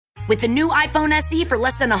With the new iPhone SE for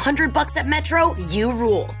less than $100 at Metro, you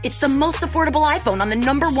rule. It's the most affordable iPhone on the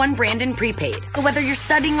 #1 brand in prepaid. So whether you're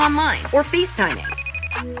studying online or FaceTiming.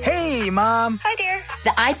 Hey, Mom. Hi, dear.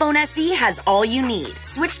 The iPhone SE has all you need.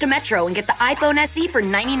 Switch to Metro and get the iPhone SE for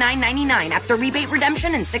 $99.99 after rebate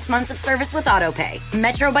redemption and 6 months of service with AutoPay.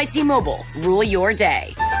 Metro by T-Mobile. Rule your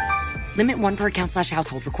day. Limit 1 per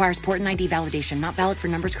account/household. Requires port and ID validation. Not valid for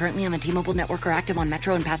numbers currently on the T-Mobile network or active on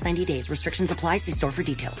Metro in past 90 days. Restrictions apply. See store for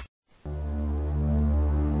details.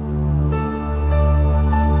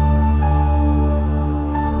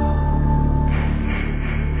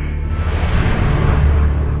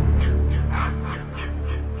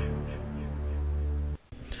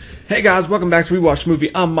 Hey guys, welcome back to Rewatch Movie.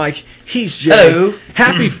 I'm Mike. He's Jay. Hello.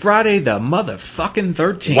 Happy Friday the motherfucking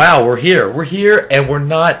 13th. Wow, we're here, and we're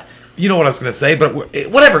not. You know what I was going to say, but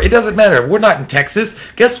whatever. It doesn't matter. We're not in Texas.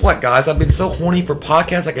 Guess what, guys? I've been so horny for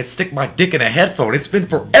podcasts, I could stick my dick in a headphone. It's been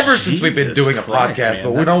forever since we've been doing a Christ, podcast. man,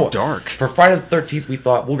 but we that's know dark. For Friday the 13th, we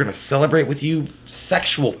thought we're going to celebrate with you,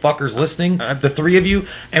 sexual fuckers listening, the three of you,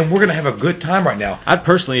 and we're going to have a good time right now. I'd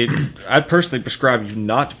personally prescribe you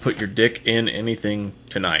not to put your dick in anything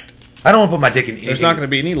tonight. I don't want to put my dick in. There's not going to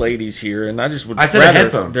be any ladies here, and I just would said a rather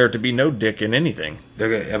headphone. there to be no dick in anything.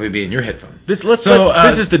 That would be in your headphone. This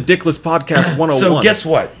is the Dickless Podcast 101. So guess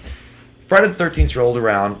what? Friday the 13th rolled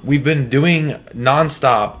around. We've been doing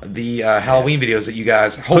nonstop the Halloween videos that you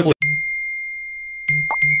guys hopefully.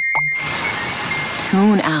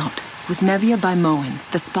 Tune out with Nebia by Moen,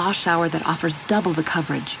 the spa shower that offers double the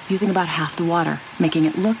coverage using about half the water, making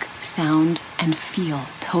it look, sound, and feel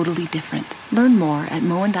totally different. Learn more at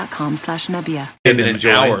moen.com/Nebia. They've been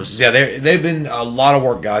enjoying hours. Yeah, they've been a lot of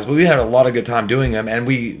work, guys, but we had a lot of good time doing them, and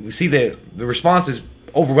we see the response is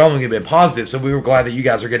overwhelmingly been positive, so we were glad that you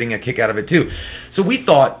guys are getting a kick out of it too. So we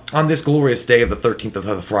thought on this glorious day of the 13th of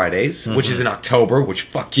the Fridays, which is in October, which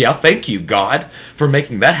fuck yeah, thank you God for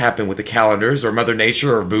making that happen with the calendars or Mother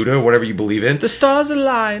Nature or Buddha or whatever you believe in. The stars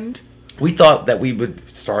aligned. We thought that we would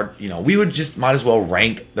start, we would just might as well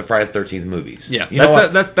rank the Friday the 13th movies. Yeah,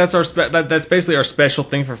 that's that's basically our special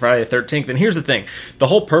thing for Friday the 13th. And here's the thing: the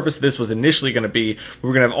whole purpose of this was initially going to be we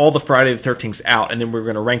were going to have all the Friday the 13ths out, and then we were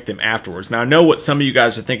going to rank them afterwards. Now I know what some of you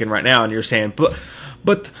guys are thinking right now, and you're saying,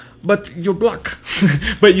 but you're black,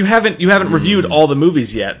 but you haven't reviewed all the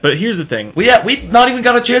movies yet. But here's the thing: we not even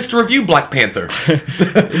got a chance to review Black Panther.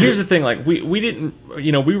 Here's the thing: like we didn't,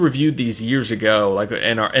 we reviewed these years ago. Like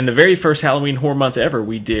in the very first Halloween horror month ever,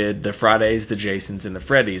 we did the Fridays, the Jasons, and the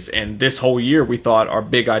Freddys. And this whole year, we thought our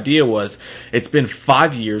big idea was it's been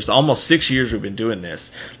 5 years, almost 6 years we've been doing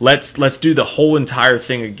this. Let's do the whole entire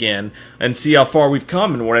thing again and see how far we've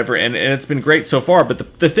come and whatever. And it's been great so far.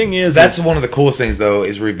 But the thing is, that's one of the coolest things though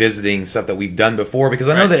is revisiting stuff that we've done before, because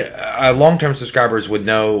I know that long-term subscribers would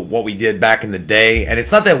know what we did back in the day, and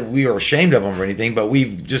it's not that we are ashamed of them or anything, but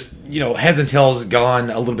we've just heads and tails gone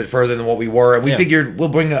a little bit further than what we were, and we figured we'll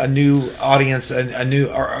bring a new audience, a new,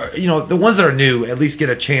 or the ones that are new at least get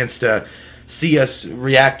a chance to see us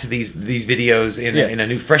react to these videos in a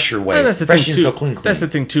new, fresher way. And that's the fresh thing and too. so clean. That's the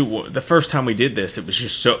thing too. The first time we did this, it was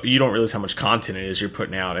just so you don't realize how much content it is you're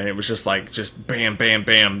putting out, and it was just like bam, bam,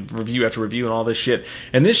 bam, review after review, and all this shit.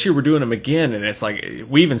 And this year we're doing them again, and it's like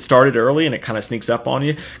we even started early, and it kind of sneaks up on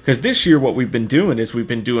you because this year what we've been doing is we've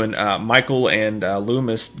been doing Michael and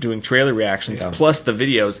Loomis doing trailer reactions plus the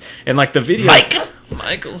videos, and like the videos.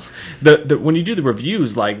 Michael, the when you do the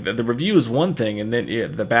reviews, like the review is one thing, and then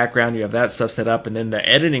the background you have that stuff set up, and then the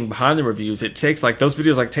editing behind the reviews, it takes like those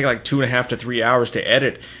videos take like 2.5 to 3 hours to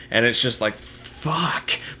edit, and it's just like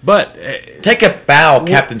fuck. But take a bow,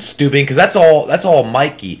 Captain Stubing, because that's all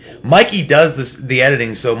Mikey. Mikey does the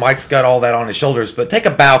editing, so Mike's got all that on his shoulders. But take a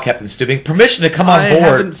bow, Captain Stubing. Permission to come on board. I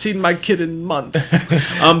haven't seen my kid in months.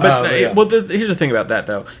 Here's the thing about that,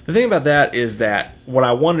 though. The thing about that is that what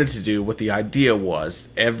I wanted to do, what the idea was,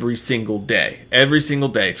 every single day,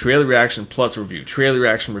 trailer reaction plus review, trailer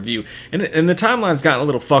reaction review, and the timeline's gotten a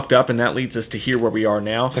little fucked up, and that leads us to here where we are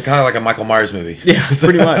now. So kind of like a Michael Myers movie. Yeah,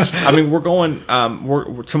 pretty much. I mean, we're going.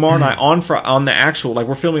 We're tomorrow night on the actual, like,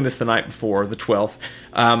 we're filming this the night before, the 12th.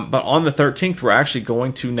 But on the 13th, we're actually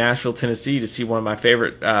going to Nashville, Tennessee to see one of my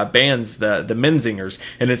favorite bands, the Menzingers.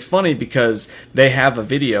 And it's funny because they have a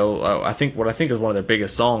video. What I think is one of their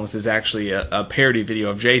biggest songs is actually a parody parody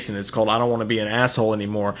video of Jason. It's called "I Don't Want to Be an Asshole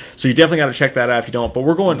Anymore." So you definitely got to check that out if you don't. But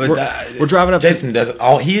we're going. We're driving up. Jason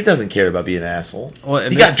he doesn't care about being an asshole. Well,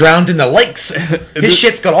 he got drowned in the lakes. His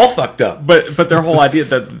shit's got all fucked up. But their whole idea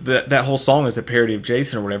that whole song is a parody of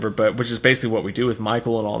Jason or whatever. But which is basically what we do with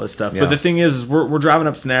Michael and all this stuff. Yeah. But the thing is we're driving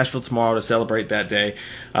up to Nashville tomorrow to celebrate that day,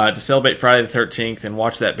 to celebrate Friday the 13th and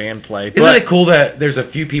watch that band play. Isn't it cool that there's a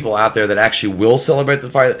few people out there that actually will celebrate the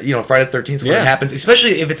Friday the 13th when it happens,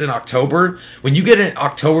 especially if it's in October. When you get an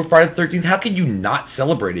October Friday the 13th, how can you not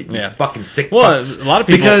celebrate it? You fucking sick fucks. A lot of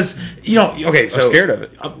people because are scared of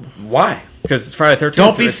it. Why? Because it's Friday the 13th.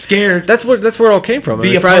 Don't be scared. That's where it all came from.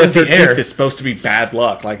 Friday the 13th is supposed to be bad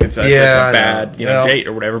luck, like it's a bad date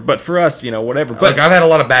or whatever. But for us, whatever. But look, I've had a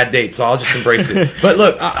lot of bad dates, so I'll just embrace it. But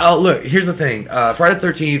look, look. Here's the thing: Friday the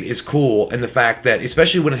 13th is cool, and the fact that,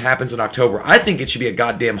 especially when it happens in October, I think it should be a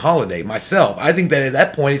goddamn holiday. Myself, I think that at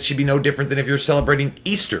that point it should be no different than if you're celebrating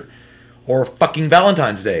Easter. Or fucking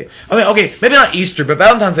Valentine's Day. I mean, okay, maybe not Easter, but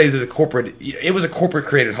Valentine's Day is it was a corporate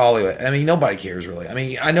created holiday. I mean, nobody cares really. I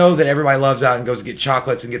mean, I know that everybody loves out and goes to get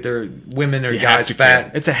chocolates and get their women or guys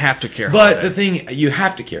fat. It's a have to care But holiday. the thing, you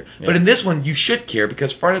have to care. Yeah. But in this one, you should care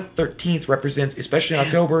because Friday the 13th represents, especially in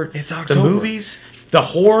October, it's October. The movies, the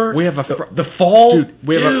horror, we have the fall. Dude,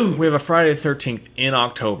 we have a Friday the 13th in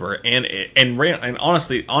October, and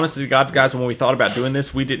honestly, to God, guys, when we thought about doing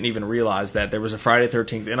this, we didn't even realize that there was a Friday the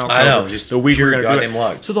 13th in October. I know, just the week we were going to do it.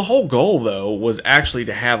 Luck. So the whole goal, though, was actually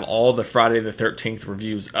to have all the Friday the 13th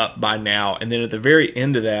reviews up by now, and then at the very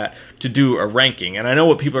end of that, to do a ranking. And I know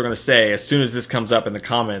what people are going to say as soon as this comes up in the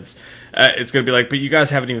comments. It's going to be like, but you guys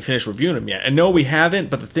haven't even finished reviewing them yet. And no, we haven't.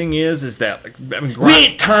 But the thing is that we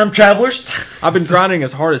ain't time travelers. I've been grinding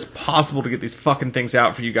as hard as possible to get these fucking things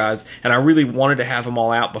out for you guys, and I really wanted to have them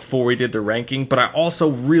all out before we did the ranking. But I also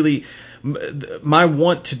really, my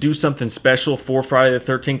want to do something special for Friday the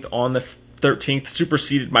 13th on the 13th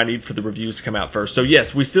superseded my need for the reviews to come out first. So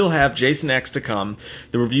yes, we still have Jason X to come.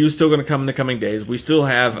 The review is still going to come in the coming days. We still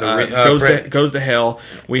have Goes to Hell.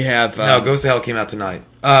 We have Goes to Hell came out tonight.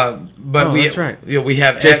 But that's right. We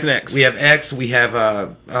have Jason X. We have X. We have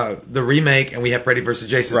the remake, and we have Freddy vs.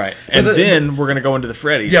 Jason. Right, and then we're going to go into the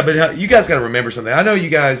Freddy's. Yeah, but you guys got to remember something. I know you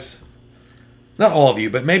guys, not all of you,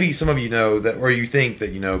 but maybe some of you know that, or you think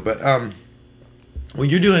that you know, but when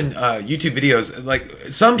you're doing YouTube videos, like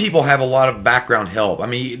some people have a lot of background help. I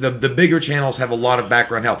mean, the bigger channels have a lot of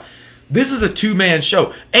background help. This is a two-man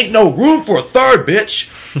show. Ain't no room for a third, bitch.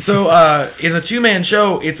 So in a two-man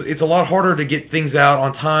show, it's a lot harder to get things out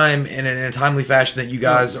on time and in a timely fashion that you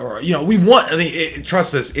guys are. We want. I mean,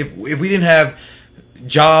 trust us. If we didn't have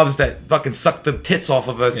jobs that fucking suck the tits off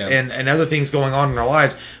of us and other things going on in our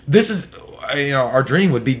lives, this is. Our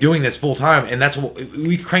dream would be doing this full time, and that's what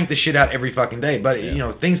we crank the shit out every fucking day. But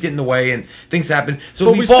things get in the way and things happen.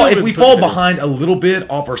 So if we fall behind a little bit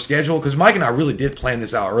off our schedule, because Mike and I really did plan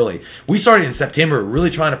this out early. We started in September, really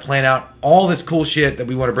trying to plan out all this cool shit that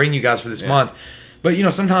we want to bring you guys for this month. But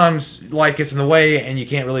sometimes life gets in the way, and you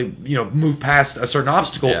can't really move past a certain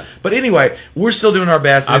obstacle. Yeah. But anyway, we're still doing our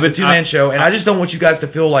best. It's a two-man show, and I just don't want you guys to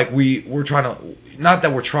feel like we're trying to. Not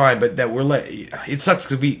that we're trying, but that it sucks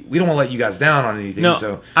because we don't want to let you guys down on anything. No,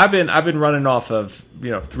 so I've been running off of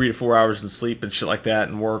 3 to 4 hours of sleep and shit like that,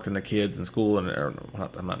 and work and the kids and school and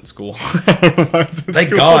I'm not in school.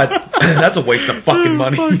 Thank God, that's a waste of fucking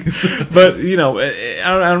money. But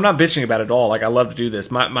I'm not bitching about it at all. Like I love to do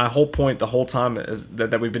this. My whole point the whole time is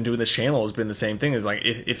that we've been doing this channel has been the same thing. Is like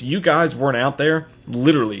if you guys weren't out there,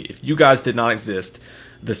 literally, if you guys did not exist.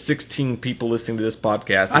 The 16 people listening to this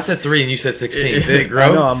podcast. I said 3 and you said 16. Did it grow?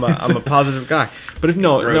 I know I'm a positive guy, but in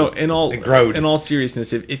all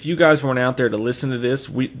seriousness, if you guys weren't out there to listen to this,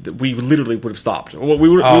 we literally would have stopped. We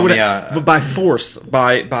would but by force,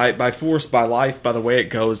 by life, by the way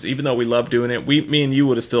it goes. Even though we love doing it, me and you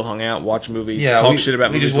would have still hung out, watch movies, talk shit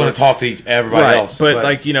about movies. We just want to talk to everybody else. But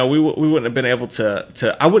like we wouldn't have been able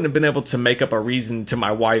to. I wouldn't have been able to make up a reason to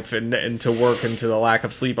my wife and to work and to the lack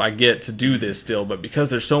of sleep I get to do this still. But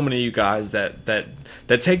because there's so many of you guys that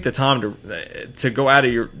take the time to go out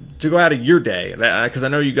of your day, because I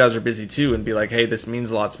know you guys are busy too, and be like, hey, this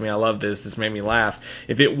means a lot to me. I love this. This made me laugh.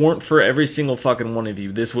 If it weren't for every single fucking one of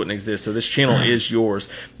you, this wouldn't exist. So this channel is yours.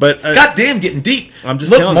 But goddamn, getting deep. I'm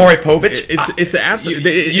just telling you, Maury Povich. It's the absolute,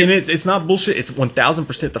 and it's not bullshit. It's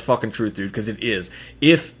 1000% the fucking truth, dude. Because it is.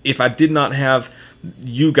 If I did not have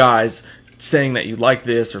you guys saying that you like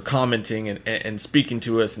this or commenting and speaking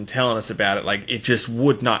to us and telling us about it, like it just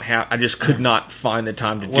would not happen. I just could not find the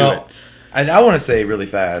time to do it. And I want to say really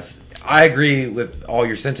fast, I agree with all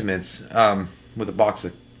your sentiments with a box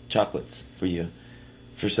of chocolates for you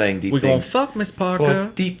for saying deep things. We're going to fuck Miss Parker. Well,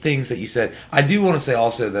 deep things that you said. I do want to say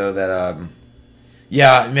also though that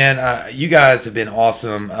Yeah, man, you guys have been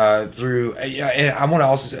awesome through. And I want to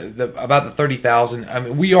also say about the 30,000. I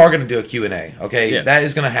mean, we are going to do a Q&A. Okay, Yeah. that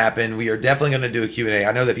is going to happen. We are definitely going to do a Q&A.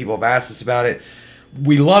 I know that people have asked us about it.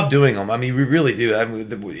 We love doing them. I mean, we really do. I mean,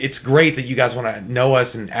 it's great that you guys want to know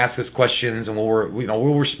us and ask us questions, and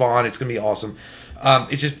we'll respond. It's going to be awesome.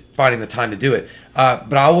 It's just finding the time to do it.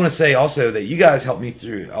 But I want to say also that you guys helped me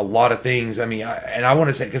through a lot of things. I mean, and I want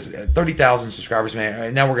to say, because 30,000 subscribers, man,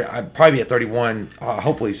 and now I'll probably be at 31,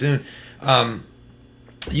 hopefully soon.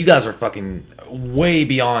 You guys are fucking way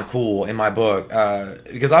beyond cool in my book,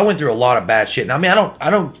 because I went through a lot of bad shit. And I mean, I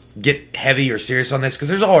don't get heavy or serious on this, because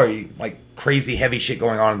there's already like crazy heavy shit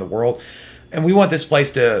going on in the world, and we want this place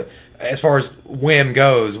to, as far as Whim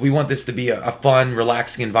goes, we want this to be a fun,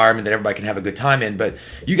 relaxing environment that everybody can have a good time in. But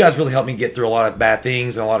you guys really helped me get through a lot of bad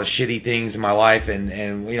things and a lot of shitty things in my life. And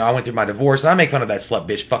I went through my divorce, and I make fun of that slut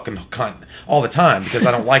bitch fucking cunt all the time because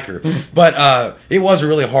I don't like her. But it was a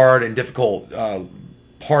really hard and difficult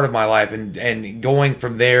part of my life, and going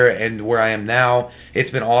from there and where I am now, it's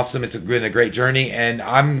been awesome. It's been a great journey, and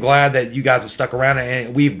I'm glad that you guys have stuck around,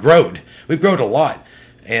 and we've grown a lot.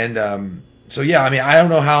 And so yeah, I mean, I don't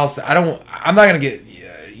know how else. I'm not gonna get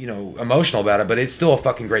emotional about it, but it's still a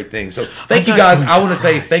fucking great thing. So thank you guys. I want to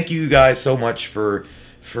say thank you guys so much for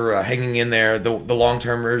hanging in there, the long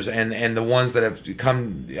termers and the ones that have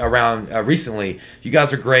come around recently. You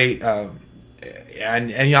guys are great.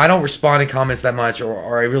 And I don't respond in comments that much,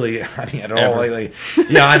 or I really, I mean, at all lately.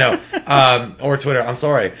 Yeah, I know. Or Twitter. I'm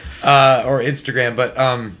sorry. Or Instagram, but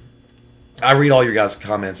I read all your guys'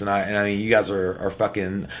 comments, and I mean, you guys are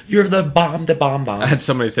fucking. You're the bomb. I had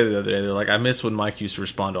somebody say the other day, they're like, I miss when Mike used to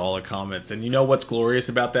respond to all the comments. And you know what's glorious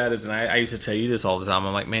about that is, and I used to tell you this all the time.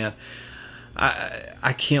 I'm like, man,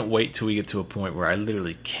 I can't wait till we get to a point where I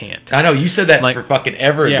literally can't. I know you said that for fucking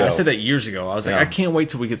ever ago. Yeah, I said that years ago. I was like, I can't wait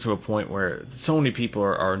till we get to a point where so many people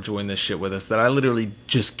are enjoying this shit with us that I literally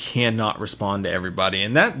just cannot respond to everybody.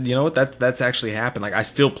 And that, you know what, that's actually happened. Like, I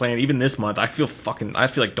still plan, even this month, I feel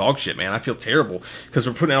like dog shit, man. I feel terrible because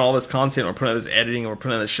we're putting out all this content, we're putting out this editing, and we're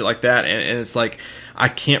putting out this shit like that, and it's like, I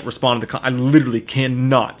can't respond to I literally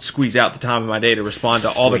cannot squeeze out the time of my day to respond to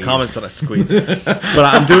all the comments that I squeeze. But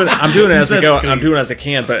I'm doing it as I go. I'm doing it as I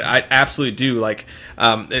can, but I absolutely do. Like,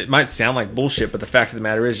 it might sound like bullshit, but the fact of the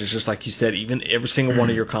matter is, it's just like you said, even every single one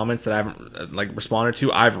of your comments that I haven't responded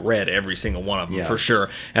to, I've read every single one of them for sure.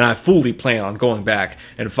 And I fully plan on going back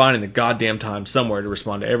and finding the goddamn time somewhere to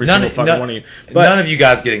respond to every single fucking one of you. But none of you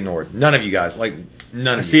guys get ignored. None of you guys, like,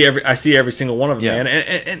 none. I see every single one of them, man.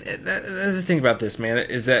 And that's the thing about this, man,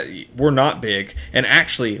 is that we're not big. And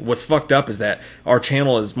actually, what's fucked up is that our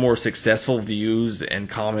channel is more successful views and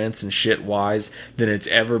comments and shit wise than it's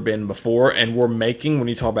ever been before. And we're making, when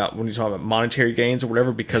you talk about monetary gains or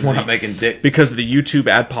whatever, because we're not making dick, because of the YouTube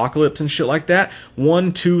adpocalypse and shit like that.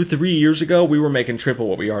 1, 2, 3 years ago, we were making triple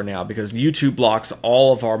what we are now because YouTube blocks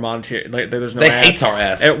all of our monetary. Like, there's no. They ads. hate our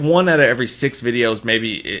ass. At 1 out of every 6 videos,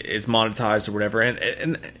 maybe is monetized or whatever.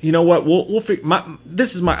 And you know what? We'll figure. I'm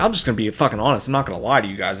just gonna be fucking honest. I'm not gonna lie to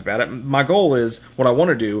you guys about it. My goal is, what I want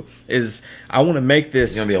to do is, I want to make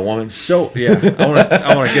this. You gonna be a woman? So yeah,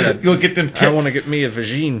 I want to get a. You'll get them tits. I want to get me a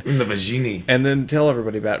vagine. The vagini. And then tell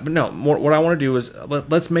everybody about it. But no, what I want to do is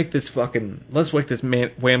let's make this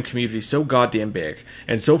Wham community so goddamn big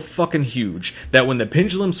and so fucking huge that when the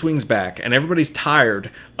pendulum swings back and everybody's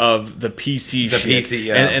tired of the PC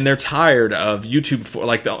shit, and they're tired of YouTube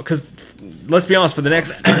because let's be honest, for the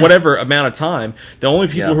next whatever amount of time, the only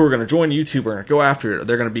people who are going to join YouTube are going to go after it.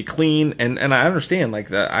 They're going to be clean, and I understand, like,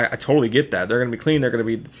 that. I totally get that. They're going to be clean. They're going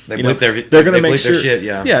to be they're going to make sure shit,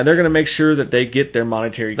 they're going to make sure that they get their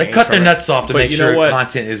monetary gains. They cut their nuts off to make sure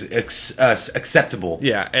content is acceptable.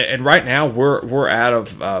 Yeah, and right now we're out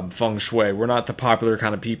of feng shui. We're not the popular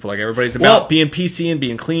kind of people. Like, everybody's about being PC and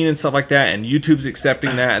being clean and stuff like that, and YouTube's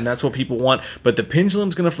accepting that, and that's what people want. But the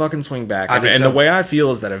pendulum's going to fucking swing back. And the way I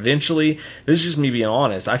feel is that eventually, this is just me being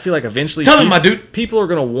honest, I feel like eventually people are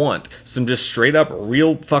going to want some just straight up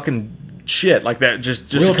real fucking shit like that,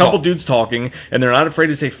 just a couple dudes talking, and they're not afraid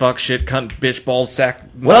to say fuck, shit, cunt, bitch, balls, sack.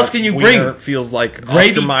 What else can you bring? Feels like gravy,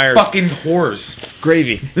 Oscar Myers, fucking whores,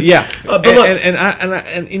 gravy. Yeah, but look,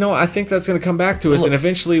 and you know, I think that's going to come back to us, and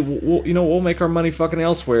eventually we'll make our money fucking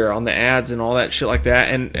elsewhere on the ads and all that shit like that.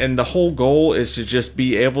 And the whole goal is to just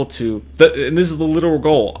be able to. And this is the literal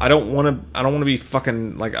goal. I don't want to be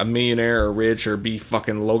fucking like a millionaire or rich or be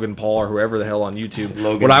fucking Logan Paul or whoever the hell on YouTube.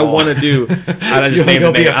 I want to do, I just named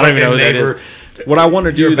the name. I don't even know who that is. What I want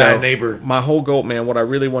to do, though, my whole goal, man, what I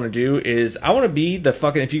really want to do is I want to be the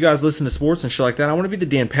fucking, if you guys listen to sports and shit like that, I want to be the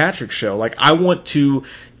Dan Patrick Show. Like, I want to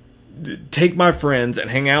take my friends and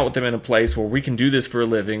hang out with them in a place where we can do this for a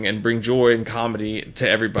living and bring joy and comedy to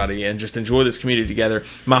everybody and just enjoy this community together.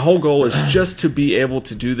 My whole goal is just to be able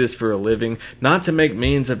to do this for a living, not to make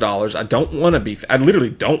millions of dollars. I literally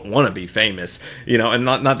don't want to be famous, and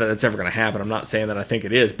not that it's ever going to happen. I'm not saying that I think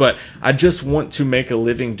it is, but I just want to make a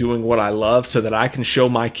living doing what I love so that I can show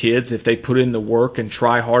my kids, if they put in the work and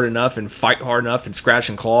try hard enough and fight hard enough and scratch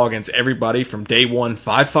and claw against everybody from day one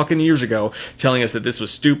 5 fucking years ago, telling us that this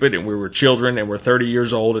was stupid and we were children and we're 30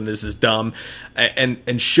 years old and this is dumb,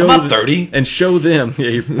 and show I'm not 30 and show them, yeah,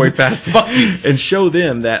 you're way past it. Fuck you. And show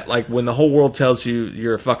them that, like, when the whole world tells you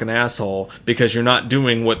you're a fucking asshole because you're not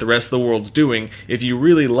doing what the rest of the world's doing, if you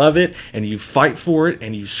really love it and you fight for it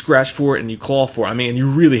and you scratch for it and you claw for it, and you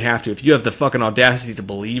really have to, if you have the fucking audacity to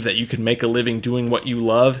believe that you can make a living doing what you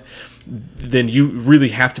love, then you really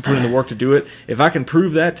have to put in the work to do it. If I can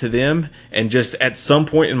prove that to them and just at some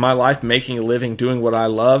point in my life making a living doing what I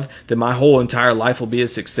love, then my whole entire life will be a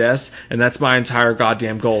success, and that's my entire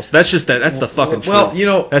goddamn goal. So that's the fucking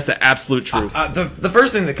truth. That's the absolute truth. The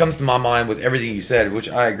first thing that comes to my mind with everything you said, which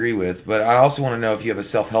I agree with, but I also want to know if you have a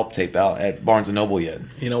self-help tape out at Barnes & Noble yet.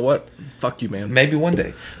 You know what? Fuck you, man. Maybe one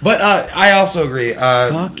day. But I also agree.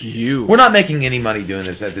 Fuck you. We're not making any money doing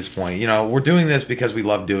this at this point. We're doing this because we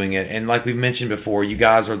love doing it. And like we mentioned before, you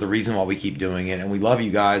guys are the reason why we keep doing it. And we love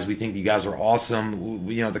you guys. We think you guys are awesome.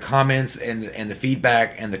 The comments and the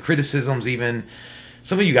feedback and the criticisms even.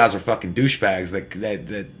 Some of you guys are fucking douchebags that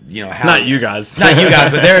not you guys. Not you guys,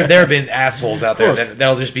 but there have been assholes out there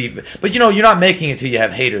that'll just be. But you're not making it till you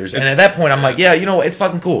have haters, and at that point, I'm like, yeah, it's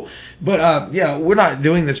fucking cool. But we're not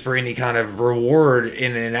doing this for any kind of reward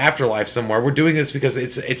in an afterlife somewhere. We're doing this because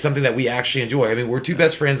it's something that we actually enjoy. We're two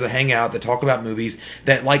best friends that hang out, that talk about movies,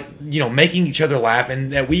 that like making each other laugh,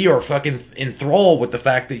 and that we are fucking enthralled with the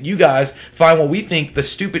fact that you guys find what we think the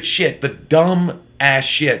stupid shit, the dumb ass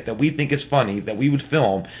shit that we think is funny, that we would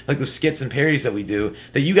film, like the skits and parodies that we do,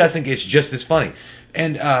 that you guys think is just as funny.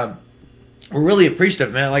 And we're really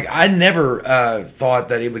appreciative, man. Like, I never thought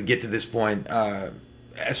that it would get to this point,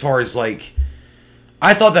 as far as like,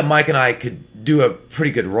 I thought that Mike and I could do a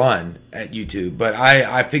pretty good run at YouTube, but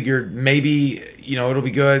I figured maybe it'll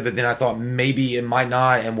be good, but then I thought maybe it might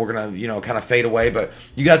not, and we're gonna kind of fade away. But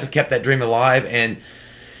you guys have kept that dream alive, and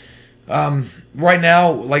right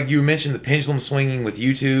now, like you mentioned, the pendulum swinging with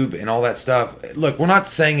YouTube and all that stuff. Look, we're not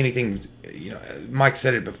saying anything. Mike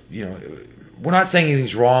said it. We're not saying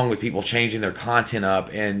anything's wrong with people changing their content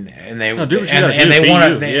up and they want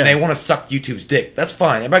to suck YouTube's dick. That's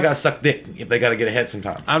fine. Everybody got to suck dick if they got to get ahead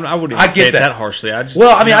sometime. I wouldn't even say it that harshly. I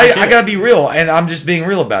got to be real, and I'm just being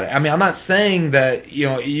real about it. I'm not saying that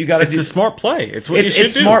you got to. It's a smart play. It's what you should do.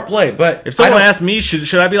 It's smart play. But if someone asked me,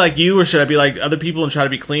 should I be like you or should I be like other people and try to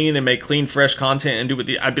be clean and make clean, fresh content and do what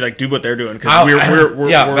I'd be like, do what they're doing, because we're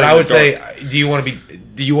but I would say, do you want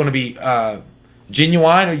to be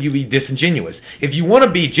genuine, or you be disingenuous? If you want to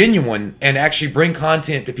be genuine and actually bring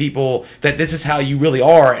content to people that this is how you really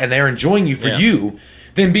are and they're enjoying you for you,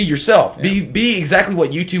 then be yourself. Yeah. Be exactly what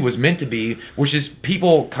YouTube was meant to be, which is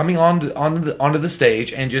people coming onto the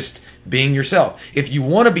stage and just being yourself. If you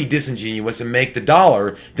want to be disingenuous and make the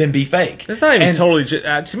dollar, then be fake. It's not even totally.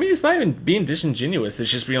 To me, it's not even being disingenuous.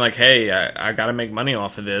 It's just being like, hey, I got to make money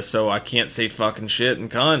off of this, so I can't say fucking shit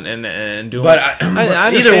and cunt and do. But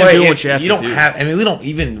either way, what you have to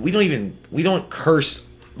do. We don't curse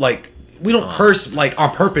like. We don't curse like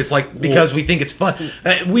on purpose, like because we think it's fun.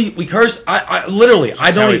 We curse. I literally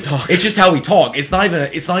I don't. It's just how we talk. It's not even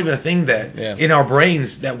a thing that in our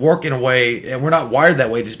brains that work in a way, and we're not wired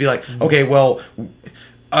that way. Just be like, okay, well,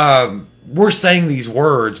 we're saying these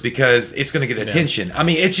words because it's going to get attention.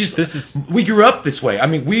 It's just we grew up this way.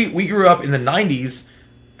 We grew up in the '90s.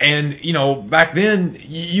 And, back then,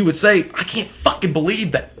 you would say, I can't fucking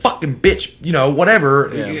believe that fucking bitch, whatever,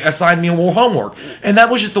 assigned me more homework. And that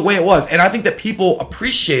was just the way it was. And I think that people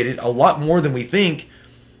appreciate it a lot more than we think,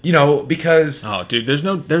 because... Oh, dude, there's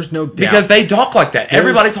no doubt. Because they talk like that.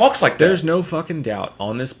 Everybody talks like that. There's no fucking doubt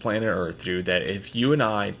on this planet Earth, dude, that if you and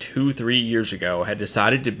I 2-3 years ago had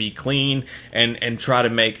decided to be clean and try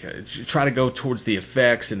to go towards the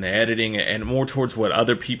effects and the editing and more towards what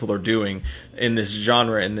other people are doing in this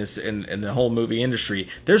genre, in the whole movie industry,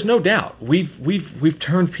 there's no doubt we've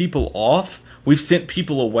turned people off. We've sent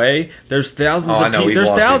people away. There's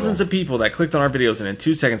thousands of people that clicked on our videos and in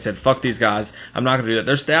 2 seconds said, fuck these guys, I'm not going to do that.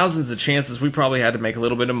 There's thousands of chances we probably had to make a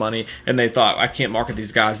little bit of money, and they thought, I can't market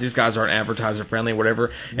these guys. These guys aren't advertiser friendly,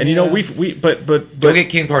 whatever. And but don't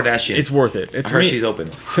get Kim Kardashian. It's worth it. I heard she's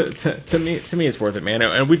open. To me, it's worth it, man.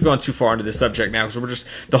 And we've gone too far into this subject now, because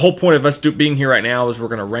the whole point of us being here right now is we're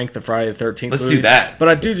going to rank the Friday the 13th Let's movies. do that. But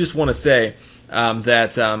I do just want to say,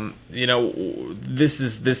 this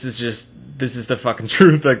is the fucking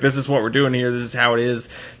truth. Like, this is what we're doing here. This is how it is.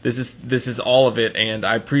 This is all of it. And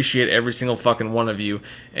I appreciate every single fucking one of you.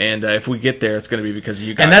 And if we get there, it's going to be because of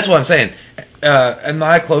you guys. And that's what I'm saying. And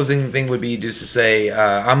my closing thing would be just to say,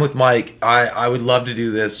 I'm with Mike. I would love to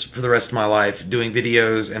do this for the rest of my life, doing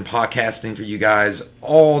videos and podcasting for you guys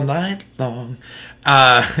all night long.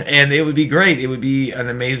 And it would be great. It would be an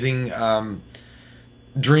amazing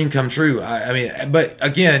dream come true. I mean, but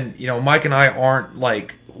again, Mike and I aren't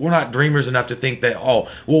like, we're not dreamers enough to think that,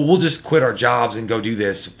 we'll just quit our jobs and go do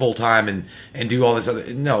this full time and do all this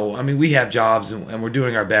other. No, I mean, we have jobs and we're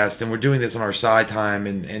doing our best, and we're doing this on our side time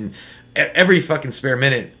and every fucking spare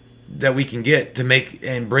minute that we can get to make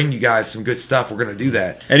and bring you guys some good stuff. We're going to do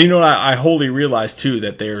that. And I wholly realize too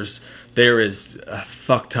that there is a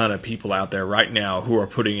fuck ton of people out there right now who are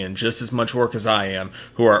putting in just as much work as I am,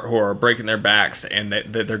 who are breaking their backs, and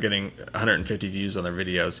that they're getting 150 views on their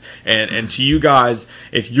videos. And to you guys,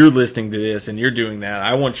 if you're listening to this and you're doing that,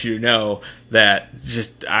 I want you to know that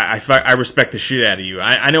just I respect the shit out of you.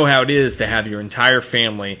 I know how it is to have your entire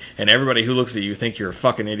family and everybody who looks at you think you're a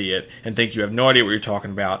fucking idiot and think you have no idea what you're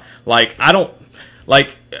talking about. Like, I don't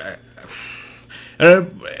like.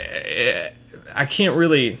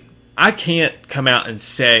 I can't come out and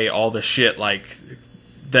say all the shit like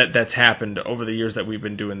that's happened over the years that we've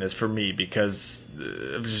been doing this for me, because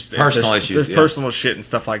of just personal issues, personal shit and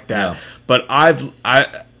stuff like that. Yeah. But and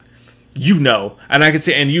I can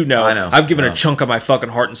say, and I know. I've given a chunk of my fucking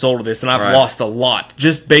heart and soul to this, and I've lost a lot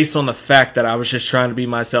just based on the fact that I was just trying to be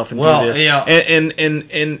myself and do this. Yeah.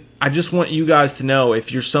 And I just want you guys to know,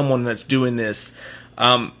 if you're someone that's doing this,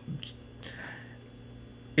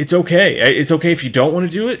 it's okay. It's okay if you don't want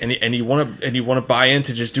to do it, and you want to buy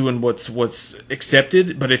into just doing what's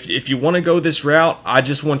accepted. But if you want to go this route, I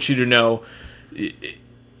just want you to know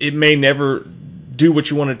it may never do what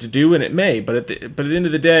you want it to do, and it may. But at the end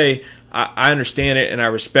of the day, I understand it and I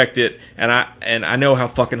respect it, and I know how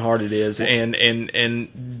fucking hard it is,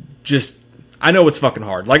 and just. I know it's fucking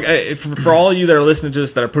hard. Like, for all of you that are listening to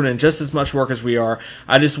us that are putting in just as much work as we are,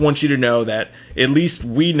 I just want you to know that at least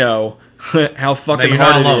we know how fucking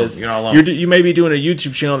hard it is. You're not alone. You may be doing a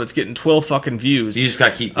YouTube channel that's getting 12 fucking views. You just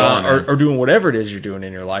gotta keep going, or doing whatever it is you're doing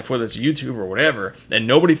in your life, whether it's YouTube or whatever, and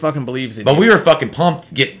nobody fucking believes in you. But we were fucking pumped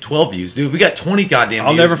to get 12 views, dude. We got 20 goddamn views.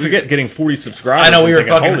 I'll never forget getting 40 subscribers. I know, we were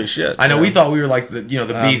thinking, fucking. Holy shit! I know, we thought we were like the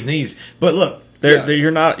bee's knees. But look,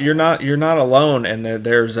 you're not alone, and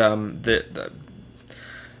there's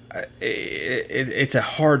it's a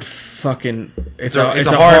hard fucking it's a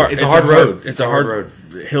hard road. It's a hard road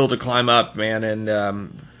hill to climb up, man, and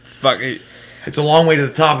it's a long way to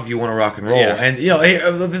the top if you want to rock and roll. Yeah. And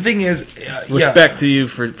the thing is, respect to you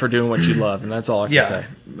for doing what you love, and that's all I can say.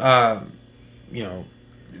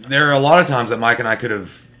 There are a lot of times that Mike and I could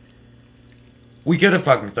have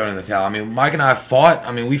fucking thrown in the towel. I mean, Mike and I fought.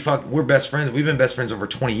 I mean, we're best friends. We've been best friends over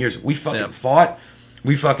 20 years. We fucking fought.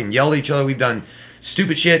 We fucking yelled at each other. We've done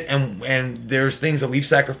stupid shit, and there's things that we've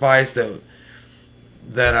sacrificed that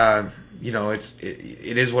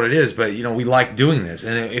it is what it is. But we like doing this,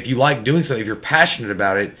 and if you like doing so, if you're passionate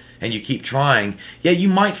about it and you keep trying, you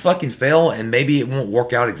might fucking fail, and maybe it won't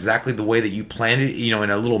work out exactly the way that you planned it, in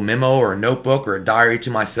a little memo or a notebook or a diary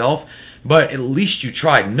to myself. But at least you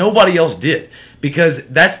tried. Nobody else did, because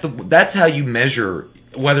that's how you measure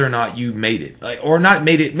whether or not you made it, or not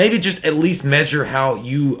made it. Maybe just at least measure how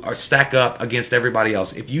you stack up against everybody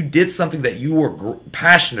else. If you did something that you were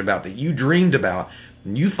passionate about, that you dreamed about,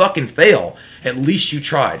 and you fucking fail, at least you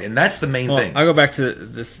tried, and that's the main thing. I'll go back to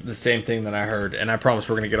the same thing that I heard, and I promise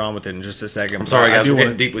we're going to get on with it in just a second. I'm sorry, guys, we're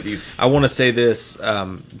getting deep with you. I want to say this.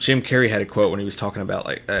 Jim Carrey had a quote when he was talking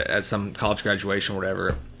about at some college graduation or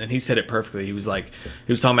whatever, and he said it perfectly. He was talking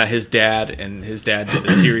about his dad, and his dad did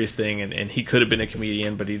the serious thing, and he could have been a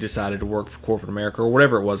comedian, but he decided to work for corporate America or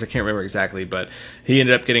whatever it was. I can't remember exactly, but he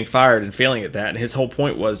ended up getting fired and failing at that. And his whole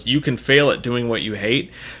point was, you can fail at doing what you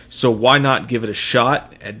hate, so why not give it a shot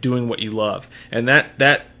at doing what you love? And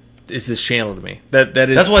that is this channel to me.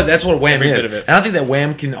 That's what Wham is. Bit of it. And I think that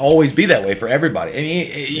Wham can always be that way for everybody. I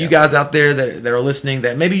mean, you guys out there that are listening,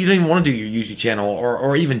 that maybe you don't even want to do your YouTube channel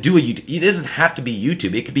or even do a YouTube. It doesn't have to be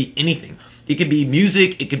YouTube. It could be anything. It could be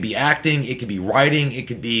music. It could be acting. It could be writing. It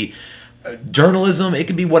could be journalism. It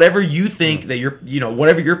could be whatever you think that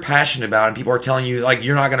whatever you're passionate about, and people are telling you like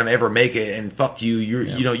you're not going to ever make it and fuck you. You're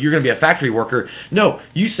going to be a factory worker. No,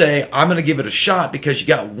 you say I'm going to give it a shot because you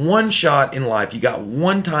got one shot in life. You got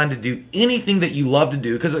one time to do anything that you love to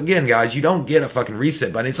do. Because again, guys, you don't get a fucking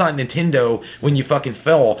reset button. It's not Nintendo when you fucking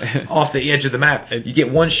fell off the edge of the map. You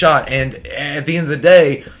get one shot, and at the end of the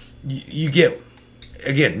day, you get.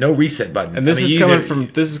 again, no reset button. And this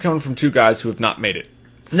is coming from two guys who have not made it.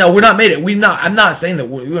 No, we're not made it. I'm not saying that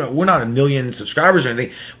we're not 1 million subscribers or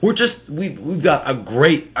anything. We're just we've got a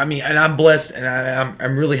great. I mean, and I'm blessed, and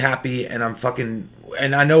I'm really happy, and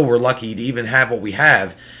and I know we're lucky to even have what we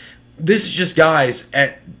have. This is just guys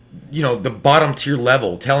at the bottom tier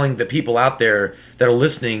level telling the people out there that are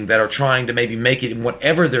listening, that are trying to maybe make it in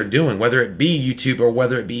whatever they're doing, whether it be YouTube or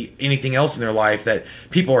whether it be anything else in their life, that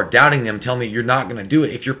people are doubting them, telling me you're not going to do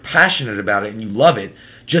it. If you're passionate about it and you love it,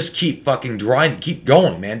 just keep fucking grinding, keep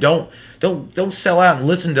going, man. Don't sell out and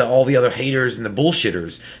listen to all the other haters and the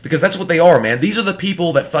bullshitters, because that's what they are, man. These are the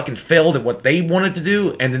people that fucking failed at what they wanted to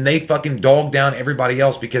do, and then they fucking dog down everybody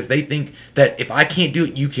else because they think that if I can't do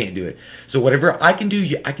it, you can't do it. So whatever I can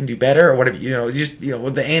do, I can do better, or whatever,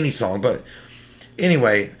 with the Annie song. But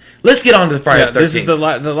anyway, let's get on to the Friday the 13th. This is the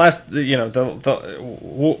last,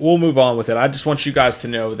 we'll move on with it. I just want you guys to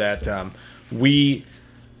know that we...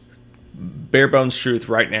 bare bones truth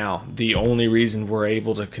right now, the only reason we're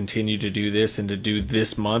able to continue to do this and to do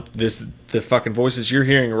this month, the fucking voices you're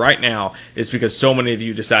hearing right now, is because so many of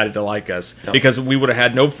you decided to like us. Yep. Because we would have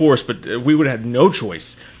had no force, but we would have had no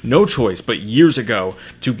choice but years ago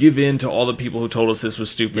to give in to all the people who told us this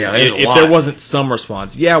was stupid. Yeah, if there wasn't some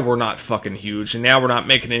response, we're not fucking huge, and now we're not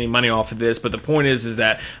making any money off of this, but the point is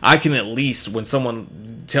that I can at least, when someone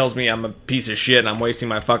tells me I'm a piece of shit and I'm wasting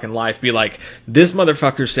my fucking life, be like, this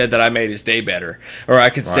motherfucker said that I made his day better. Or I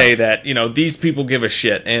could say that, these people give a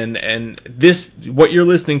shit, and this, what you're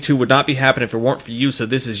listening to, would not be happening if it weren't for you. So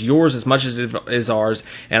this is yours as much as it is ours.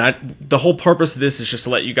 And the whole purpose of this is just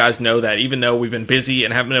to let you guys know that even though we've been busy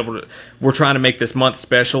and haven't been able to, we're trying to make this month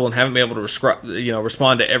special and haven't been able to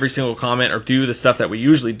respond to every single comment or do the stuff that we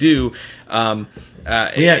usually do. You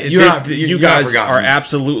guys are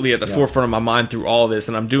absolutely at the forefront of my mind through all of this,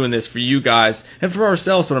 and I'm doing this for you guys and for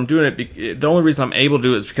ourselves, but I'm doing it, the only reason I'm able to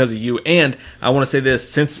do it is because of you. And I want to say this,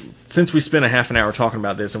 since we spent a half an hour talking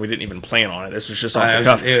about this and we didn't even plan on it, this was just off the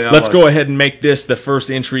cuff, let's go ahead and make this the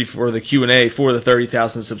first entry for the Q&A for the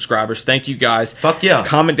 30,000 subscribers. Thank you guys. Fuck yeah.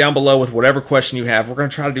 Comment down below with whatever question you have. We're going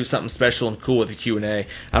to try to do something special and cool with the Q&A.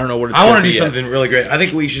 I don't know what it's going to be. I want to do something really great. I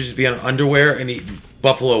think we should just be on underwear and eat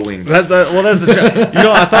buffalo wings. That's the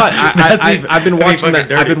I thought I've been watching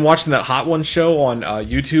that. I've been watching that Hot Ones show on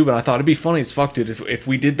YouTube, and I thought it'd be funny as fuck, dude, if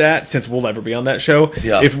we did that, since we'll never be on that show.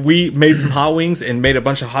 Yeah. If we made some hot wings and made a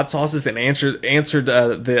bunch of hot sauces and answered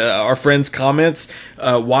our friends' comments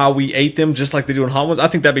while we ate them, just like they do in Hot Ones, I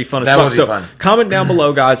think that'd be fun as fuck. That would be fun. Comment down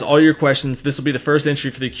below, guys, all your questions. This will be the first entry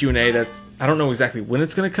for the Q&A. I don't know exactly when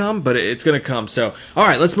it's going to come, but it's going to come. So, all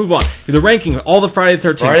right, let's move on. The ranking, all the Friday the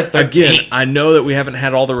 13th. Again, I know that we haven't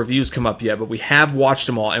had all the reviews come up yet, but we have watched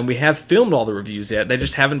them all, and we have filmed all the reviews yet. They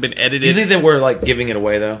just haven't been edited. Do you think that we're giving it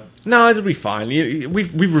away though? No, it'll be fine.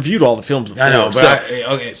 We've reviewed all the films before. I know, but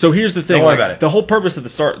okay. So here's the thing. Don't worry about it. The whole purpose of the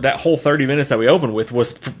start, that whole 30 minutes that we opened with,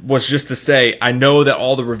 was just to say, I know that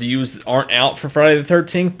all the reviews aren't out for Friday the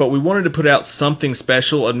 13th, but we wanted to put out something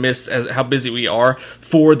special amidst how busy we are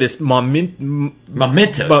for this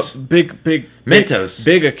momentous, big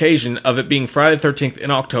occasion of it being Friday the 13th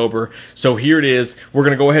in October. So here it is. We're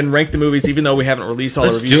going to go ahead and rank the movies, even though we haven't released all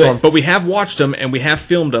the reviews for them. But we have watched them and we have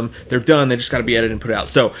filmed them. They're done. They just got to be edited and put out.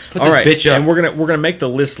 So all right, and we're gonna make the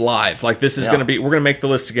list live. Like this is gonna be. We're gonna make the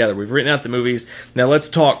list together. We've written out the movies. Now let's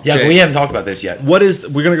talk. Yeah, Jay, we haven't talked about this yet. We're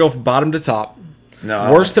gonna go from bottom to top.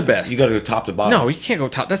 No, worst to best. You got to go top to bottom. No, you can't go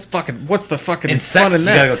top. That's fucking. What's the fucking in fun sex? in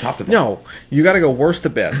that? You got to go top to bottom. No, you got to go worst to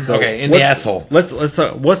best. So okay, in the asshole. Let's. What's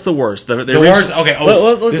the worst? The worst. Okay.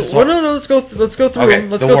 Let's go through. Okay,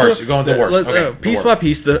 them. Let's the go worst. through. You're going with the worst. Okay, piece by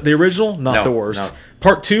piece. The original, not the worst. No.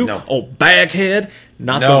 Part 2, no. Baghead,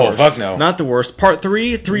 not the worst. Fuck no. Not the worst. Part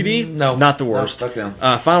 3, 3D, no. Not the worst. No, fuck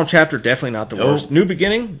no. Final Chapter, definitely not the worst. New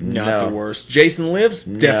Beginning, not the worst. Jason Lives,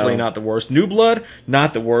 definitely not the worst. New Blood,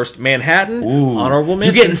 not the worst. Manhattan, honorable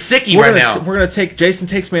mention. You're getting sicky right now. We're going to take Jason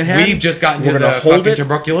Takes Manhattan. We've just gotten to the fucking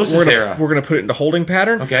tuberculosis era. We're going to put it into holding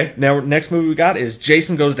pattern. Okay. Now, next movie we got is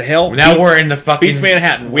Jason Goes to Hell. Now we're in the fucking... Beats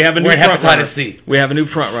Manhattan. We have a new front runner. We have a new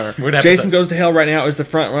front runner. Jason Goes to Hell right now is the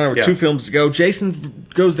front runner with 2 films to go. Jason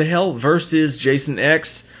Goes to Hell versus Jason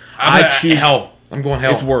X. I choose Hell. I'm going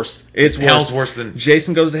Hell. It's worse. It's worse. Hell's worse than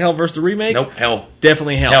Jason Goes to Hell versus the remake. Nope. Hell.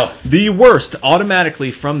 Definitely Hell. The worst,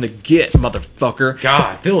 automatically from the get, motherfucker.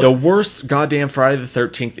 God, feel it. The worst goddamn Friday the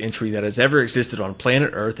 13th entry that has ever existed on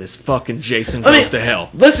planet Earth is fucking Jason Goes to Hell.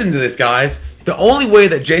 Listen to this, guys. The only way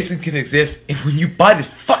that Jason can exist is when you bite his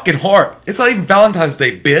fucking heart. It's not even Valentine's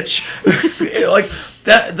Day, bitch. Like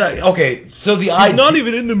that. Okay, so he's not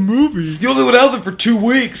even in the movie. He only went out there for 2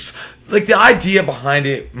 weeks. like the idea behind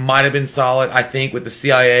it might have been solid. I think with the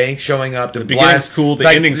CIA showing up, the beginning's cool, the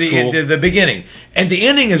ending's cool. The beginning and the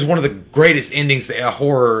ending is one of the greatest endings to a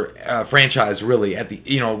horror franchise, really. At the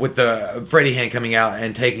with the Freddy hand coming out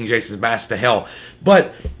and taking Jason's mask to hell.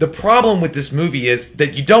 But the problem with this movie is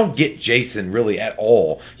that you don't get Jason really at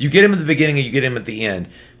all. You get him at the beginning and you get him at the end.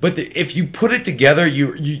 But if you put it together,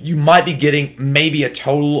 you might be getting maybe a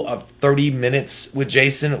total of 30 minutes with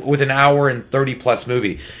Jason with an hour and 30 plus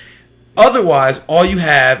movie. Otherwise, all you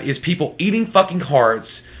have is people eating fucking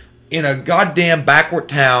hearts in a goddamn backward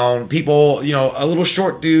town. People, a little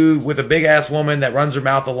short dude with a big ass woman that runs her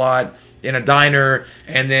mouth a lot in a diner,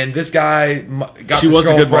 and then this guy got. She this was a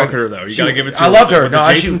girl good pregnant. marketer, though. You got to give it to her. I loved her. The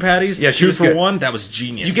No, Jason patties, yeah, she was for good. one. That was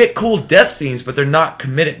genius. You get cool death scenes, but they're not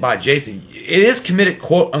committed by Jason. It is committed,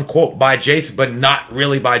 quote unquote, by Jason, but not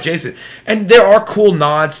really by Jason. And there are cool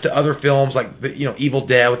nods to other films like the Evil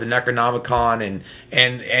Dead with the Necronomicon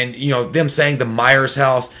and them saying the Myers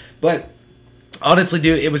house, but. Honestly,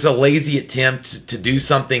 dude, it was a lazy attempt to do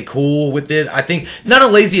something cool with it. I think not a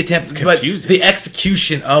lazy attempt, but the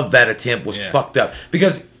execution of that attempt was fucked up.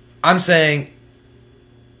 Because I'm saying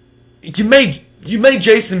you made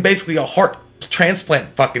Jason basically a heart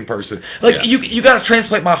transplant fucking person. Like you got to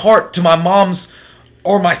transplant my heart to my mom's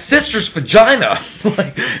or my sister's vagina,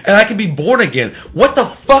 and I can be born again. What the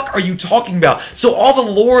fuck are you talking about? So all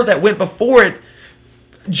the lore that went before it,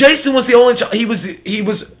 Jason was the only he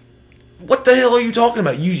was. What the hell are you talking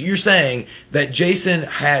about? You're saying that Jason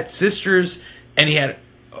had sisters and he had...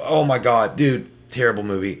 Oh my god, dude. Terrible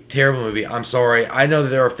movie. I'm sorry. I know that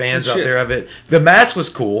there are fans out there of it. The mask was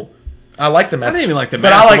cool. I like the mask. I didn't even like the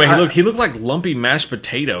mask. The way he looked. He looked like lumpy mashed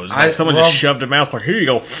potatoes. Like someone just shoved him out. Like, here you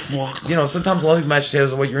go. Sometimes lumpy mashed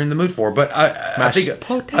potatoes are what you're in the mood for. But I think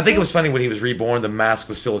it was funny when he was reborn. The mask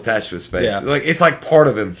was still attached to his face. Yeah. Like it's like part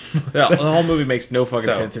of him. Yeah, the whole movie makes no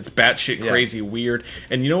fucking sense. It's batshit crazy, weird.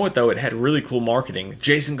 And you know what though? It had really cool marketing.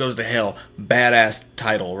 Jason Goes to Hell. Badass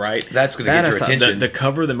title, right? That's gonna get your attention. The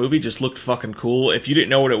cover of the movie just looked fucking cool. If you didn't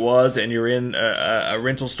know what it was and you're in a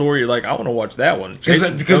rental store, you're like, I want to watch that one.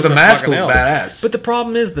 Because the mask was badass. But the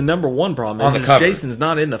problem is, the number one problem is Jason's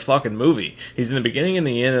not in the fucking movie. He's in the beginning and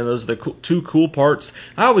the end, and those are the two cool parts.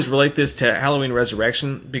 I always relate this to Halloween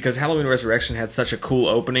Resurrection, because Halloween Resurrection had such a cool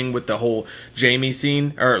opening with the whole Jamie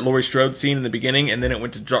scene, or Laurie Strode scene in the beginning, and then it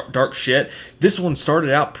went to dark shit. This one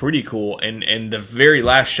started out pretty cool, and the very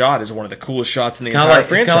last shot is one of the coolest shots in the entire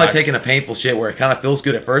franchise. It's kind of like taking a painful shit where it kind of feels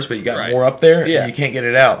good at first, but you got more up there, and you can't get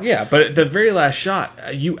it out. Yeah, but at the very last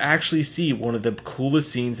shot, you actually see one of the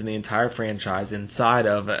coolest scenes in the entire franchise inside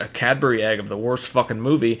of a Cadbury egg of the worst fucking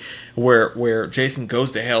movie, where Jason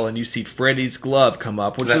goes to hell and you see Freddy's glove come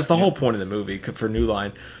up, which is the whole point of the movie for New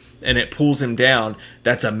Line, and it pulls him down.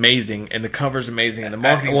 That's amazing, and the cover's amazing, and the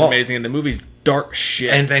marketing's amazing, and the movie's dark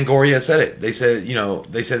shit. And Fangoria said it. They said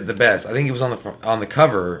it the best. I think it was on the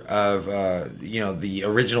cover of the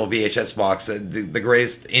original VHS box, the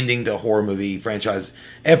greatest ending to a horror movie franchise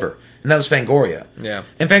ever, and that was Fangoria. Yeah,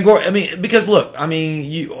 and Fangoria. Because look,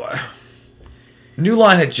 New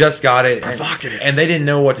Line had just got it, and they didn't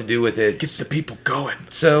know what to do with it. Gets the people going.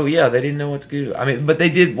 So yeah, they didn't know what to do. But they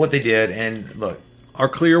did what they did, and look, our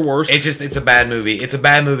clear worst. It's a bad movie. It's a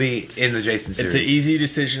bad movie in the Jason series. It's an easy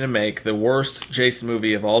decision to make. The worst Jason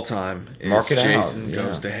movie of all time is Jason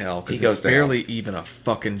Goes to Hell, because it's barely even a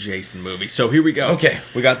fucking Jason movie. So here we go. Okay,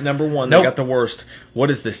 we got number one. Nope. We got the worst. What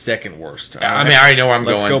is the second worst? I already know where I'm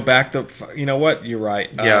going. Let's go back to. You know what? You're right.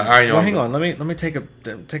 Yeah, I already know. Well, hang on. Let me take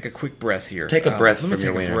a quick breath here. Take a breath. Let me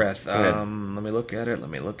take a breath. Let me look at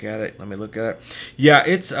it. Yeah,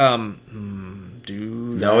 it's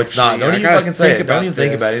Dude, no, it's not. Don't even fucking say it. Don't even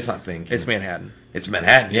think about it. It's not thinking. It's Manhattan. It's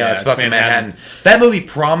Manhattan. Yeah, it's fucking Manhattan. That movie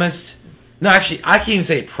promised. No, actually, I can't even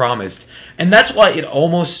say it promised, and that's why it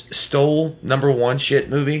almost stole number one shit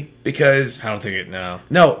movie, because I don't think it.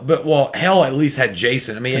 No, but hell, at least had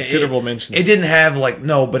Jason. Considerable mentions. It didn't have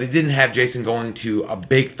but it didn't have Jason going to a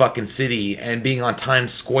big fucking city and being on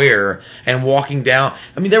Times Square and walking down.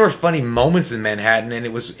 There were funny moments in Manhattan, and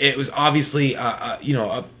it was obviously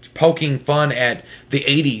poking fun at the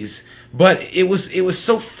 80s, but it was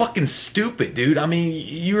so fucking stupid, dude.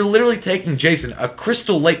 You're literally taking Jason, a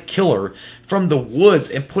Crystal Lake killer, from the woods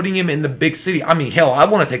and putting him in the big city. Hell, I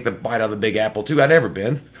want to take the bite out of the Big Apple too. I've never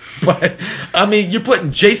been, but you're putting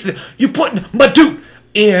my dude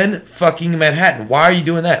in fucking Manhattan. Why are you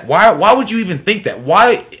doing that? Why would you even think that?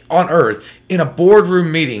 Why on earth in a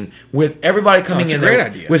boardroom meeting with everybody coming it's a in great there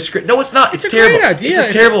idea. with script. No, it's not. It's a terrible. great idea. It's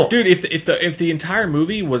a terrible, dude. If the entire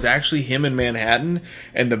movie was actually him in Manhattan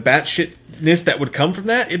and the batshitness that would come from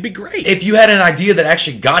that, it'd be great. If you had an idea that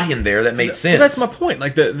actually got him there, that made sense. Well, that's my point.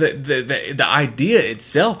 Like the idea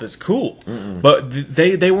itself is cool, but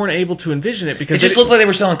they weren't able to envision it because It just looked like they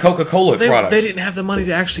were selling Coca-Cola products. They didn't have the money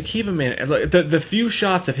to actually keep him in. The few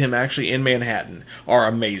shots of him actually in Manhattan are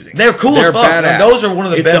amazing. They're cool as fuck. Badass. Those are one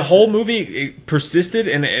of the if best. the whole movie persisted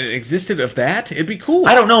and existed of that, it'd be cool.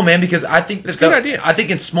 I don't know, man, because I think that's a good idea. I think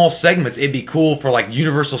in small segments, it'd be cool for like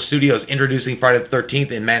Universal Studios introducing Friday the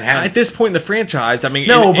 13th in Manhattan. At this point in the franchise, I mean,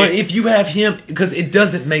 No, but if you have him, because it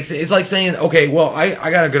doesn't make sense. It's like saying, okay, well, I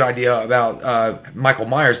got a good idea about Michael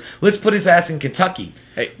Myers. Let's put his ass in Kentucky.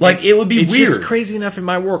 Hey, like it would be it's weird. just crazy enough in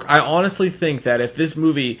my work. I honestly think that if this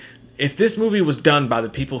movie was done by the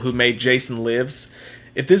people who made Jason Lives,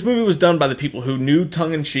 if this movie was done by the people who knew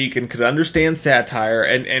tongue-in-cheek and could understand satire,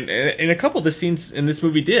 and a couple of the scenes in this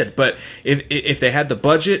movie did, but if they had the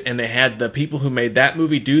budget and they had the people who made that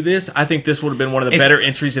movie do this, I think this would have been one of the better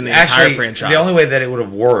entries in the entire franchise. The only way that it would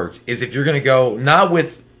have worked is if you're going to go, not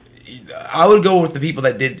with, I would go with the people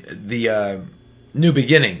that did the New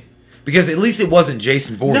Beginning. Because at least it wasn't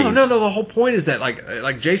Jason Voorhees. No. The whole point is that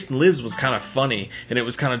like Jason Lives was kind of funny and it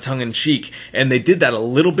was kind of tongue in cheek, and they did that a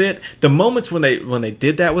little bit. The moments when they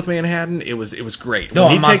did that with Manhattan, it was great. No,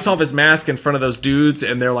 when he takes off his mask in front of those dudes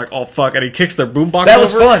and they're like, "Oh fuck," and he kicks their boombox. That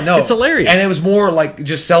was over. fun. No, it's hilarious, and it was more like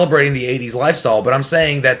just celebrating the '80s lifestyle. But I'm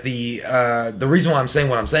saying that the reason why I'm saying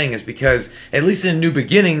what I'm saying is because at least in New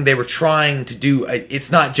Beginning they were trying to do.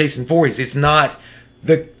 It's not Jason Voorhees. It's not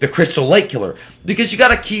the Crystal Lake Killer, because you got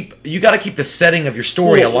to keep the setting of your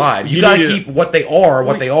story alive. You got to keep what they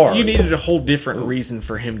are. You needed a whole different reason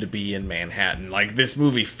for him to be in Manhattan. Like this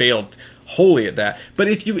movie failed wholly at that. But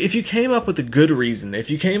if you came up with a good reason, and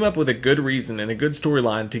a good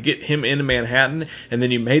storyline to get him into Manhattan, and then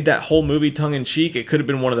you made that whole movie tongue in cheek, it could have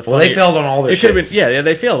been one of the. Well, they failed on all their. It could have been, yeah,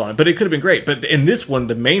 they failed on it, but it could have been great. But in this one,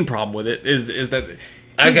 the main problem with it is that.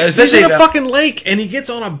 He's in a fucking lake, and he gets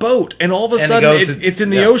on a boat, and all of a sudden it's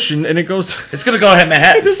in the ocean, and it goes. It's going to go ahead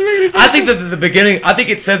Manhattan. It doesn't make any I think that the beginning. I think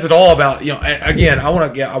it says it all about, you know. Again, I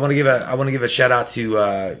want to give a shout out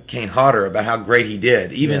to Kane Hodder about how great he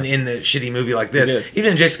did, even in the shitty movie like this.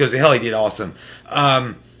 Even in Jason Goes to Hell, he did awesome.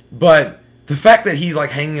 But the fact that he's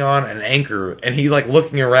like hanging on an anchor and he's like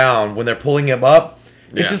looking around when they're pulling him up.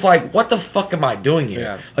 It's just like, what the fuck am I doing here?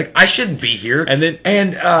 Yeah. Like, I shouldn't be here. And then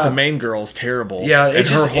the main girl's terrible. Yeah, and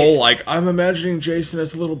her whole like, I'm imagining Jason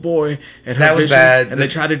as a little boy, and her that was visions, bad. And they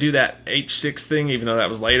tried to do that H6 thing, even though that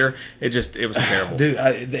was later. It was terrible. Dude,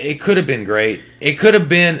 it could have been great. It could have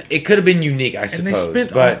been unique, I suppose.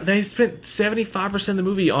 And they spent 75% of the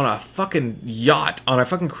movie on a fucking yacht, on a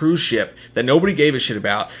fucking cruise ship that nobody gave a shit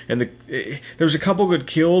about. And there was a couple good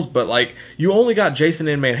kills, but like you only got Jason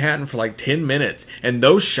in Manhattan for like 10 minutes, and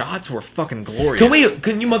those shots were fucking glorious.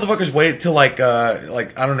 Can you motherfuckers wait till like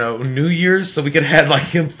I don't know, New Year's, so we could have like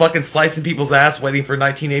him fucking slicing people's ass waiting for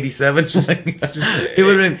 1987? It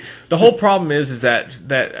would have been. The whole problem is that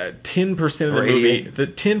 10% of the movie, the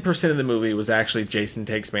 10% of the movie was actually Jason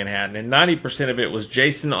Takes Manhattan, and 90% of it was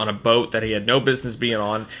Jason on a boat that he had no business being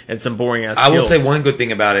on, and some boring ass. I will say one good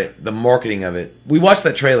thing about it: the marketing of it. We watched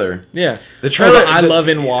that trailer. Yeah, the trailer. I love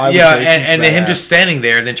NY. Yeah, and him just standing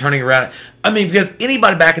there and then turning around. I mean, because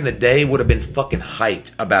anybody back in the day would have been fucking hyped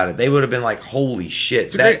about it. They would have been like, "Holy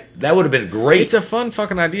shit, that would have been great." It's a fun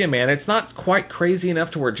fucking idea, man. It's not quite crazy enough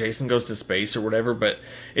to where Jason goes to space or whatever, but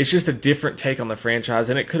it's just a different take on the franchise,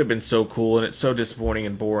 and it could have been so cool, and it's so disappointing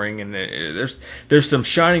and boring. And there's some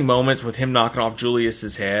shining moments with him knocking off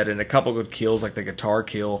Julius's head, and a couple good kills like the guitar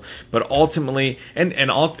kill. But ultimately,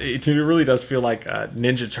 it really does feel like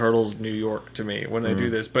Ninja Turtles New York to me when they do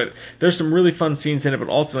this. But there's some really fun scenes in it. But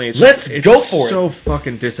ultimately, it's so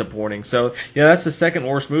fucking disappointing. So yeah, that's the second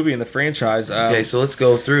worst movie in the franchise. Okay, so let's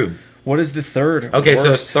go through. What is the third? Okay,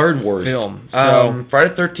 so third worst film. So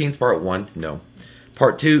Friday the 13th Part 1, no.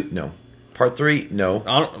 Part 2, no. Part 3,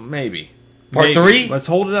 no. Maybe. Part 3? Let's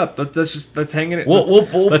hold it up. Let's hang it.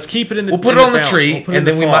 Let's keep it in the. We'll put it on the tree, and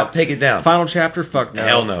then we might take it down. Final chapter. Fuck no.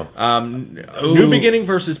 Hell no. New Beginning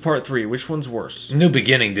versus Part 3. Which one's worse? New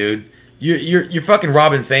Beginning, dude. You're fucking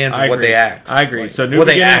robbing fans of what they act. I agree. Like, so New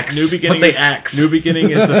Beginning is the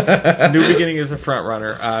the front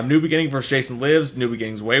runner. New Beginning versus Jason Lives. New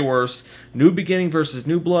Beginning's way worse. New Beginning versus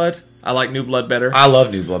New Blood. I like New Blood better. I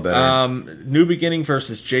love New Blood better. New Beginning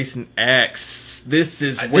versus Jason X. This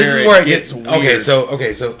is where it gets weird. Okay. So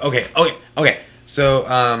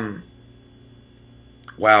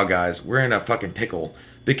wow, guys, we're in a fucking pickle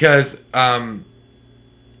because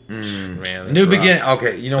Man, that's New rough. Beginning.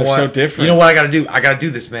 Okay, you know They're what? so different. You know what I gotta do? I gotta do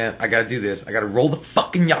this, man. I gotta do this. I gotta roll the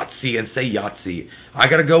fucking Yahtzee and say Yahtzee. I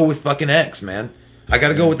gotta go with fucking X, man. I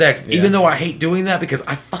gotta go with X. Yeah. Even though I hate doing that because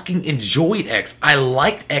I fucking enjoyed X. I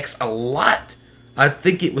liked X a lot. I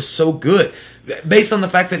think it was so good. Based on the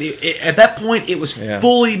fact that at that point it was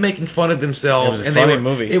fully making fun of themselves. It was a funny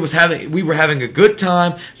movie. We were having a good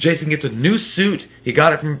time. Jason gets a new suit. He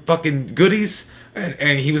got it from fucking Goodies,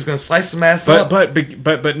 and he was gonna slice some ass up.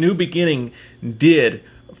 But New Beginning did,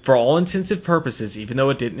 for all intensive purposes, even though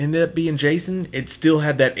it didn't end up being Jason, it still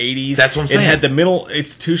had that 80s. That's what I'm saying. It had the middle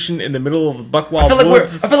institution in the middle of the Buckwild I feel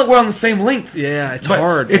Woods. like we're on the same length. Yeah, it's But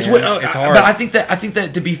hard. It's man. It's hard. But I think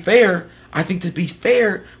that to be fair,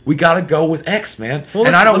 we gotta go with X, man. Well,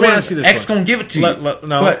 and I don't let me want ask you this X one. gonna give it to you.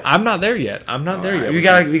 No, but I'm not there yet. I'm not there yet. we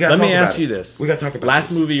gotta Let talk me about ask it. you this. We gotta talk about last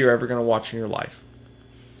this. movie you're ever gonna watch in your life.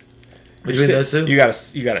 Between those two, you got a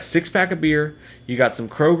 6-pack of beer. You got some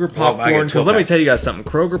Kroger I get popcorn. Because let me 12-pack. tell you guys something.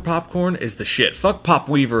 Kroger popcorn is the shit. Fuck Pop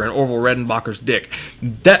Weaver and Orville Redenbacher's dick.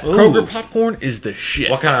 That Kroger popcorn is the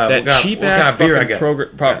shit. What kind of- that cheap what ass kind of beer I fucking get?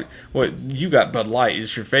 Kroger? Probably. What you got? Bud Light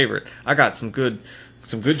is your favorite. I got some good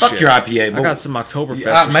Fuck shit. your IPA. I got some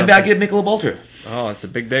Oktoberfest. Maybe I get Michelob Ultra. Oh, it's a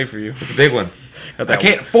big day for you. It's a big one. Got I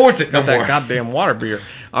can't afford it no Got that more. goddamn water beer.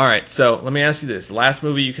 All right, so let me ask you this: last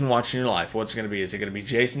movie you can watch in your life, what's it going to be? Is it going to be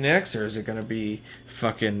Jason X or is it going to be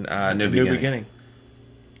fucking New Beginning?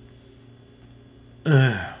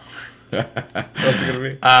 What's it going to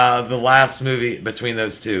be? The last movie between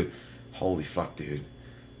those two. Holy fuck, dude.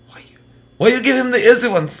 Why you give him the easy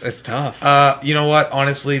ones? It's tough. You know what?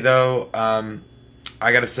 Honestly, though,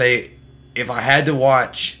 I gotta say, if I had to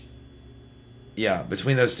watch,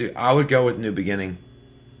 between those two, I would go with New Beginning.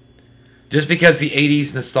 Just because the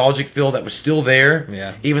 80s nostalgic feel that was still there,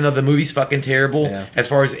 even though the movie's fucking terrible, as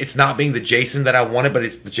far as it's not being the Jason that I wanted, but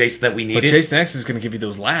it's the Jason that we needed. But Jason X is going to give you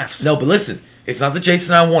those laughs. No, but listen, it's not the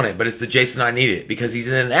Jason I wanted, but it's the Jason I needed. Because he's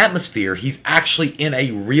in an atmosphere, he's actually in a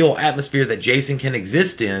real atmosphere that Jason can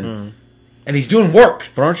exist in, and he's doing work.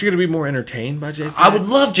 But aren't you going to be more entertained by Jason I X? would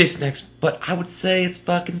love Jason X, but I would say it's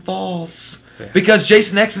fucking false. Because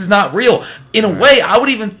Jason X is not real. In a way, I would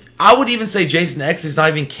even say Jason X is not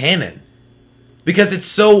even canon. Because it's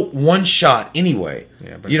so one shot anyway.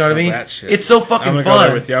 Yeah, but you know what I mean? Batshit. It's so fucking I'm gonna fun. go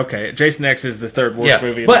there with you. Okay, Jason X is the third worst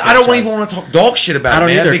movie. In But the I don't franchise. even want to talk dog shit about I don't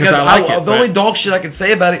it, man, either, 'cause because I like it, the but- only dog shit I can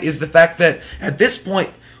say about it is the fact that at this point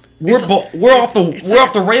we're off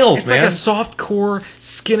the rails, it's man. like a softcore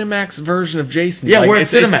Skinamax version of Jason. Yeah, like, we're in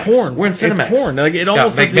it's Cinemax. porn. We're in Cinemax. It's porn. Like it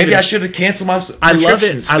almost doesn't maybe even- I should have canceled my. I love it.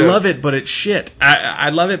 subscriptions I to- love it, but it's shit. I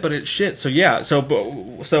love it, but it's shit. So yeah.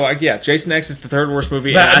 Jason X is the third worst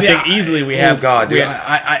movie. But, And I think easily we have. Oh God, dude, we-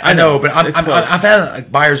 I know, but I'm It's close. having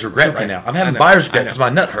like buyer's regret It's okay. right now. I'm I having know. buyer's I regret know. because my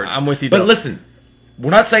nut hurts. I'm with you, But though. listen,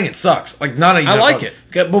 we're not saying it sucks. Like not even. I like it.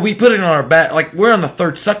 But we put it on our back. Like we're on the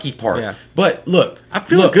third sucky part. Yeah. But look, I'm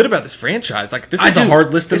feeling good about this franchise. Like this I is a do.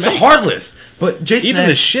 hard list to It's make. a hard list. But Jason, Even X,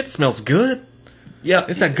 the shit smells good. Yeah,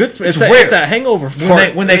 It's that good smell. It's It's rare. that hangover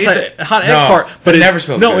fart. when they it's eat that the- hot egg No, fart, but it it's, never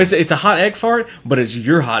smells No, good. it's a hot egg fart, but it's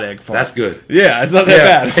your hot egg fart. That's good. Yeah, it's not that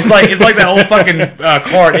Yeah. bad. It's like that old fucking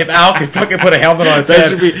card. If Al could fucking put a helmet on his That head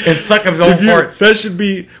should be- and suck up his own farts. That should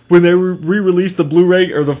be when they re-release the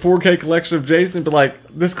Blu-ray or the 4K collection of Jason. But like,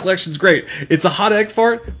 this collection's great. It's a hot egg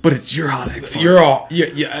fart, but it's your hot egg fart. You're all.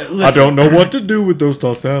 Listen, I don't know what to do with those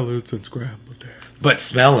tossed salads and scrambled eggs. But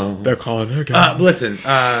smell them. They're calling their game. Listen,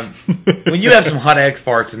 when you have some hot egg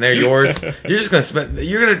farts and they're yours, you're just gonna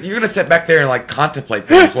you're gonna sit back there and like contemplate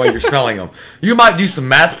things while you're smelling them. You might do some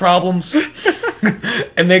math problems,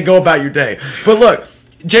 and then go about your day. But look,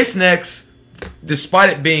 Jason X,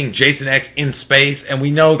 despite it being Jason X in space, and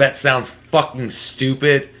we know that sounds fucking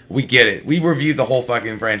stupid, we get it. We reviewed the whole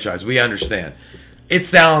fucking franchise. We understand. It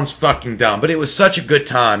sounds fucking dumb, but it was such a good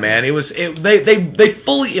time, man. They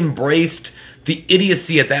fully embraced the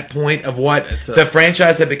idiocy at that point of what the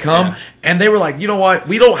franchise had become, and they were like, you know what,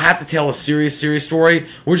 we don't have to tell a serious story,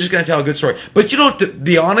 we're just going to tell a good story. But you know, to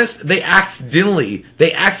be honest, they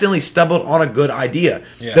accidentally stumbled on a good idea.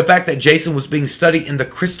 The fact that Jason was being studied in the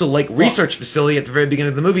Crystal Lake research facility at the very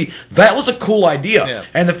beginning of the movie, that was a cool idea.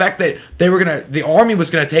 And the fact that the army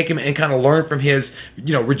was going to take him and kind of learn from his,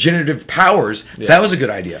 regenerative powers, that was a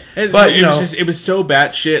good idea. But it was so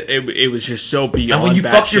batshit. It was just so beyond. and when you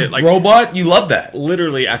fuck your like, robot, you love that.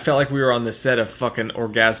 Literally, I felt like we were on the set of fucking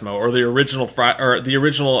Orgasmo or the original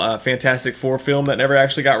Fantastic Four film that never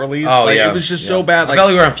actually got released. Oh, like, yeah. It was just so bad. I felt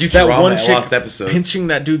like we were on Futurama, that chick lost episode. pinching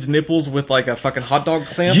that dude's nipples with like a fucking hot dog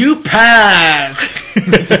clamp. You pass.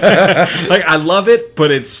 Like, I love it,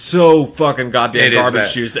 but it's so fucking goddamn It is garbage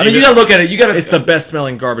bad. juice. I mean, you gotta look at it. You gotta. It's the best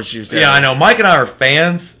smelling garbage juice ever. Yeah, I know. Mike and I are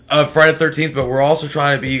fans of Friday the 13th, but we're also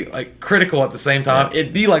trying to be like critical at the same time.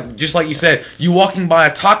 It'd be like, just like you said, you walking by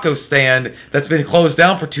a taco stand that's been closed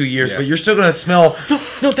down for 2 years, Yeah. but you're still gonna smell.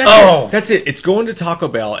 No, that's Oh. it. That's it. It's going to Taco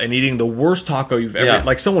Bell and eating the worst taco you've ever. Yeah.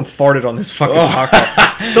 Like, someone farted on this fucking Oh.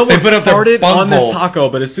 taco. Someone They put up their farted on this bunghole. taco,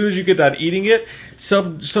 but as soon as you get done eating it,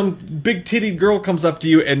 some big titted girl comes up to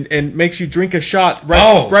you and makes you drink a shot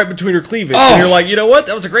right between her cleavage, Oh. and you're like, you know what?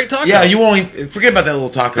 That was a great taco. Yeah, you won't even, forget about that little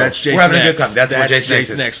taco. That's Jason We're having a X. good time. That's what That's Jason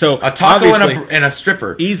Jason X. X. So, a taco obviously- and a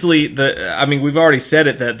stripper. Easily, we've already said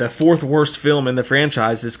it, that the fourth worst film in the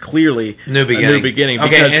franchise is clearly New A Beginning. New Beginning. Okay,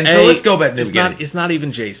 Because and so let's go back to New it's Beginning. Not, it's not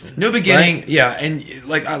even Jason. New Beginning, right? yeah, and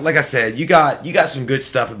like I said, you got some good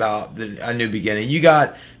stuff about a New Beginning. You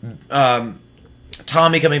got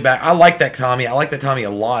Tommy coming back. I like that Tommy. I like that Tommy a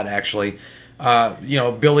lot, actually.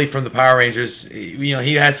 Billy from the Power Rangers.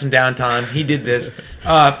 He has some downtime. He did this.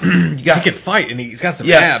 You got He can fight, and he's got some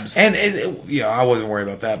yeah, abs. and I wasn't worried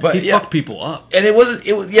about that, but he yeah. fucked people up. And it was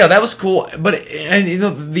that was cool, but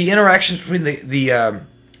the interactions between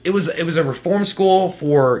it was a reform school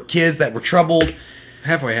for kids that were troubled.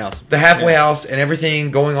 Halfway House. The halfway house and everything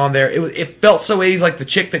going on there. It felt so 80s, like the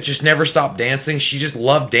chick that just never stopped dancing. She just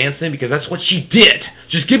loved dancing because that's what she did.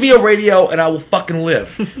 Just give me a radio and I will fucking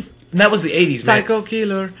live. And that was the 80s, man. Psycho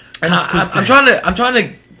Killer. And I'm trying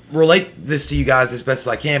to relate this to you guys as best as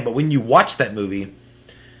I can, but when you watch that movie,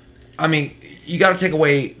 I mean, you got to take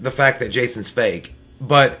away the fact that Jason's fake,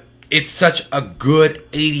 but it's such a good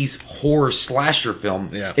 80s horror slasher film.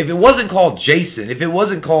 Yeah. If it wasn't called Jason, if it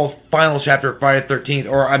wasn't called Final Chapter of Friday the 13th,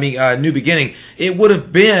 or New Beginning, it would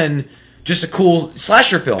have been just a cool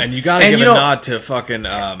slasher film. And you gotta give a nod to fucking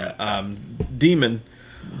Demon.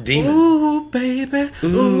 Ooh, baby.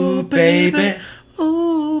 Ooh, baby.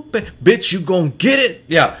 Ooh, bitch, you gonna get it.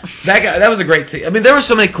 Yeah, that was a great scene. I mean, there were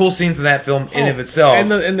so many cool scenes in that film in of itself.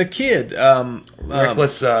 And the kid,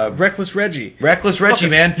 Reckless Reggie. Reckless Reggie,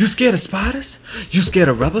 man. You scared of spiders? You scared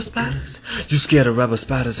of rubber spiders? You scared of rubber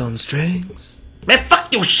spiders on strings? Man,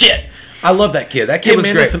 fuck your shit. I love that kid. That kid was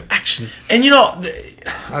man, great. there's some action. And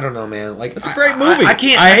I don't know, man. Like, it's a great movie. I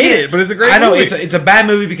can't. I hate it, but it's a great I know movie. it's a bad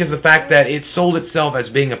movie because of the fact that it sold itself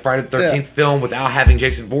as being a Friday the 13th film without having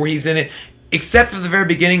Jason Voorhees in it. Except for the very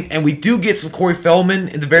beginning, and we do get some Corey Feldman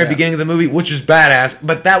in the very beginning of the movie, which is badass.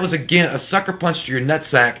 But that was again a sucker punch to your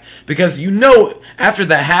nutsack because after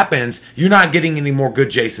that happens, you're not getting any more good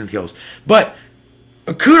Jason kills. But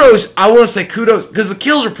kudos, I want to say kudos because the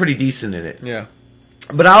kills are pretty decent in it. Yeah.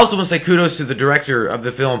 But I also want to say kudos to the director of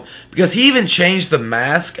the film because he even changed the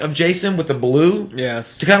mask of Jason with the blue.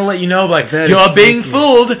 Yes. To kind of let you know, like, That you're is being sneaky.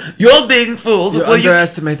 fooled. You're being fooled. You Will you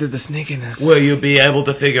underestimated the sneakiness. Will you be able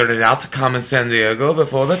to figure it out to Carmen San Diego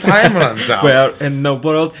before the time runs out? Where in the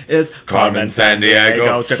world is Carmen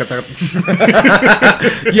Sandiego. Check it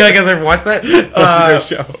out. Yeah, you guys ever watch that?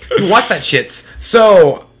 That's a good show. Watch that shits.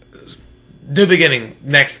 So, New Beginning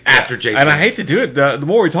next after Jason. And I hate to do it. The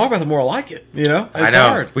more we talk about it, the more I like it. You know? It's I know.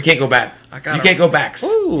 hard. We can't go back. You can't go backs.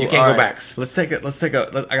 You can't go backs. Let's take it. I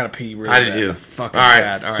gotta pee really I bad. do too. Fucking All right.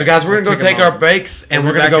 bad. All right. So, guys, we're going to go take our breaks, and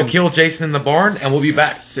We'll we're be going to back go in kill Jason in the barn, and we'll be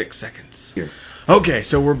back. 6 seconds. Okay,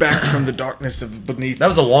 so we're back from the darkness of beneath. That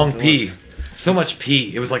was a long pee. So much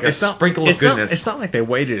pee. It was like a sprinkle of goodness. It's not like they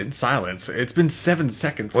waited in silence. It's been 7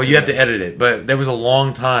 seconds. Well, you have to edit it, but there was a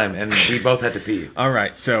long time, and we both had to pee. All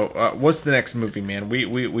right. So, what's the next movie, man?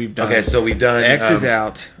 We've done. Okay, so we've done X is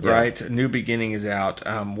out, yeah. right? New Beginning is out.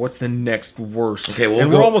 What's the next worst? Okay, well, and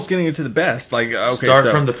we'll we're go- almost getting into the best. Like, okay, Start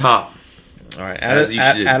so, from the top. all right. as you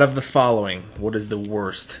should. Out of the following, what is the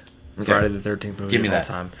worst Okay. Friday the 13th movie Give me of all that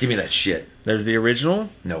time? Give me that shit. There's the original.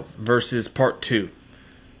 No. Versus Part 2.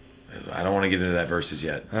 I don't want to get into that verses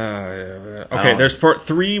yet. Okay, there's Part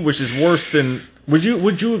 3, which is worse than. Would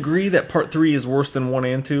you agree that Part 3 is worse than 1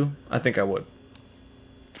 and 2? I think I would.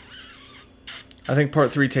 I think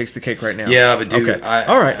Part 3 takes the cake right now. Yeah, but dude, okay. I-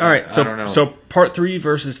 all right. I don't know. So Part 3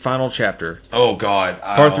 versus Final Chapter. Oh God.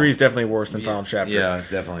 Part 3 is definitely worse than Final Chapter. Yeah,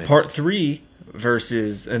 definitely. Part 3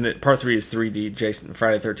 versus Part 3 is 3D. Jason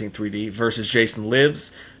Friday the 13th 3D versus Jason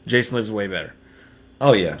Lives. Jason Lives way better.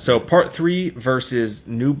 Oh yeah. So part 3 versus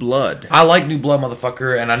New Blood. I like New Blood,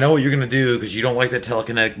 motherfucker, and I know what you're gonna do because you don't like that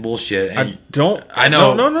telekinetic bullshit. And I don't. I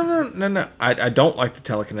know. No. I don't like the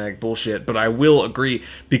telekinetic bullshit, but I will agree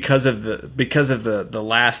because of the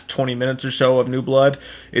last 20 minutes or so of New Blood,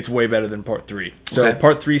 it's way better than part 3. So Okay.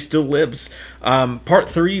 part 3 still lives. Part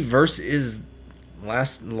 3 versus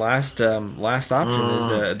last option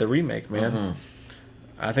is the remake, man. Mm-hmm.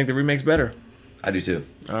 I think the remake's better. I do too.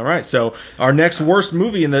 All right, so our next worst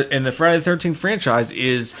movie in the Friday the 13th franchise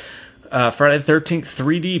is Friday the 13th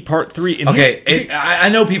 3D Part 3. And Okay, I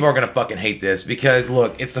know people are gonna fucking hate this because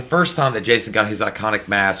look, it's the first time that Jason got his iconic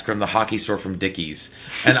mask from the hockey store from Dickies,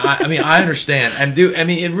 and I mean I understand, and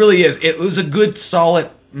it really is. It was a good, solid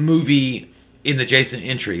movie in the Jason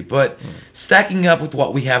entry, but stacking up with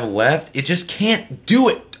what we have left, it just can't do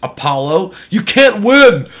it. Apollo, you can't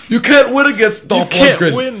win. You can't win against Dolph you can't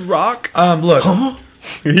Lundgren. win, Rock. Look.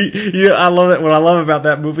 Yeah, I love that. What I love about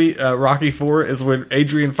that movie, Rocky 4, is when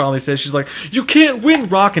Adrian finally says, she's like, "You can't win,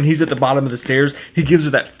 Rock," and he's at the bottom of the stairs. He gives her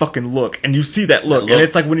that fucking look, and you see that look, and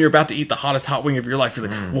it's like when you're about to eat the hottest hot wing of your life. You're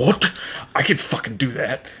like, "What? I could fucking do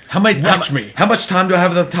that." How much time do I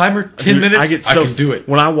have on the timer? 10 Dude, minutes? I can do it.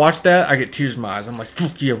 When I watch that, I get tears in my eyes. I'm like,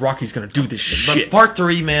 "Fuck yeah, Rocky's gonna do this shit." But part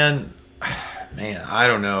 3, man, I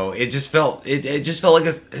don't know. It just felt like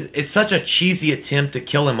it's such a cheesy attempt to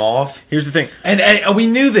kill him off. Here's the thing, and we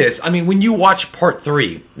knew this. I mean, when you watch part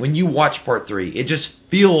 3, it just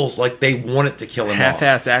feels like they wanted to kill him off.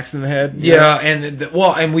 half-ass axe in the head. Yeah,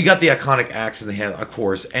 and we got the iconic axe in the head, of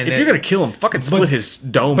course. And If you're gonna kill him, fucking split his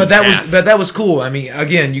dome. But in half. that was cool. I mean,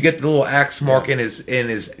 again, you get the little axe mark in his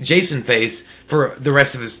Jason face for the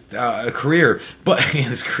rest of his career, but in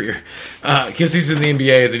his career, because he's in the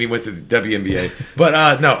NBA and then he went to the WNBA.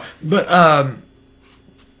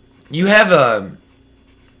 You have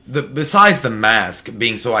besides the mask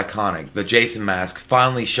being so iconic, the Jason mask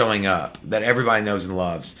finally showing up that everybody knows and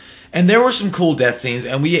loves. And there were some cool death scenes,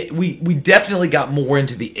 and we definitely got more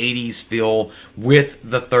into the 80s feel with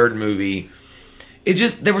the third movie.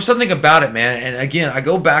 There was something about it, man. And again, I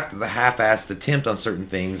go back to the half-assed attempt on certain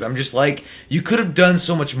things. I'm just like, you could have done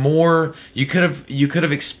so much more. You could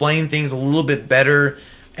have explained things a little bit better.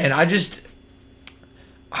 And I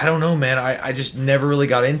don't know, man. I just never really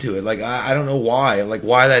got into it. Like, I don't know why. Like,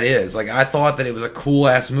 why that is. Like, I thought that it was a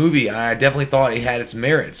cool-ass movie. I definitely thought it had its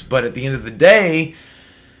merits. But at the end of the day,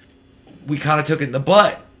 we kind of took it in the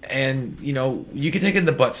butt. And, you know, you can take it in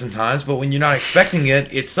the butt sometimes, but when you're not expecting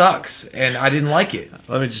it, it sucks. And I didn't like it.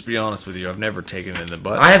 Let me just be honest with you. I've never taken it in the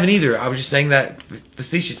butt. I haven't either. I was just saying that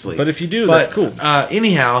facetiously. But if you do, that's cool.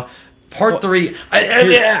 Anyhow, part 3...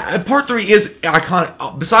 part 3 is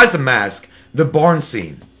iconic. Besides the mask, the barn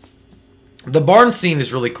scene. The barn scene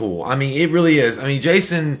is really cool. I mean, it really is. I mean,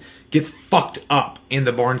 Jason gets fucked up in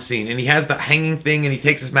the barn scene, and he has the hanging thing, and he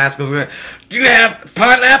takes his mask off. Do you have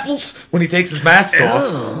pineapples? When he takes his mask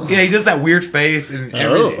off, yeah, he does that weird face and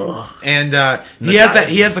everything. And he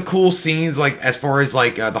has the cool scenes, like as far as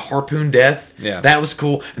like the harpoon death. Yeah, that was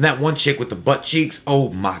cool. And that one chick with the butt cheeks. Oh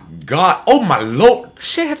my god. Oh my lord.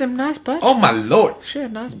 She had them nice butts. Oh my lord. She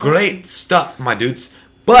had nice butts. Great stuff, my dudes.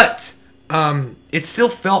 But it still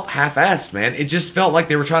felt half-assed, man. It just felt like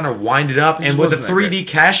they were trying to wind it up. And with the 3D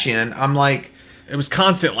cash-in, I'm like... It was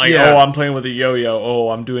constant, like, oh, I'm playing with a yo-yo. Oh,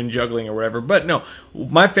 I'm doing juggling or whatever. But no,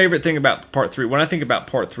 my favorite thing about part 3, when I think about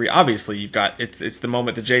part 3, obviously you've got, it's the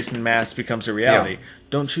moment the Jason mask becomes a reality. Yeah.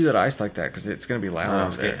 Don't chew that ice like that because it's going to be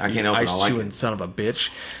loud. I can't open ice chewing son of a bitch.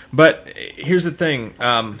 But here's the thing.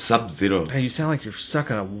 Sub-Zero. Hey, you sound like you're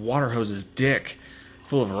sucking a water hose's dick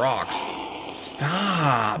full of rocks.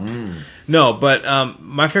 Stop. No, but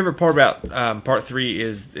my favorite part about part 3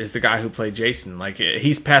 is the guy who played Jason. Like,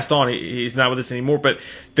 he's passed on. He's not with us anymore, but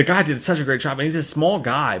the guy did such a great job. And he's a small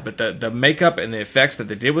guy, but the makeup and the effects that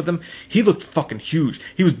they did with him, he looked fucking huge.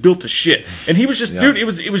 He was built to shit. And he was just, dude, it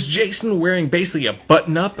was Jason wearing basically a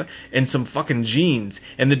button-up and some fucking jeans.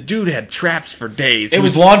 And the dude had traps for days. It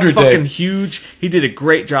was laundry day. Fucking huge. He did a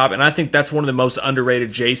great job. And I think that's one of the most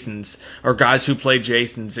underrated Jasons, or guys who played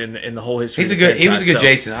Jasons in the whole history. He was a good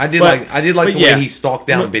Jason. I did like the way he stalked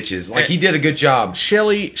down bitches. Like, he did a good job.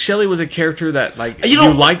 Shelley was a character that, like,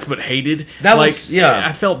 you liked but hated. That like, was, yeah.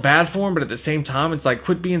 I felt bad for him, but at the same time, it's like,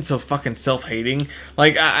 quit being so fucking self-hating.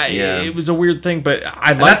 Like, it was a weird thing, but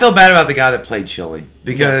I felt bad about the guy that played Shelley.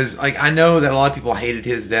 Because, like, I know that a lot of people hated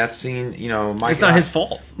his death scene. You know, it's not his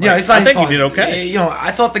fault. Yeah, it's not his fault. I think he did okay. You know,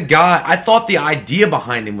 I thought the idea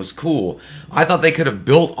behind him was cool. I thought they could have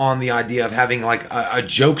built on the idea of having, like, a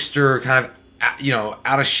jokester kind of, you know,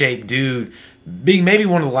 out of shape dude being maybe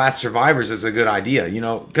one of the last survivors is a good idea, you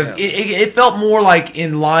know, because it felt more like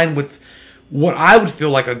in line with what I would feel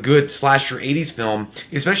like a good slasher 80s film,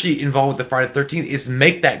 especially involved with the Friday the 13th, is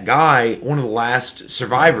make that guy one of the last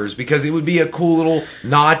survivors, because it would be a cool little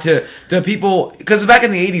nod to people. Because back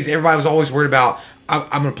in the 80s, everybody was always worried about,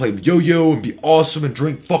 I'm going to play yo-yo and be awesome and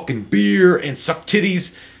drink fucking beer and suck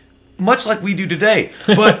titties, much like we do today.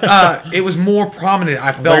 But it was more prominent,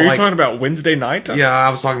 I felt So are you like. talking about Wednesday night? Yeah, I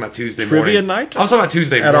was talking about Tuesday Trivia morning. night? I was talking about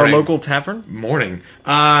Tuesday At morning. our local tavern? Morning.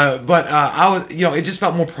 But I was, it just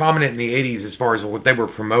felt more prominent in the 80s as far as what they were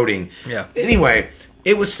promoting. Yeah. Anyway,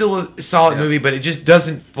 it was still a solid movie, but it just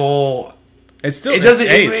doesn't fall. It's still It doesn't.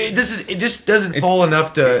 hey, It just doesn't fall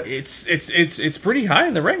enough to. It's pretty high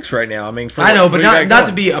in the ranks right now. I mean, for I know, what but you got not to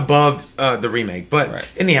going. be above the remake. But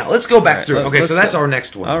Right. anyhow, let's go back All right, through. Okay, let's so that's go. our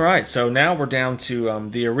next one. All right, so now we're down to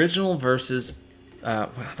the original versus.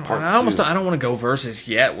 Part I almost two. I don't want to go versus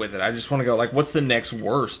yet with it. I just want to go like, what's the next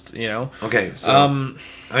worst? You know. Okay, so I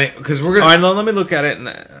mean, because we're All gonna right, let me look at it and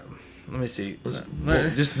let me see.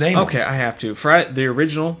 well, just name 'em. Okay, I have to. Friday, the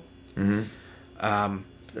original.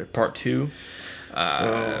 Part 2.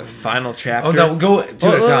 Final chapter. Oh no, go two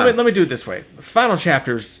at a time. Let me do it this way. Final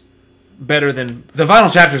chapter's better than The final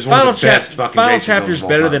chapter is one Final, of the best fucking final Jason films chapter's of all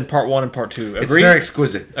better time. than part 1 and part 2. It's Agree? very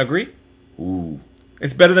exquisite. Agree? Ooh,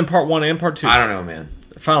 It's better than part 1 and part 2. I don't know, man.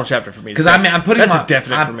 Final chapter for me. Because I'm putting that's my, a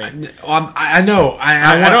definite I'm, for me. I know.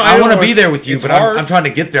 I I want to know be it's- there with you, it's but hard. I'm trying to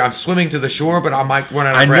get there. I'm swimming to the shore, but I might run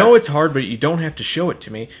out of I breath. know it's hard, but you don't have to show it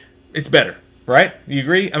to me. It's better, right? You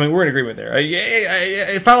agree? I mean, we're in agreement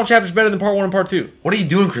there. Final chapter's better than part 1 and part 2. What are you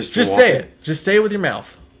doing, Christopher? Just say it. Just say it with your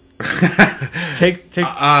mouth. take.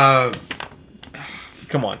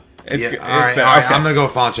 Come on. It's Yeah, good. all right, It's better. all right, Okay. I'm gonna go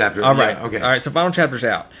with final chapter. All Yeah, right. okay. All right. So final chapter's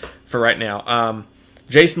out for right now.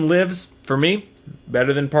 Jason Lives for me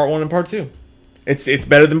better than part 1 and part 2. It's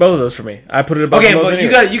better than both of those for me. I put it above. Okay, both but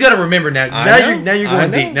anyway. you got to remember now. I Now know. you're I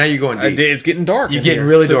going know. deep. Now you're going deep. It's getting dark. You're in getting here.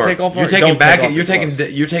 really So dark. Take off You're don't taking take off your you're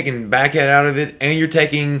clothes. taking Backhead out of it, and you're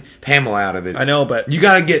taking Pamela out of it. I know, but You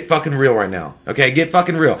got to get fucking real right now. Okay, get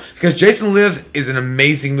fucking real, because Jason Lives is an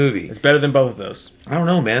amazing movie. it's better than both of those. I don't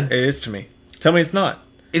know, man. It is to me. Tell me it's not.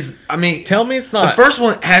 Tell me it's not. The first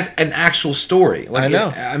one has an actual story. Like I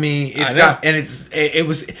know. It's I know. got, and it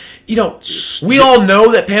was, we all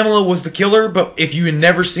know that Pamela was the killer, but if you had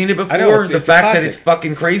never seen it before, I know, it's the a fact that classic. it's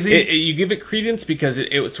fucking crazy. You give it credence because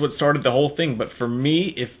it's what started the whole thing. But for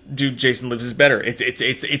me, Jason Lives is better.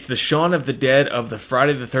 It's the Shaun of the Dead of the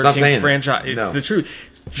Friday the Stop saying 13th it. franchise. It's No. the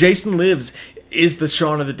truth. Jason Lives is the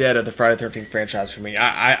Shaun of the Dead of the Friday the 13th franchise for me.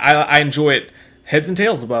 I enjoy it heads and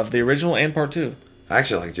tails above the original and part 2. I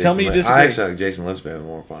actually like Jason. Tell me you Lives. disagree. I actually like Jason Lives better than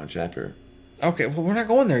more Final Chapter. Okay, well we're not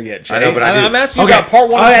going there yet, Jay. I know, but I do. I'm asking you Okay. about part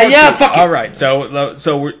 1. Oh, and part yeah, 2. fuck it. All right,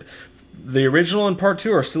 so the original and part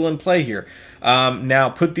 2 are still in play here. Now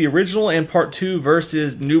put the original and part 2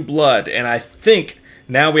 versus New Blood, and I think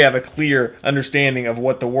now we have a clear understanding of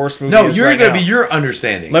what the worst movie No, is you're right gonna now. be your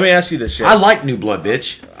understanding. Let me ask you this, Jay. I like New Blood,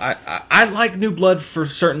 bitch. I like New Blood for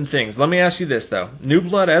certain things. Let me ask you this though: New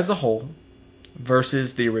Blood as a whole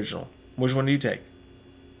versus the original. Which one do you take?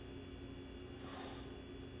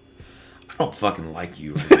 I don't fucking like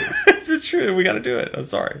you. This is true. We got to do it. I'm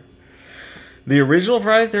sorry. The original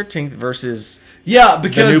Friday the 13th versus Yeah,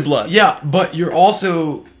 because New Blood. Yeah, but you're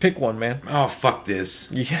also pick one, man. oh fuck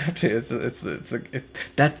this. You have to.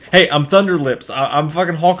 That. Hey, I'm Thunder Lips. I'm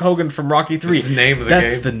fucking Hulk Hogan from Rocky 3. That's the name of the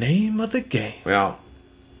That's game? the name of the game. Well,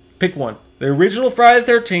 Pick one. The original Friday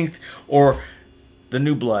the 13th or the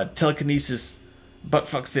New Blood Telekinesis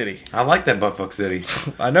Buttfuck City. I like that Buttfuck City.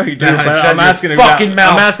 I know you do, Nah, but shut I'm your asking about fucking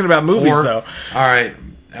mouth, I'm asking about movies whore. though. All right.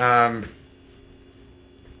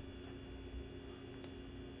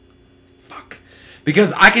 Fuck.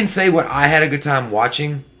 Because I can say what I had a good time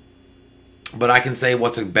watching, but I can say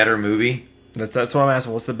what's a better movie. That's what I'm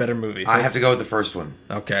asking. What's the better movie? I have to go with the first one,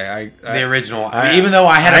 Okay, the original. I- even though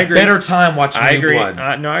I had a agree. better time watching I New agree.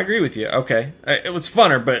 Blood. No, I agree with you. Okay, it was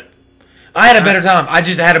funner, but I had a better time. I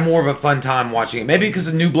just had a more of a fun time watching it. Maybe because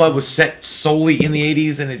the New Blood was set solely in the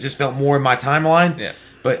 80s and it just felt more in my timeline. Yeah.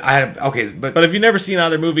 But I had but if you've never seen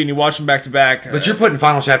either movie and you watch them back to back, you're putting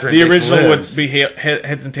Final Chapter in the Jason original Lives. would be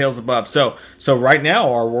heads and tails above. So right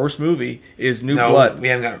now our worst movie is New No, Blood. we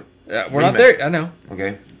haven't got. We're not remake. there. I know.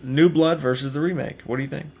 Okay, New Blood versus the remake. What do you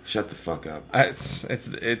think? shut the fuck up.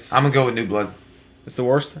 It's I'm gonna go with New Blood. it's the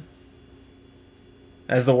worst.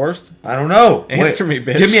 As the worst? I don't know. Answer me,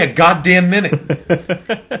 bitch. Give me a goddamn minute.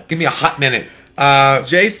 Give me a hot minute.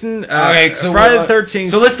 Jason, Okay, so Friday we're- the 13th.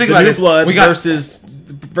 so let's think the about New this. Blood We got-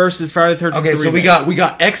 versus Friday the 13th. Okay, the so we remake.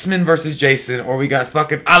 got X-Men versus Jason, or we got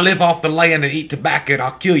fucking I live off the land and eat tobacco and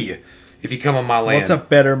I'll kill you if you come on my land. What's a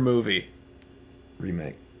better movie?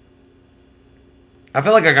 remake? I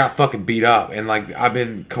feel like I got fucking beat up and like I've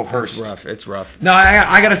been coerced. It's rough. It's rough. No,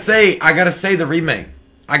 I gotta say the remake.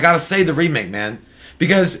 I gotta say the remake, man,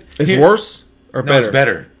 because It's worse or no, better? it's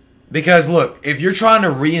better. Because look, if you're trying to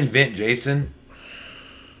reinvent Jason,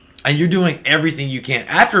 and you're doing everything you can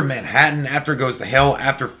after Manhattan, after Goes to Hell,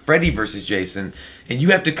 after Freddy versus Jason, and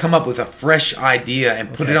you have to come up with a fresh idea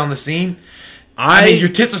and put it on the scene. I mean, your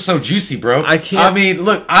tits are so juicy, bro. I can't. I mean,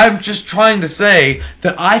 look, I'm just trying to say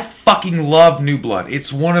that I fucking love New Blood.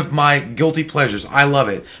 It's one of my guilty pleasures. I love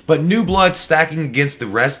it. But New Blood stacking against the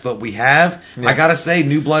rest that we have, I gotta say,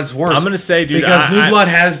 New Blood's worse. I'm gonna say, dude, because New Blood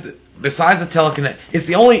has, besides the telekinetic, it's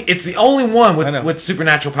the only one with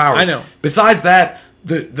supernatural powers. I know. Besides that,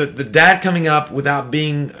 the dad coming up without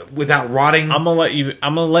rotting. I'm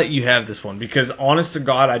gonna let you have this one because honest to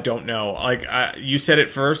God, I don't know. Like you said it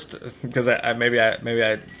first because maybe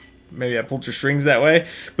I pulled your strings that way,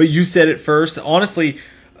 but you said it first. Honestly,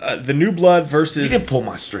 the New Blood versus you didn't pull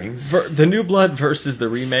my strings. The New Blood versus the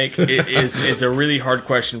remake is a really hard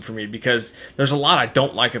question for me because there's a lot I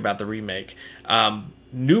don't like about the remake.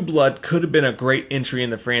 New Blood could have been a great entry in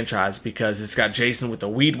the franchise because it's got Jason with the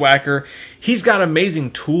weed whacker. He's got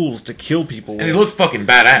amazing tools to kill people with. And he looked fucking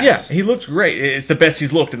badass. Yeah, he looked great. It's the best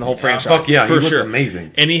he's looked in the whole franchise. Fuck yeah, for he sure. looked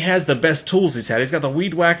amazing. And he has the best tools he's had. He's got the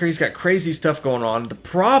weed whacker. He's got crazy stuff going on. The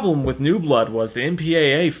problem with New Blood was the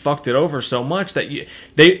MPAA fucked it over so much that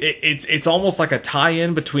it's almost like a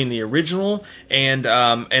tie-in between the original and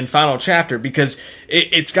Final Chapter because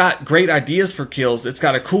it's got great ideas for kills. It's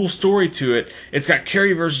got a cool story to it. It's got Carrie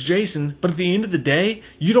versus Jason, but at the end of the day,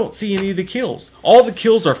 you don't see any of the kills. All the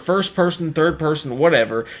kills are first person, third person,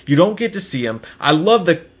 whatever. You don't get to see them. I love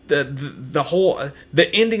the whole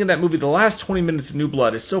the ending of that movie. The last 20 minutes of New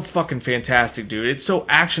Blood is so fucking fantastic, dude. It's so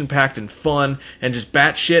action packed and fun and just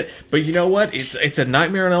batshit. But you know what? It's a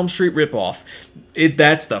Nightmare on Elm Street ripoff.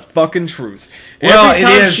 That's the fucking truth. Well, Every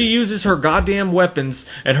time she uses her goddamn weapons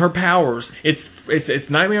and her powers, it's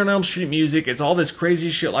Nightmare on Elm Street music. It's all this crazy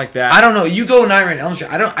shit like that. I don't know. You go Nightmare on Elm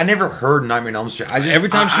Street. I never heard Nightmare on Elm Street. Every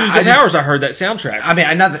time she used her powers, I heard that soundtrack. I mean,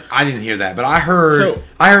 I didn't hear that, but I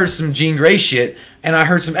heard some Jean Grey shit and I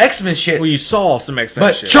heard some X-Men shit. Well, you saw some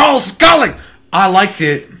X-Men shit. But Charles Scully, I liked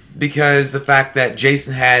it because the fact that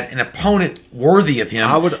Jason had an opponent worthy of him,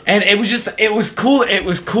 and it was cool. It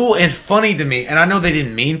was cool and funny to me. And I know they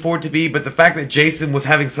didn't mean for it to be, but the fact that Jason was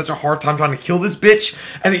having such a hard time trying to kill this bitch,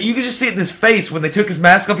 and you could just see it in his face when they took his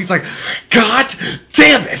mask off. He's like, "God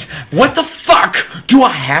damn it! What the fuck do I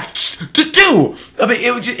have to do?" I mean,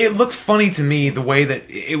 it looked funny to me the way that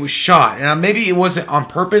it was shot, and maybe it wasn't on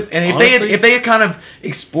purpose. And if they had kind of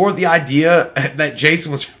explored the idea that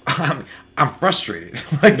Jason was. I'm frustrated.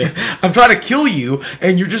 I'm trying to kill you,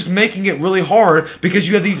 and you're just making it really hard because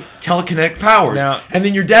you have these telekinetic powers. And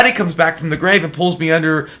then your daddy comes back from the grave and pulls me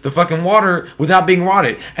under the fucking water without being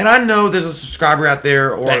rotted. And I know there's a subscriber out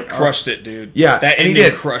there that crushed it, dude. Yeah, that and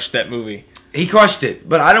ending crushed that movie. He crushed it,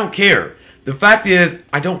 but I don't care. The fact is,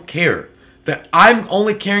 I don't care. That I'm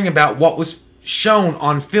only caring about what was shown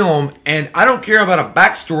on film, and I don't care about a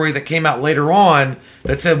backstory that came out later on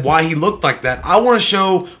that said why he looked like that. I want to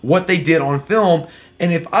show what they did on film.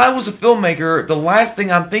 And if I was a filmmaker, the last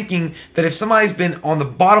thing I'm thinking that if somebody's been on the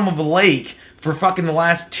bottom of a lake for fucking the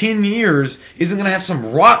last 10 years isn't going to have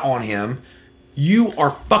some rot on him, you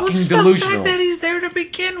are fucking delusional. The fact that he's there to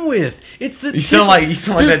begin with. It's the you sound like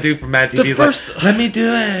that dude from Mad TV. He's like, let me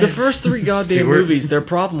do it. The first three goddamn movies, their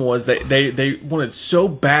problem was they wanted so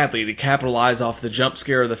badly to capitalize off the jump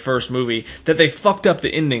scare of the first movie that they fucked up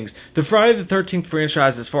the endings. The Friday the 13th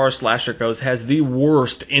franchise, as far as slasher goes, has the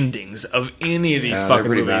worst endings of any of these fucking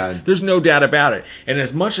movies. Bad. There's no doubt about it. And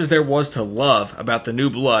as much as there was to love about the New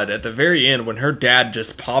Blood, at the very end, when her dad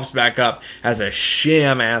just pops back up as a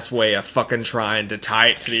sham-ass way of fucking trying to tie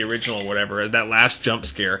it to the original or whatever, that last jump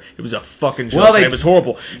scare, it was a fucking joke. Well, it was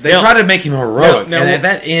horrible. They tried to make him heroic. And at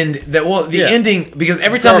that end, the ending, because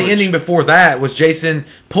every time the ending before that was Jason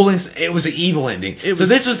pulling, it was an evil ending. So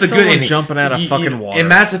this was the good ending. Jumping out of fucking water. In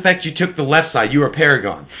Mass Effect, you took the left side. You were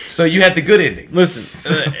Paragon. So you had the good ending. Listen,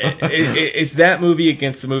 it's that movie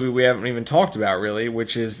against the movie we haven't even talked about, really,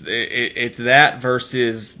 which is, it's that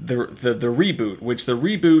versus the reboot, which the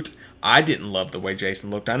reboot, I didn't love the way Jason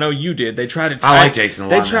looked. I know you did. They tried to tie I like Jason a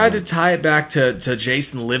lot. They tried to tie it back to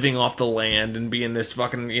Jason living off the land and being this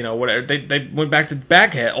fucking, whatever. They went back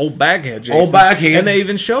to old Baghead Jason. Old Baghead. And they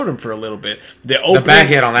even showed him for a little bit. The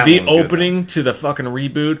Baghead on that the one opening to the fucking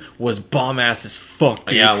reboot was bomb ass as fuck,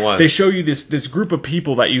 dude. Yeah, it was. They show you this group of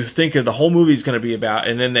people that you think the whole movie's going to be about,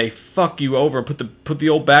 and then they fuck you over and put the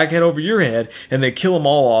old Baghead over your head, and they kill them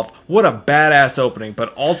all off. What a badass opening.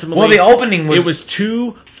 But ultimately, the opening was... It was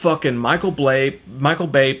too fucking fucking Michael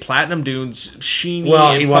Bay, Platinum Dunes, Sheeny.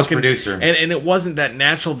 Well, and he was fucking- producer. and it wasn't that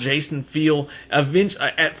natural Jason feel.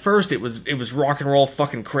 At first, it was rock and roll,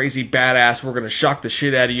 fucking crazy, badass. We're gonna shock the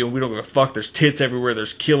shit out of you, and we don't give a fuck. There's tits everywhere.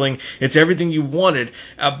 There's killing. It's everything you wanted.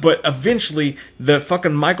 But eventually, the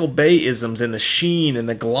fucking Michael Bay isms and the sheen and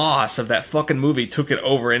the gloss of that fucking movie took it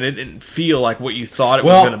over, and it didn't feel like what you thought it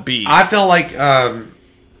was gonna be. I felt like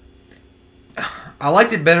I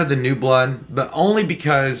liked it better than New Blood, but only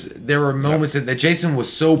because there were moments that Jason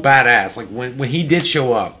was so badass. Like when he did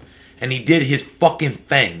show up and he did his fucking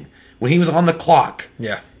thing, when he was on the clock,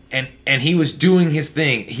 Yeah. and he was doing his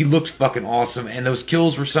thing, he looked fucking awesome. And those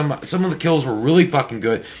kills were some of the kills were really fucking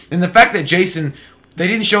good. And the fact that Jason, they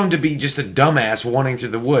didn't show him to be just a dumbass wandering through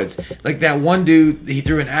the woods. Like that one dude, he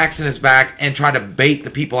threw an axe in his back and tried to bait the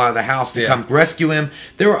people out of the house to come rescue him.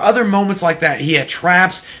 There were other moments like that. He had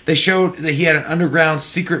traps. They showed that he had an underground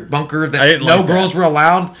secret bunker that no girls were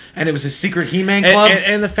allowed, and it was his secret He-Man club.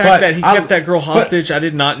 And the fact that he kept that girl hostage, I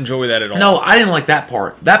did not enjoy that at all. No, I didn't like that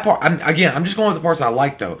part. That part, I'm just going with the parts I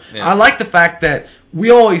like, though. Yeah. I like the fact that we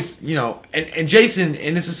always, and Jason,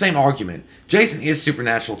 and it's the same argument. Jason is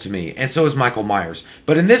supernatural to me, and so is Michael Myers.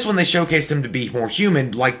 But in this one, they showcased him to be more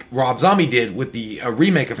human, like Rob Zombie did with the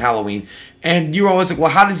remake of Halloween. And you were always like, well,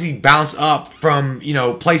 how does he bounce up from,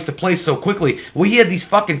 place to place so quickly? Well, he had these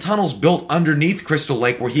fucking tunnels built underneath Crystal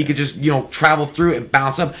Lake where he could just, travel through and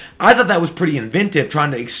bounce up. I thought that was pretty inventive,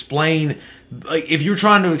 trying to explain, like, if you're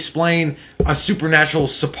trying to explain a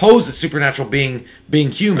supposed supernatural being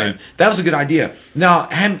human, that was a good idea. Now,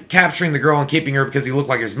 him capturing the girl and keeping her because he looked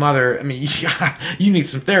like his mother, I mean, you need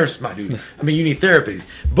some therapy, my dude. I mean, you need therapy.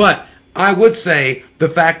 But I would say the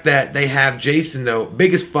fact that they have Jason, though,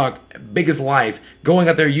 big as fuck, big as life, going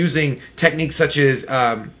up there using techniques such as,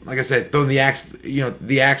 like I said, throwing the axe,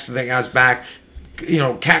 the axe to that guy's back,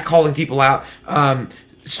 catcalling people out,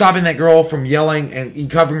 stopping that girl from yelling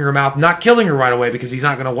and covering her mouth, not killing her right away because he's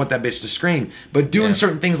not going to want that bitch to scream, but doing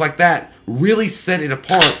certain things like that really set it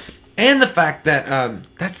apart. And the fact that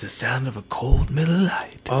that's the sound of a cold middle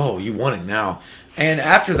light. Oh, you want it now. And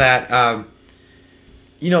after that,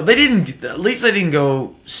 they didn't. At least they didn't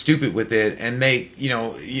go stupid with it and make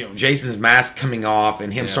Jason's mask coming off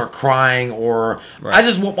and him start crying or I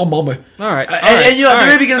just want my mama. All right. At the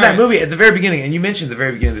very beginning of that movie, at the very beginning, and you mentioned the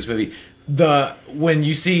very beginning of this movie, when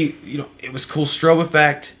you see it was cool strobe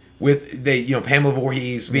effect with Pamela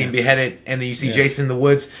Voorhees being beheaded, and then you see Jason in the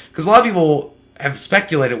woods, because a lot of people have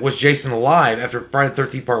speculated, was Jason alive after Friday the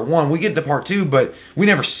 13th Part 1? We get to Part 2, but we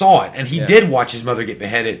never saw it, and he did watch his mother get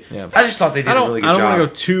beheaded. Yeah. I just thought they did a really good job. I don't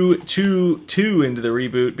want to go too into the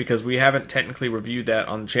reboot because we haven't technically reviewed that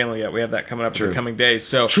on the channel yet. We have that coming up in the coming days.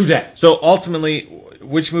 So true that. So ultimately,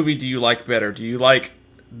 which movie do you like better? Do you like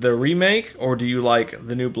the remake or do you like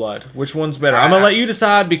the New Blood? Which one's better? I'm gonna let you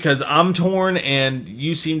decide because I'm torn, and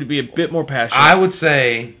you seem to be a bit more passionate. I would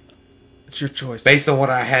say it's your choice. Based on what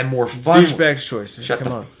I had more fun. Douchebag's choice. Shut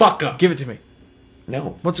the fuck up. Give it to me.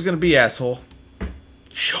 No. What's it gonna be, asshole?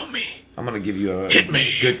 Show me. I'm gonna give you a Hit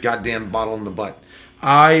me. Good goddamn bottle in the butt.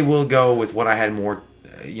 I will go with what I had more,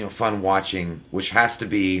 fun watching, which has to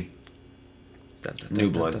be New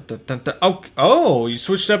Blood. Oh, you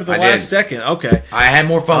switched up at the last second. Okay. I had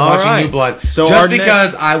more fun watching New Blood. So just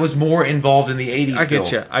because I was more involved in the 80s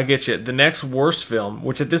I get you. The next worst film,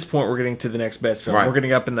 which at this point we're getting to the next best film. Right. We're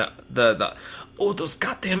getting up in the those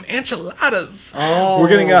goddamn enchiladas. Oh. We're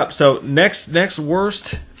getting up. So next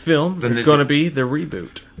worst film is going to be the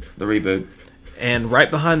reboot. The reboot. And right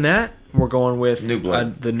behind that, we're going with New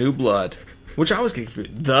Blood. The New Blood. Which I was getting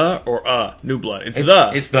confused. New Blood. It's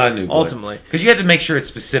the New Blood. Ultimately. Because you have to make sure it's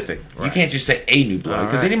specific. Right. You can't just say a New Blood.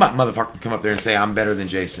 Because any motherfucker can come up there and say, I'm better than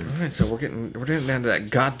Jason. All right, so we're getting down to that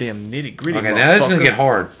goddamn nitty gritty. Okay, now this is going to get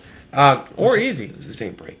hard. Or easy. Let's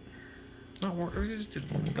take a break. No, we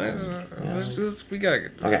got to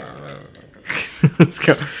get... Okay. Let's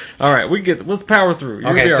go. All right, let's power through.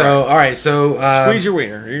 You're squeeze your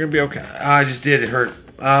wiener. You're going to be okay. I just did. It hurt.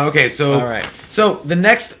 Okay, so... All right. So the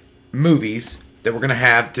next movies that we're going to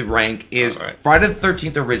have to rank is Friday the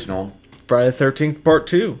 13th original, Friday the 13th Part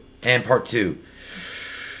 2, and Part 2.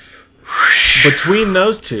 Between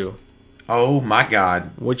those two, oh my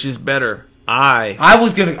god, which is better? I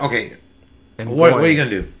was going to... Okay. What are you going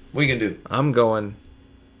to do? What are you going to do? I'm going...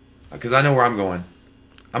 Because I know where I'm going.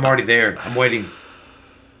 I'm already there. I'm waiting.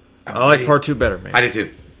 I like Part 2 better, man. I do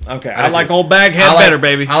too. Okay, I like old Baghead better,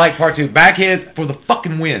 baby. I like part 2. Bagheads for the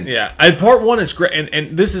fucking win. Yeah, and part 1 is great,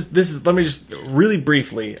 and this is. Let me just really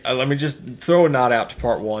briefly. Let me just throw a nod out to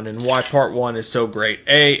part 1 and why part 1 is so great.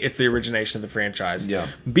 A, it's the origination of the franchise. Yeah.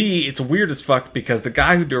 B, it's weird as fuck because the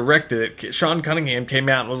guy who directed it, Sean Cunningham, came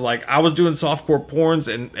out and was like, "I was doing softcore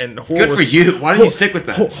porns and horror." Good for you. Why don't you stick with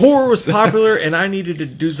that? Horror was popular, and I needed to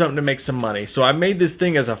do something to make some money, so I made this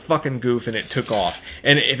thing as a fucking goof, and it took off.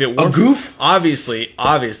 And if it weren't goof, obviously,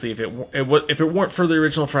 if it weren't for the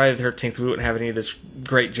original Friday the 13th, we wouldn't have any of this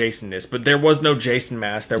great Jasonness. But there was no Jason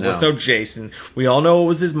mask. There was no Jason. We all know it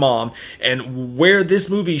was his mom. And where this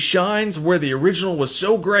movie shines, where the original was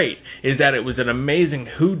so great, is that it was an amazing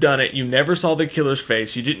whodunit. You never saw the killer's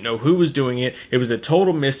face. You didn't know who was doing it. It was a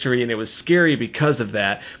total mystery, and it was scary because of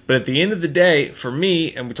that. But at the end of the day, for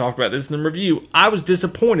me, and we talked about this in the review, I was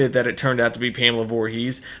disappointed that it turned out to be Pamela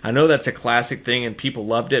Voorhees. I know that's a classic thing, and people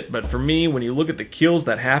loved it. But for me, when you look at the kills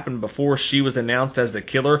that happened before she was announced as the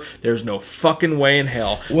killer, there's no fucking way in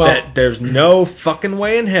hell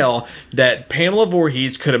that Pamela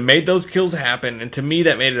Voorhees could have made those kills happen. And to me,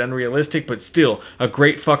 that made it unrealistic, but still a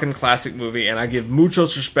great fucking classic movie. And I give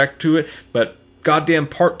muchos respect to it, but goddamn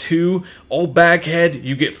part 2, old Baghead,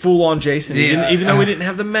 you get full on Jason. Even though we didn't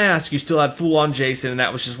have the mask, you still had full on Jason, and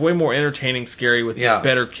that was just way more entertaining, scary with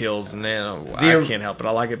better kills. And then I can't help it,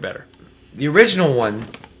 I like it better. The original one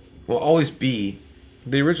will always be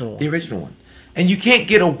the original one. The original one. And you can't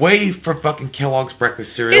get away from fucking Kellogg's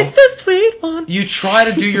breakfast cereal. It's the sweet one. You try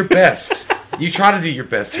to do your best.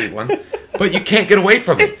 Sweet one. But you can't get away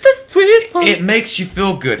from it. It's the sweet one. It makes you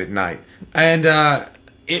feel good at night. And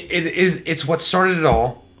it's what started it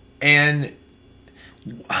all. And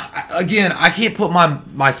again, I can't put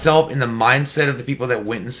myself in the mindset of the people that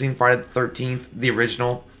went and seen Friday the 13th, the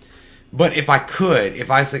original. But if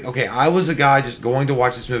I say, okay, I was a guy just going to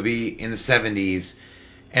watch this movie in the 70s,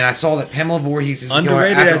 and I saw that Pamela Voorhees is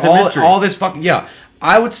underrated after as a mystery. All this fucking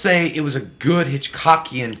I would say it was a good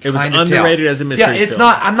Hitchcockian kind of It was underrated as a mystery. Yeah, it's film,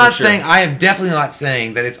 not. I'm not sure. saying. I am definitely not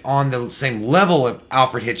saying that it's on the same level of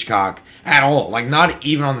Alfred Hitchcock at all. Like not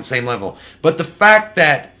even on the same level. But the fact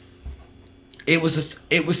that it was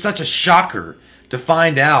such a shocker to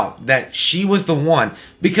find out that she was the one,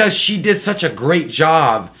 because she did such a great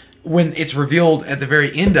job. When it's revealed at the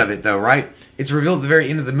very end of it, though, right? It's revealed at the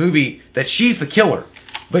very end of the movie that she's the killer.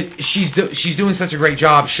 But she's doing such a great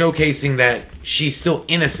job showcasing that she's still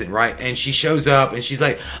innocent, right? And she shows up and she's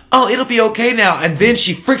like, "Oh, it'll be okay now." And then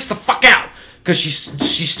she freaks the fuck out because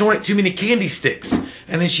she snorted too many candy sticks.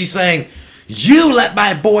 And then she's saying, "You let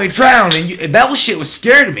my boy drown," and that shit was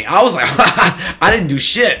scary to me. I was like, I didn't do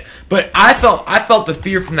shit, but I felt the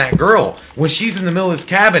fear from that girl when she's in the middle of this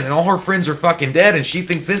cabin and all her friends are fucking dead, and she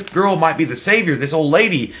thinks this girl might be the savior, this old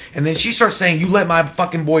lady, and then she starts saying, "You let my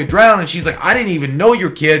fucking boy drown," and she's like, "I didn't even know your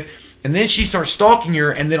kid," and then she starts stalking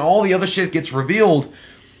her, and then all the other shit gets revealed.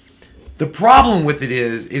 The problem with it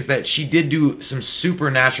is that she did do some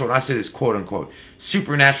supernatural, and I say this quote unquote,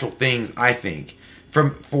 supernatural things, I think.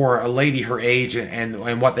 For a lady her age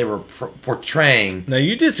and what they were portraying. Now,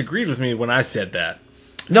 you disagreed with me when I said that.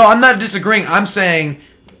 No, I'm not disagreeing. I'm saying,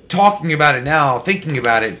 talking about it now, thinking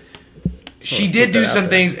about it, she did do some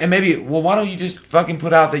things, and maybe, well, why don't you just fucking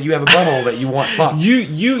put out that you have a butthole that you want fucked?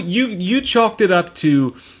 You chalked it up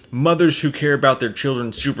to mothers who care about their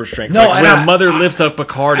children's super strength. No, like when a mother lifts up a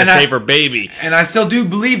car to save her baby. And I still do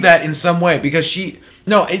believe that in some way, because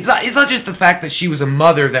no, it's not just the fact that she was a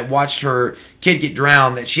mother that watched her kid get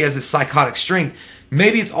drowned, that she has this psychotic strength.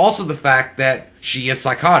 Maybe it's also the fact that she is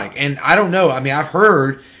psychotic. And I don't know. I mean, I've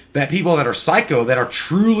heard that people that are psycho, that are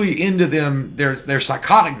truly into their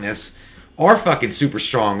psychoticness, are fucking super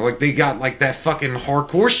strong. Like, they got like that fucking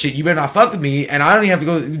hardcore shit. You better not fuck with me, and I don't even have to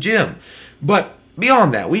go to the gym. But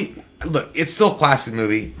beyond that, look, it's still a classic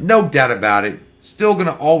movie. No doubt about it. Still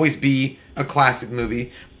gonna always be a classic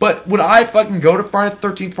movie. But would I fucking go to Friday the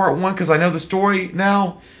 13th Part 1 because I know the story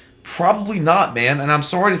now? Probably not, man. And I'm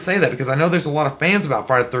sorry to say that because I know there's a lot of fans about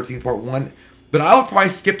Friday the 13th Part 1. But I would probably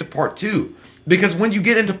skip to Part 2. Because when you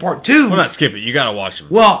get into Part 2... Well, not skip it. You gotta watch them.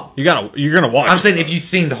 Well... You're gonna watch them. I'm saying if you've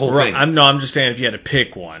seen the whole thing. I'm just saying if you had to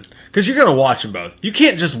pick one. Because you're gonna watch them both. You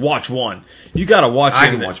can't just watch one. You gotta watch I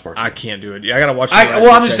can watch Part 2. I can't do it. I gotta watch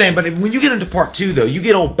I'm just saying, but when you get into Part 2, though, you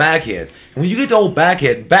get old Baghead. And when you get to old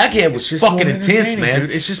Baghead was fucking intense, man.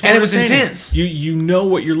 Dude. It's just and it was intense. You know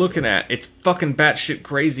what you're looking at. It's fucking batshit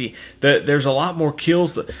crazy. There's a lot more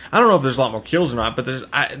kills. I don't know if there's a lot more kills or not, but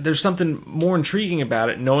there's something more intriguing about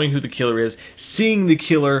it, knowing who the killer is, seeing the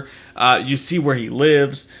killer. You see where he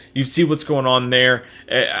lives. You see what's going on there.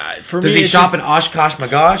 Does he shop in Oshkosh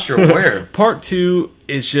Magash or where? Part 2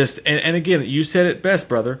 is just, and again, you said it best,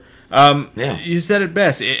 brother. Yeah. You said it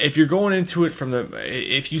best. If you're going into it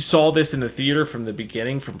if you saw this in the theater from the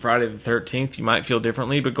beginning, from Friday the 13th, you might feel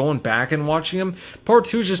differently. But going back and watching them, part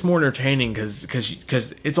 2 is just more entertaining because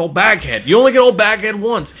it's old Baghead. You only get old Baghead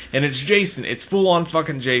once, and it's Jason. It's full on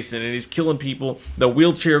fucking Jason, and he's killing people. The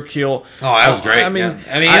wheelchair kill. Oh, that was great. I mean,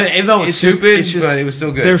 even though it was stupid, but it was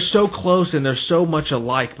still good. They're so close and they're so much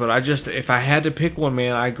alike. But if I had to pick one,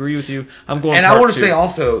 man, I agree with you. I'm going. And part I want to 2. say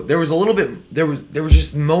also, there was a little bit. There was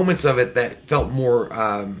just moments of it that felt more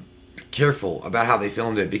careful about how they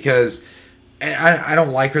filmed it, because I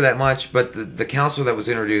don't like her that much, but the counselor that was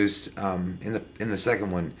introduced in the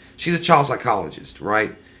second one, she's a child psychologist,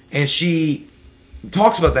 right? And she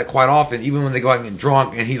talks about that quite often, even when they go out and get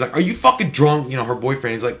drunk, and he's like, "Are you fucking drunk?" You know, her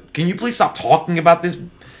boyfriend. He's like, "Can you please stop talking about this?"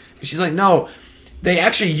 She's like, "No." They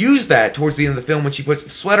actually use that towards the end of the film when she puts the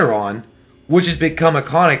sweater on, which has become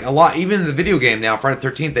iconic a lot. Even in the video game now, Friday the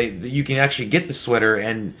 13th, you can actually get the sweater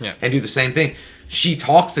and do the same thing. She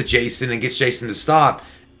talks to Jason and gets Jason to stop,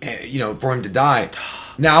 for him to die. Stop.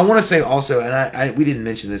 Now, I want to say also, and we didn't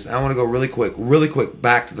mention this, I want to go really quick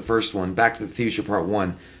back to the first one, back to the Thieves Show Part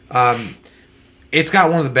 1. It's got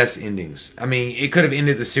one of the best endings. I mean, it could have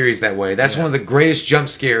ended the series that way. That's one of the greatest jump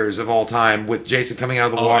scares of all time, with Jason coming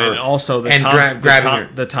out of the water. And also grabbing her.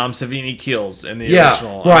 The Tom Savini kills in the Yeah,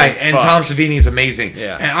 original. right. And Tom Savini is amazing.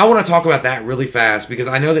 Yeah. And I want to talk about that really fast, because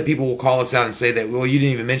I know that people will call us out and say that, well, you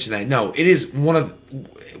didn't even mention that. No, it is one of,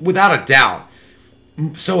 without a doubt,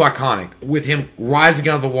 so iconic, with him rising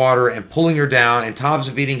out of the water and pulling her down, and Tom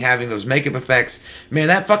Savini having those makeup effects. Man,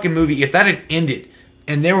 that fucking movie, if that had ended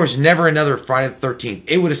and there was never another Friday the 13th,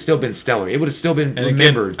 it would have still been stellar. It would have still been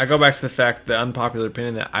remembered. Again, I go back to the unpopular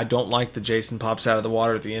opinion that I don't like the Jason pops out of the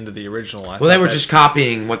water at the end of the original. Well, they were just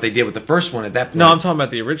copying what they did with the first one at that point. No, I'm talking about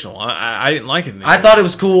the original. I didn't like it. I thought it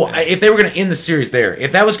was cool. Yeah. If they were going to end the series there,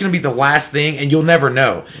 if that was going to be the last thing, and you'll never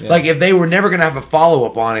know. Yeah. Like, if they were never going to have a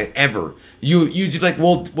follow-up on it, ever. You'd be like,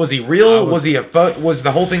 well, was he real? Was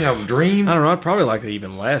the whole thing a dream? I don't know. I'd probably like it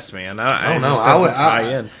even less, man. I don't know. Just doesn't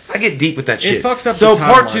tie in. I get deep with that shit. It fucks up so the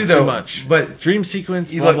part 2 though, too much. But dream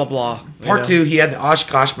sequence, blah blah blah. Part 2, he had the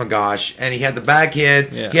Oshkosh Magosh, and he had the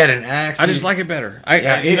Baghead. Yeah. He had an axe. I just like it better.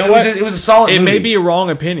 It was a solid movie. It may be a wrong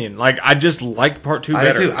opinion. Like, I just like part 2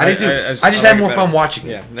 better. I do too. I just had more fun watching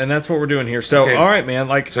it. Yeah, and that's what we're doing here. So, all right, man.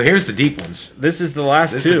 Like, so here's the deep ones. This is the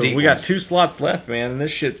last 2. We got 2 slots left, man.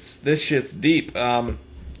 This shit's deep.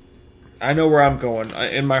 I know where I'm going.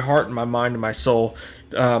 In my heart, and my mind, and my soul,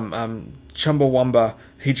 Chumbawamba.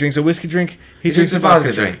 He drinks a whiskey drink. He drinks a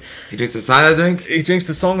vodka drink. He drinks a cider drink. He drinks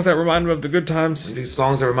the songs that remind him of the good times. He drinks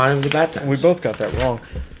songs that remind him of the bad times. We both got that wrong.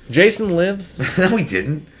 Jason Lives. No, we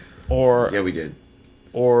didn't. Yeah, we did.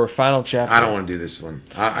 Or Final Chapter. I don't want to do this one.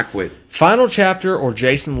 I quit. Final Chapter or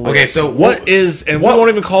Jason Lives. Okay, so we won't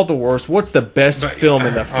even call it the worst. What's the best film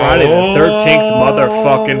in the Friday the 13th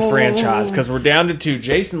motherfucking franchise? Because we're down to 2.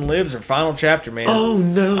 Jason Lives or Final Chapter, man. Oh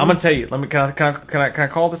no! I'm gonna tell you. Can I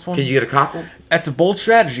call this one? Can you get a cockle? That's a bold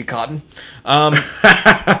strategy, Cotton. I'm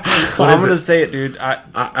gonna say it, dude.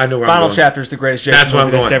 I know where Final I'm going. Chapter is the greatest Jason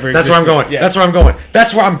movie that's ever existed. That's where I'm going. Yes. That's where I'm going.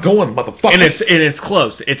 That's where I'm going, motherfucker. And it's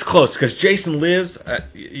close. It's close because Jason Lives.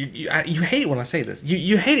 You hate it when I say this.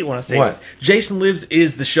 You hate it when I say this. Jason Lives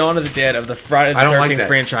is the Shaun of the Dead of the Friday the 13th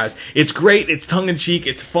franchise. It's great. It's tongue in cheek.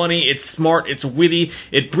 It's funny. It's smart. It's witty.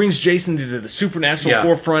 It brings Jason to the supernatural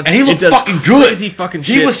forefront. And he looked fucking good. Crazy fucking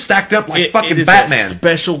shit. He was stacked up like fucking it is Batman. A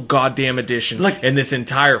special goddamn edition in this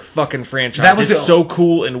entire fucking franchise. That was it's so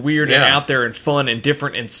cool and weird and out there and fun and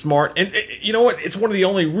different and smart. And you know what? It's one of the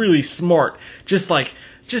only really smart.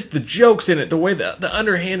 Just the jokes in it, the way the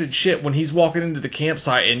underhanded shit when he's walking into the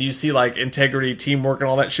campsite and you see like integrity, teamwork, and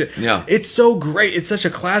all that shit. Yeah, it's so great. It's such a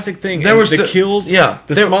classic thing. There were the kills. Yeah,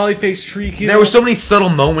 the smiley face tree kill. There were so many subtle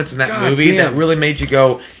moments in that movie that really made you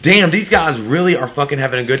go, "Damn, these guys really are fucking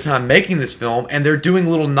having a good time making this film." And they're doing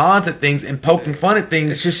little nods at things and poking fun at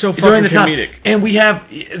things. It's just so fucking comedic. And we have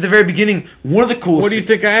at the very beginning one of the coolest. What do you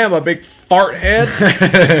think I am? A big fart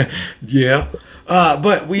head? Yeah.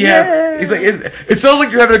 But we have. He's like, it sounds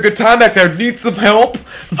like you're having a good time back there. Need some help?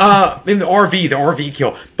 In the RV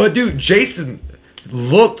kill. But dude, Jason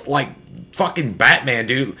looked like fucking Batman,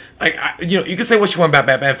 dude. Like, you can say what you want about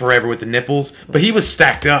Batman Forever with the nipples, but he was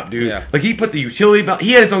stacked up, dude. Yeah. Like, he put the utility belt.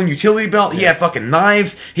 He had his own utility belt. He had fucking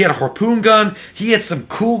knives. He had a harpoon gun. He had some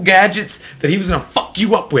cool gadgets that he was gonna fuck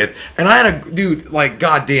you up with. And I had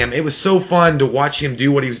goddamn, it was so fun to watch him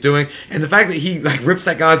do what he was doing. And the fact that he like rips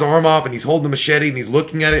that guy's arm off and he's holding the machete and he's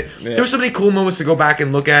looking at it. Yeah. There's so many cool moments to go back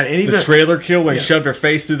and look at. And even the trailer kill when he shoved her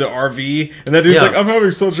face through the RV, and that dude's like, "I'm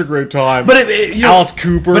having such a great time." But Alice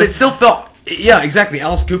Cooper. But it still felt. Yeah, exactly.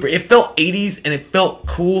 Alice Cooper. It felt 80s and it felt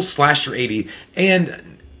cool slasher 80.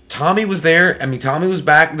 And Tommy was there. I mean, Tommy was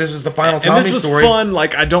back. This was the final Tommy and this was story. fun.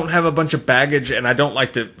 Like, I don't have a bunch of baggage, and I don't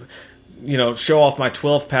like to, show off my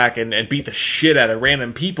 12 pack and beat the shit out of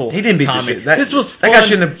random people. He didn't beat Tommy. the shit. This was fun. That guy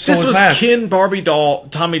shouldn't have sold This his was pass. Ken Barbie doll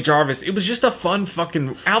Tommy Jarvis. It was just a fun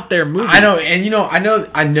fucking out there movie. I know, and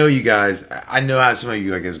I know you guys. I know how some of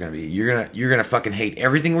you guys are gonna be. You're gonna fucking hate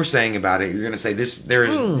everything we're saying about it. You're gonna say this. There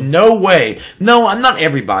is no way. No, I'm not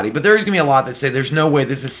everybody, but there is gonna be a lot that say there's no way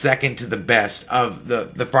this is second to the best of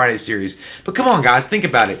the Friday series. But come on, guys, think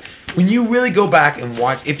about it. When you really go back and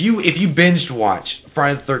watch, if you binged watched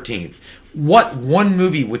Friday the 13th. What one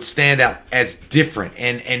movie would stand out as different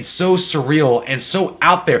and so surreal and so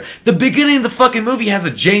out there? The beginning of the fucking movie has a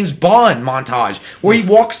James Bond montage where he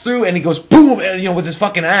walks through and he goes boom, with his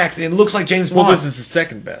fucking axe, and it looks like James Bond. Well, this is the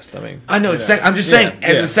second best. I mean, I know. I'm just saying,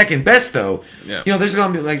 as the second best though. Yeah. There's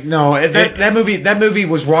gonna be like no, that movie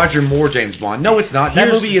was Roger Moore James Bond. No, it's not. That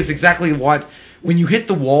movie is exactly what. When you hit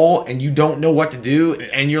the wall and you don't know what to do,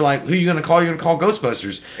 and you're like, who are you going to call? You're going to call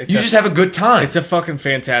Ghostbusters. You just have a good time. It's a fucking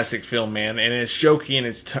fantastic film, man. And it's jokey and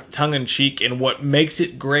it's tongue-in-cheek. And what makes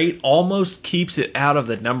it great almost keeps it out of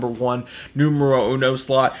the number one numero uno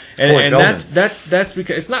slot. And that's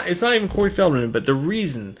because it's not even Corey Feldman. But the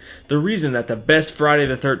reason that the best Friday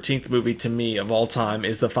the 13th movie to me of all time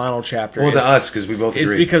is the final chapter. Well, to us, because we both agree.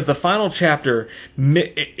 Is because the final chapter,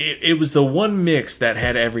 it was the one mix that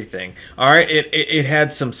had everything. All right? It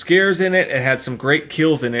had some scares in it. It had some great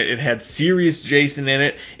kills in it. It had serious Jason in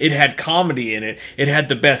it. It had comedy in it. It had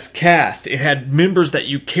the best cast. It had members that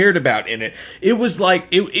you cared about in it. It was like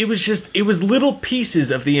it was little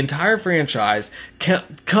pieces of the entire franchise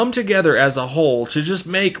come together as a whole to just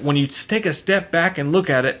make, when you take a step back and look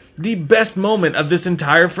at it, the best moment of this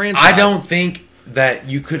entire franchise. I don't think that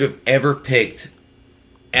you could have ever picked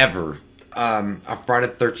a Friday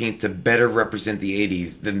the 13th to better represent the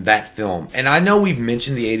 80s than that film. And I know we've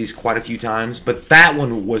mentioned the 80s quite a few times, but that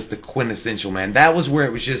one was the quintessential, man. That was where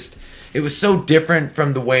it was so different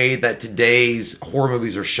from the way that today's horror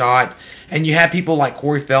movies are shot. And you had people like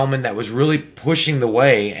Corey Feldman that was really pushing the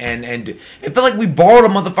way, and it felt like we borrowed a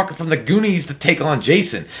motherfucker from the Goonies to take on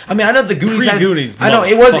Jason. I mean, I know the Goonies Pre-Goonies, I know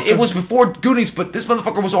it was before Goonies, but this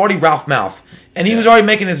motherfucker was already Ralph Mouth. And he was already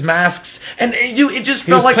making his masks, and it just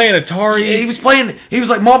felt like playing Atari. He was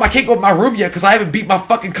like, "Mom, I can't go to my room yet because I haven't beat my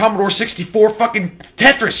fucking Commodore 64 fucking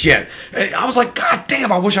Tetris yet." And I was like, "God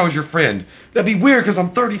damn, I wish I was your friend." That'd be weird because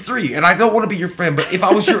I'm 33 and I don't want to be your friend. But if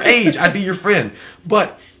I was your age, I'd be your friend.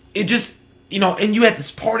 But it just, and you had this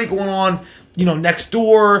party going on, next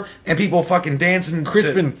door, and people fucking dancing.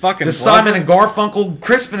 Crispin fucking the Glover. Simon and Garfunkel,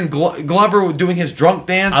 Crispin and Glover doing his drunk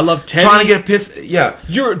dance. I love Teddy. Trying to get a piss. Yeah.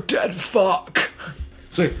 You're a dead fuck.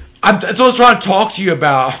 So that's what I was trying to talk to you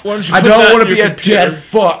about. I don't want to be a dead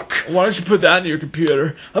fuck. Why don't you put that in your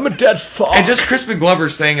computer? I'm a dead fuck. And just Crispin Glover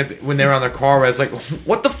saying it when they were on their car, where I was like,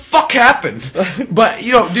 what the fuck happened? But,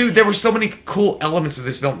 dude, there were so many cool elements of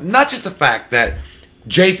this film. Not just the fact that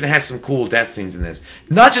Jason has some cool death scenes in this.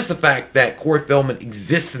 Not just the fact that Corey Feldman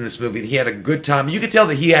exists in this movie. That he had a good time. You could tell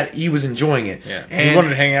that he was enjoying it. Yeah. And he wanted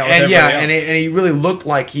to hang out with everybody else. And he really looked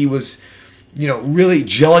like he was, really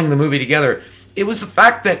gelling the movie together. It was the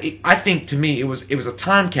fact that I think to me it was a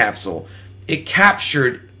time capsule. It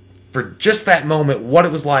captured for just that moment what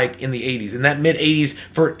it was like in the 80s, in that mid 80s,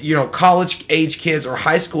 for college age kids or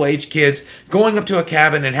high school age kids going up to a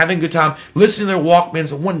cabin and having a good time, listening to their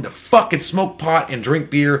Walkmans and wanting to fucking smoke pot and drink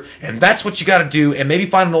beer. And that's what you got to do. And maybe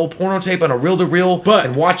find an old porno tape on a reel-to-reel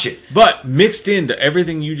and watch it. But mixed into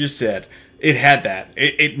everything you just said, it had that.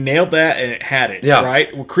 It nailed that, and it had it. Yeah.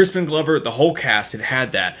 Right? With Crispin Glover, the whole cast, it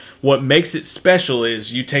had that. What makes it special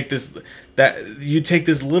is you take this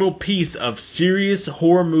little piece of serious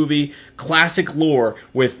horror movie classic lore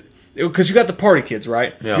with. Because you got the party kids,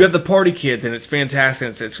 right? Yeah. You have the party kids, and it's fantastic.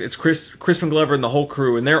 It's Crispin Glover and the whole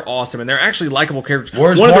crew, and they're awesome, and they're actually likable characters.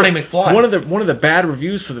 Where's Marty McFly? One of the bad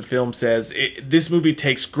reviews for the film says this movie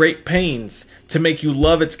takes great pains to make you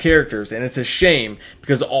love its characters, and it's a shame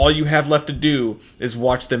because all you have left to do is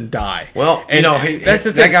watch them die. Well, and that's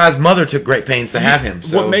the thing. That guy's mother took great pains to have him.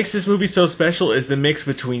 So. What makes this movie so special is the mix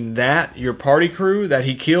between your party crew that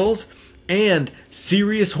he kills, and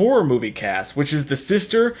serious horror movie cast, which is the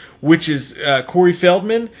sister, which is Corey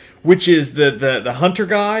Feldman, which is the hunter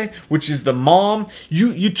guy, which is the mom.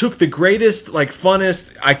 You took the greatest,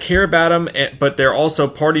 funnest, I care about them, but they're also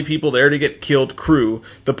party people there to get killed crew,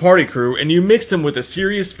 the party crew, and you mixed them with a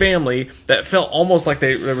serious family that felt almost like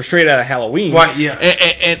they were straight out of Halloween. Right, yeah.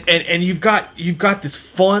 And you've got this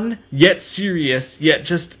fun, yet serious, yet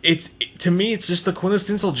just, to me, it's just the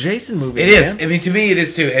quintessential Jason movie. It is. I mean, to me, it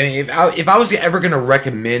is too. I mean, if I was ever going to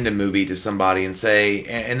recommend a movie to somebody and say,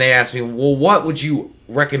 and they ask me, well, what would you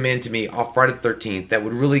recommend to me off Friday the 13th that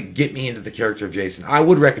would really get me into the character of Jason, I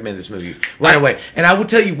would recommend this movie right away. And I will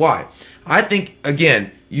tell you why. I think,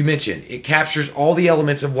 again, you mentioned, it captures all the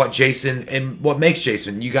elements of what Jason and what makes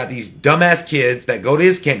Jason. You got these dumbass kids that go to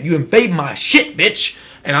his camp. You invade my shit, bitch,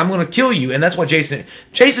 and I'm going to kill you. And that's what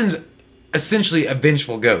Jason's essentially a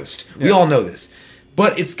vengeful ghost. Yeah. We all know this.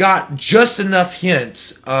 But it's got just enough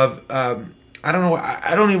hints of, I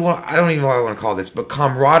don't even know what I want to call this, but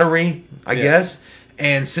camaraderie, I guess,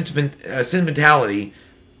 and sentimentality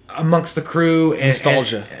amongst the crew and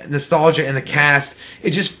nostalgia and the cast.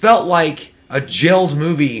 It just felt like a gelled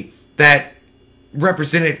movie that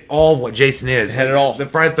represented all what Jason is. It had it all. The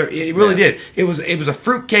Friday the 13th, it really did. It was a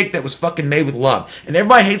fruitcake that was fucking made with love. And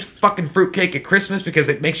everybody hates fucking fruitcake at Christmas because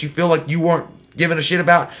it makes you feel like you weren't giving a shit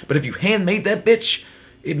about. But if you handmade that bitch,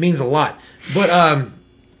 it means a lot. But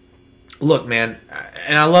look, man,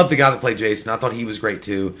 and I love the guy that played Jason. I thought he was great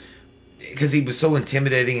too, because he was so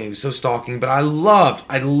intimidating and he was so stalking. But I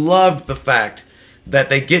loved the fact that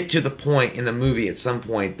they get to the point in the movie at some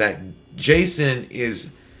point that Jason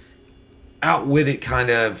is outwitted kind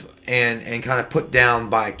of and kind of put down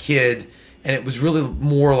by a kid, and it was really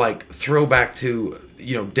more like throwback to,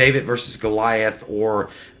 you know, David versus Goliath, or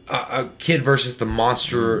a kid versus the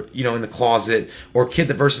monster, you know, in the closet, or a kid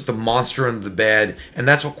that versus the monster under the bed. And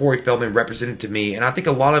that's what Corey Feldman represented to me. And I think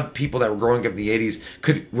a lot of people that were growing up in the 80s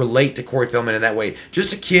could relate to Corey Feldman in that way.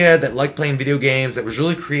 Just a kid that liked playing video games, that was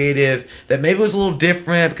really creative, that maybe was a little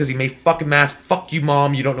different because he made fucking masks. Fuck you,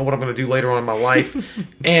 Mom. You don't know what I'm going to do later on in my life.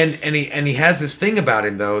 and he has this thing about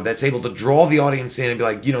him, though, that's able to draw the audience in and be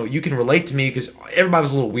like, you know, you can relate to me, because everybody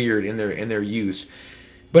was a little weird in their youth.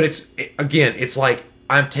 But it's like,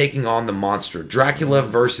 I'm taking on the monster. Dracula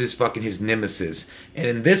versus fucking his nemesis. And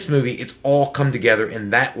in this movie, it's all come together in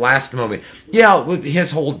that last moment. Yeah, with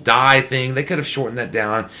his whole die thing, they could have shortened that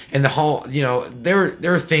down. And the whole, you know, there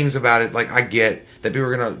are things about it, like, I get that people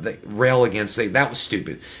are going to rail against, say, that was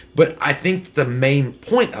stupid. But I think the main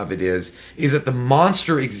point of it is that the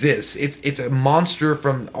monster exists. It's a monster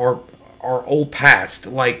from our old past,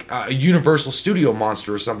 like a Universal Studio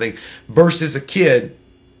monster or something, versus a kid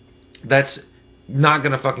that's not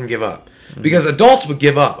gonna fucking give up. Because adults would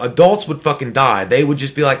give up. Adults would fucking die. They would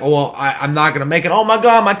just be like, oh, well, I'm not gonna make it. Oh my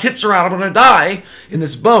god, my tits are out. I'm gonna die in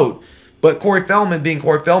this boat. But Corey Feldman, being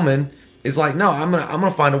Corey Feldman, is like, no, I'm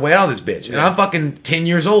gonna find a way out of this bitch. And I'm fucking 10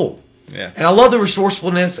 years old. Yeah. And I love the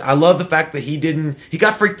resourcefulness. I love the fact that he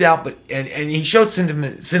got freaked out, but and he showed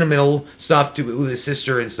sentimental stuff with his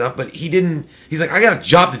sister and stuff, but he's like, I got a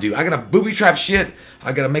job to do. I got to booby trap shit.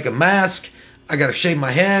 I got to make a mask. I got to shave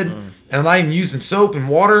my head. And I'm not even using soap and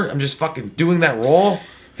water. I'm just fucking doing that raw.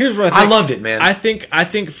 Here's what I think. I loved it, man. I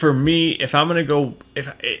think for me, if I'm going to go,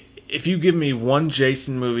 if you give me one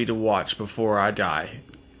Jason movie to watch before I die,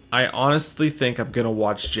 I honestly think I'm going to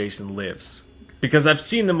watch Jason Lives. Because I've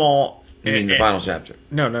seen them all. You mean the final chapter?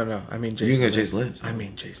 No. I mean Jason Lives. Jason Lives. I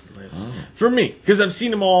mean Jason Lives. Oh. For me, because I've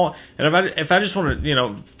seen them all, and if I just want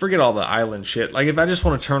to, forget all the island shit. Like, if I just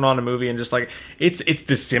want to turn on a movie and just like, it's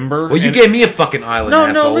December. Well, you gave me a fucking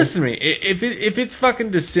island. No, listen to me. If it's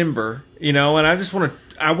fucking December, and I just want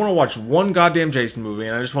to watch one goddamn Jason movie,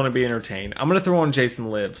 and I just want to be entertained, I'm gonna throw on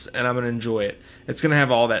Jason Lives, and I'm gonna enjoy it. It's gonna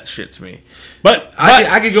have all that shit to me. But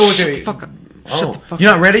I could go with shut the fuck up. Shut the fuck up.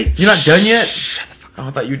 You're not ready? You're not done yet? Shut the fuck up. Oh,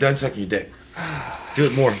 I thought you were done sucking your dick. Do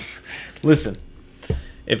it more. Listen,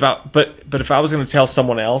 if I was going to tell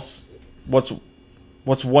someone else what's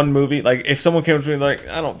one movie, like if someone came to me like,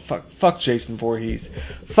 I don't fuck Jason Voorhees,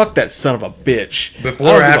 fuck that son of a bitch. Before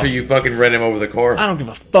or after you fucking ran him over the car? I don't give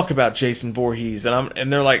a fuck about Jason Voorhees,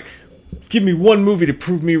 and they're like, give me one movie to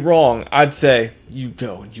prove me wrong. I'd say, you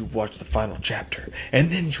go and you watch the final chapter, and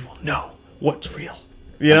then you will know what's real.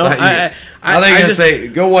 I thought you were gonna say,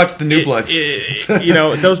 go watch the New Blood.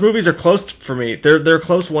 Those movies are close for me. They're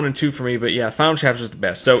close 1 and 2 for me. But yeah, Final Chapter is the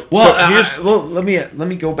best. Let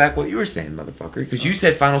me go back what you were saying, motherfucker. Because you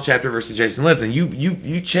said Final Chapter versus Jason Lives, and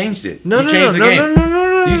you changed it. No.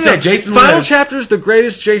 You said Jason Final Lives. Chapter is the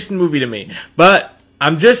greatest Jason movie to me, but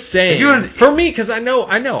I'm just saying, for me, because I know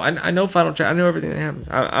Final Chapter. I know everything that happens.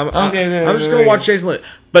 I'm just gonna watch Jason Lives.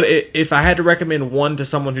 But if I had to recommend one to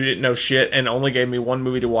someone who didn't know shit and only gave me one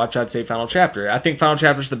movie to watch, I'd say Final Chapter. I think Final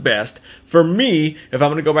Chapter is the best. For me, if I'm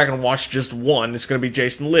going to go back and watch just one, it's going to be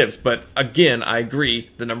Jason Lives. But again, I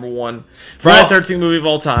agree. The number one Friday the 13th movie of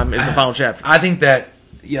all time is the Final Chapter. I think that,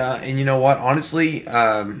 yeah, and you know what? Honestly,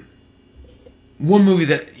 one movie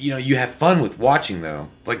that you have fun with watching, though,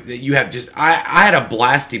 like that you have just, I had a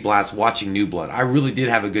blasty blast watching New Blood. I really did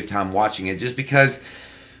have a good time watching it, just because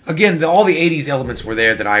again, all the 80s elements were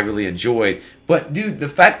there that I really enjoyed. But, dude, the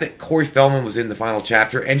fact that Corey Feldman was in the final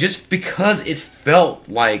chapter, and just because it felt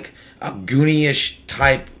like a Goonie-ish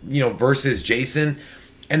type, versus Jason,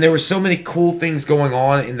 and there were so many cool things going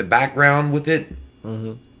on in the background with it,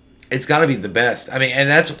 it's got to be the best. I mean, and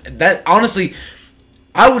that honestly,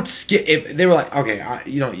 I would skip if they were like, okay,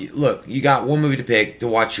 look, you got one movie to pick to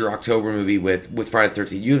watch your October movie with Friday the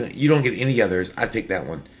 13th. You don't get any others. I'd pick that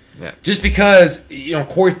one. Yeah. Just because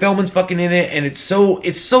Corey Feldman's fucking in it, and it's so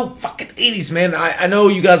fucking 80s, man. I know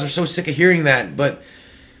you guys are so sick of hearing that, but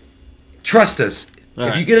trust us.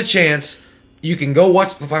 If you get a chance, you can go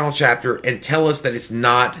watch the final chapter and tell us that it's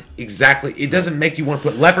not exactly. It doesn't make you want to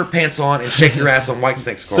put leopard pants on and shake your ass on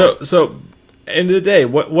Whitesnake's car. So. End of the day,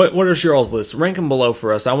 what is your all's list? Rank them below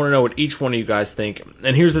for us. I want to know what each one of you guys think.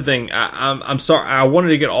 And here's the thing: I'm sorry, I wanted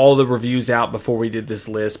to get all the reviews out before we did this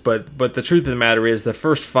list, but the truth of the matter is, the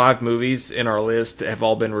first 5 movies in our list have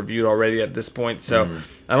all been reviewed already at this point. So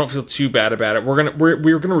I don't feel too bad about it.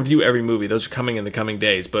 We're gonna review every movie. Those are coming in the coming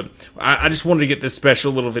days. But I just wanted to get this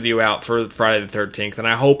special little video out for Friday the 13th, and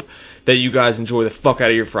I hope that you guys enjoy the fuck out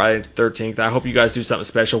of your Friday the 13th. I hope you guys do something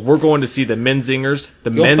special. We're going to see the Menzingers.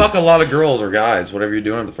 Go fuck a lot of girls or guys, whatever you're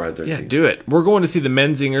doing on the Friday the 13th. Yeah, do it. We're going to see the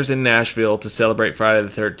Menzingers in Nashville to celebrate Friday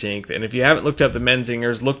the 13th. And if you haven't looked up the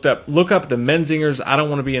Menzingers, look up the Menzingers. I Don't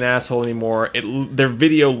Want to Be an Asshole Anymore. Their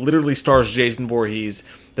video literally stars Jason Voorhees.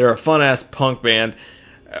 They're a fun-ass punk band.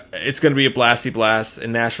 It's going to be a blasty blast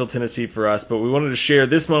in Nashville, Tennessee for us, but we wanted to share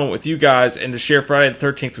this moment with you guys and to share Friday the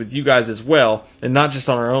 13th with you guys as well, and not just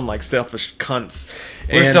on our own like selfish cunts.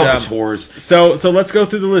 We're selfish whores. So let's go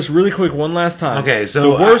through the list really quick one last time. Okay, so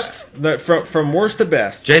the worst, from worst to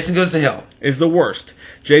best. Jason Goes to Hell is the worst.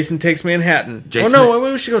 Jason Takes Manhattan.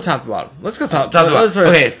 We should go top to bottom. Let's go top to bottom.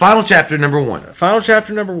 Okay, final chapter number 1. Final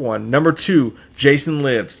chapter number 1. Number 2, Jason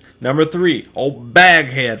Lives. Number 3, Old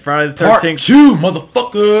Baghead, Friday the 13th. Part 2,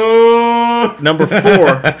 motherfucker. Number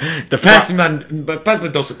 4, pass me my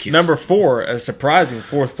dose of kiss. Number 4, a surprising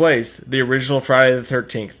 4th place, the original Friday the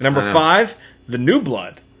 13th. Number 5, The New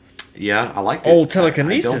Blood. Yeah, I like that. Old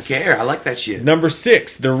Telekinesis. I don't care. I like that shit. Number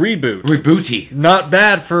 6, The Reboot. Rebooty. Not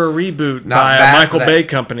bad for a reboot by a Michael Bay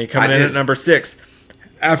company coming in at number 6.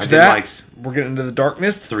 After that, we're getting into the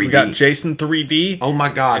darkness. 3D. We got Jason 3D. Oh my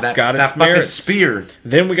god, it's got its fucking merits. spear.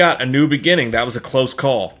 Then we got A New Beginning. That was a close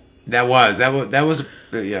call. That was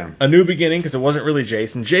yeah. A New Beginning, because it wasn't really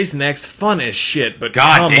Jason. Jason X, fun as shit, but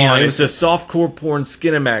God damn, it's a softcore porn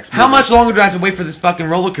Skinamax movie. How much longer do I have to wait for this fucking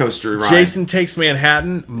roller coaster ride? Jason Takes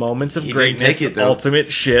Manhattan, moments of greatness,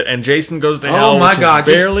 ultimate shit, and Jason Goes to Hell, which is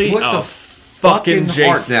barely a fucking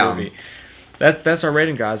Jason down. movie. That's our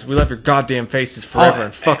rating, guys. We love your goddamn faces forever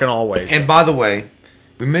and fucking always. And by the way,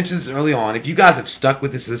 we mentioned this early on. If you guys have stuck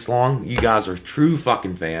with us this long, you guys are true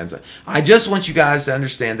fucking fans. I just want you guys to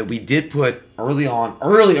understand that we did put early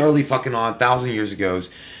fucking on, 1,000 years ago,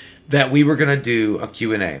 that we were going to do a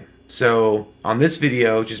Q&A. So on this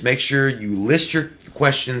video, just make sure you list your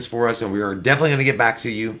questions for us, and we are definitely going to get back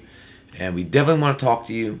to you. And we definitely want to talk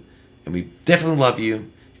to you. And we definitely love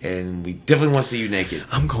you. And we definitely want to see you naked.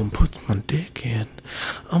 I'm going to put my dick in.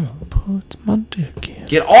 I'm going to put my dick in.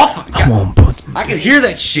 Get off of me. I'm going to put my I can hear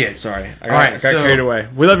that shit. Sorry. I got carried away.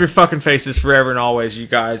 We love your fucking faces forever and always, you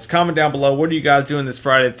guys. Comment down below. What are you guys doing this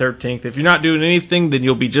Friday the 13th? If you're not doing anything, then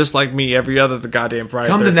you'll be just like me every other goddamn Friday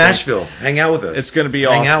the 13th. Come to Nashville. Hang out with us. It's going to be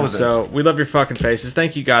awesome. Hang out with us. We love your fucking faces.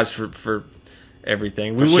 Thank you guys for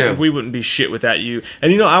everything. We wouldn't be shit without you.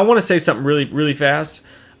 And I want to say something really, really fast.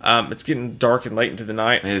 It's getting dark and late into the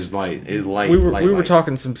night. It is light. It is light. We were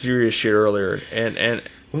talking some serious shit earlier, and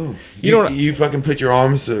ooh, you fucking put your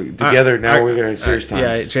arms together. Now we're gonna serious times.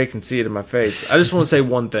 Yeah, Jay can see it in my face. I just want to say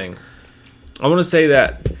one thing. I want to say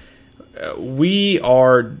that we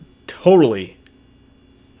are totally,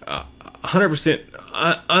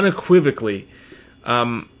 100%, unequivocally,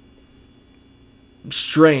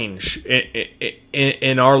 strange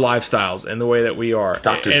in our lifestyles and the way that we are.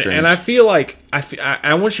 Doctor Strange. And I feel like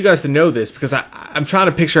I want you guys to know this because I'm trying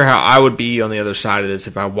to picture how I would be on the other side of this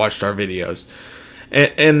if I watched our videos.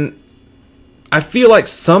 And I feel like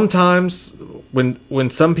sometimes when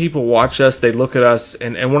some people watch us, they look at us,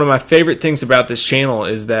 and one of my favorite things about this channel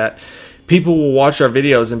is that people will watch our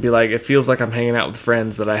videos and be like, it feels like I'm hanging out with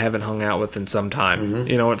friends that I haven't hung out with in some time.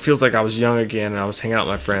 Mm-hmm. It feels like I was young again and I was hanging out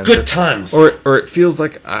with my friends. Good times. Or it feels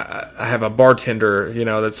like I have a bartender,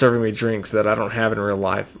 that's serving me drinks that I don't have in real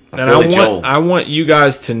life. And I want you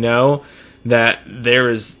guys to know that there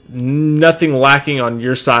is nothing lacking on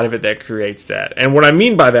your side of it that creates that. And what I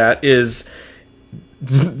mean by that is,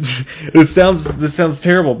 this sounds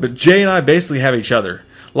terrible, but Jay and I basically have each other.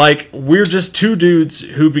 Like, we're just two dudes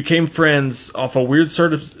who became friends off a weird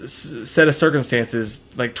sort of set of circumstances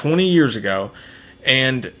like 20 years ago.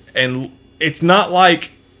 And it's not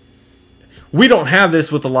like we don't have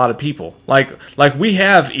this with a lot of people. Like we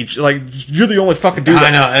have each, like, you're the only fucking dude.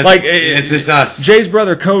 I know. It's just us. Jay's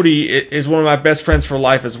brother Cody is one of my best friends for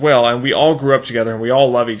life as well. And we all grew up together and we all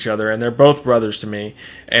love each other. And they're both brothers to me.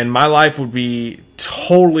 And my life would be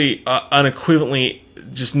totally unequivocally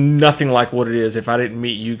just nothing like what it is if I didn't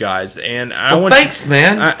meet you guys. And thanks,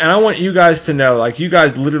 man. I want you guys to know, like, you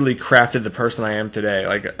guys literally crafted the person I am today.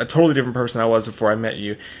 Like, a totally different person I was before I met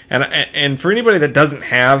you. And for anybody that doesn't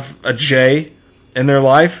have a Jay in their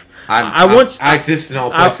life, I exist in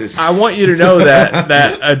all places. I want you to know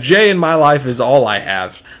that a Jay in my life is all I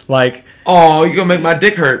have. Like, oh, you're gonna make my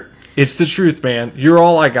dick hurt. It's the truth, man. You're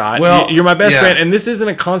all I got. Well, you're my best friend, and this isn't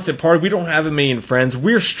a constant party. We don't have a million friends.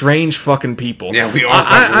 We're strange fucking people. Yeah, we are.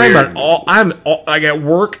 I'm like at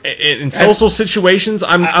work in social situations.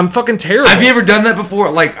 I'm fucking terrible. Have you ever done that before?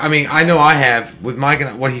 Like, I mean, I know I have with Mike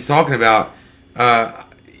and what he's talking about.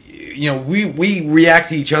 We react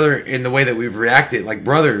to each other in the way that we've reacted, like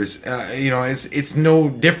brothers. It's no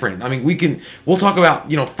different. I mean, we'll talk about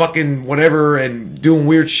fucking whatever and doing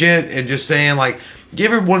weird shit and just saying like, you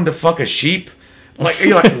ever wanted to fuck a sheep? Like,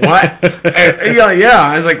 you're like, what? And you're like, yeah.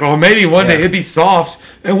 I was like, well, maybe one day it'd be soft,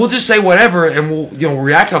 and we'll just say whatever, and we'll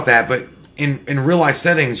react off that. But in real life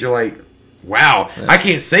settings, you're like, wow, I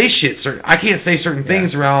can't say shit. I can't say certain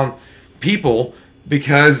things around people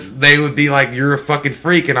because they would be like, you're a fucking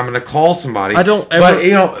freak, and I'm going to call somebody. I don't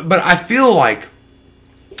ever. But I feel like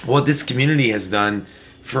what this community has done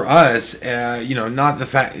for us, not the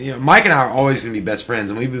fact, Mike and I are always going to be best friends,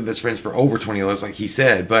 and we've been best friends for over 20 years, like he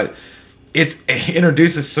said, but it's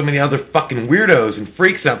introduced us so many other fucking weirdos and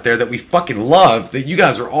freaks out there that we fucking love, that you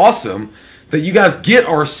guys are awesome, that you guys get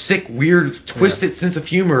our sick, weird, twisted sense of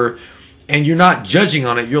humor, and you're not judging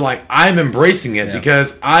on it. You're like, I'm embracing it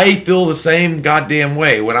because I feel the same goddamn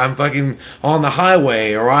way when I'm fucking on the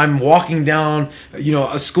highway, or I'm walking down,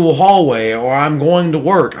 a school hallway, or I'm going to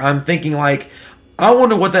work. I'm thinking like, I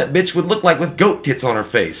wonder what that bitch would look like with goat tits on her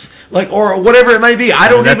face, like, or whatever it may be. I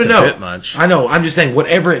don't even know. That's a bit much. I know. I'm just saying,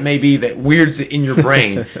 whatever it may be that weirds it in your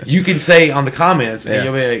brain, you can say on the comments, and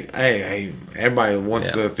you'll be like, "Hey, everybody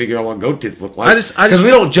wants to figure out what goat tits look like." Because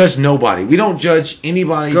we don't judge nobody. We don't judge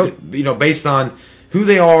anybody, based on who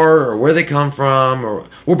they are or where they come from. Or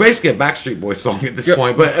we're basically a Backstreet Boys song at this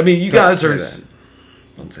point. But I mean, you guys are.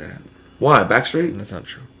 Don't say that. Why Backstreet? That's not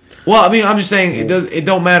true. Well, I mean, I'm just saying it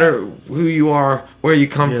don't matter who you are, where you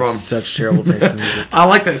come from. Such terrible taste in music. I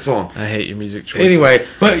like that song. I hate your music choices. Anyway,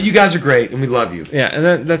 but you guys are great, and we love you. Yeah,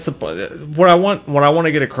 and that's the what I want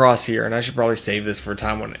to get across here, and I should probably save this for a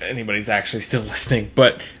time when anybody's actually still listening.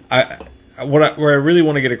 But what I really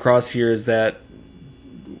want to get across here is that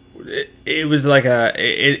it was like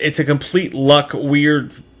it's a complete luck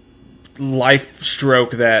weird life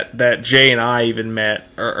stroke that Jay and I even met,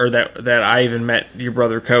 or that I even met your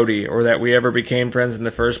brother Cody, or that we ever became friends in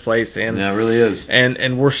the first place. And yeah, it really is.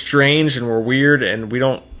 And we're strange and we're weird, and we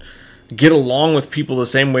don't get along with people the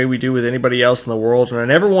same way we do with anybody else in the world. And I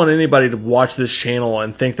never want anybody to watch this channel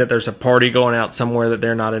and think that there's a party going out somewhere that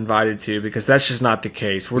they're not invited to, because that's just not the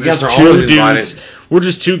case. We're just two dudes. We're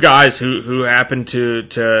just two guys who happen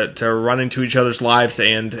to run into each other's lives,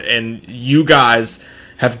 and you guys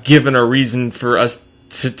have given a reason for us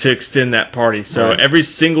to extend that party. So every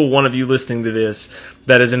single one of you listening to this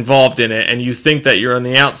that is involved in it, and you think that you're on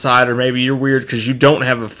the outside, or maybe you're weird because you don't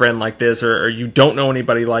have a friend like this, or you don't know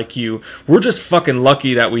anybody like you, we're just fucking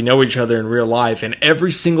lucky that we know each other in real life, and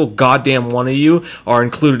every single goddamn one of you are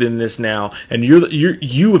included in this now. And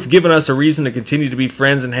you have given us a reason to continue to be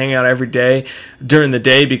friends and hang out every day during the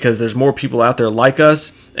day, because there's more people out there like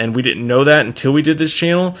us, and we didn't know that until we did this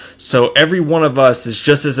channel. So every one of us is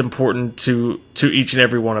just as important to each and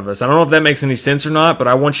every one of us. I don't know if that makes any sense or not, but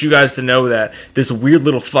I want you guys to know that this weird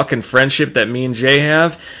little fucking friendship that me and Jay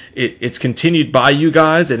have, it's continued by you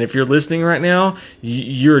guys, and if you're listening right now,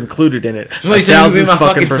 you're included in it. So you saying you'd be my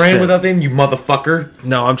fucking friend without them, you motherfucker?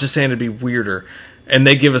 No, I'm just saying it'd be weirder. And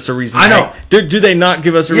they give us a reason. I know. Do they not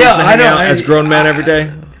give us a reason to hang out as grown men every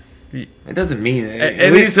day? It doesn't mean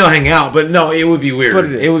it. We can still hang out, but no, it would be weird.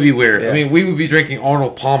 It would be weird. Yeah. I mean, we would be drinking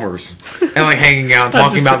Arnold Palmers and like hanging out and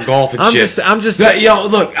talking about golf and shit. I'm just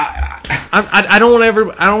look, I don't ever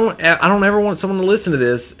want someone to listen to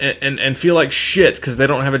this and feel like shit because they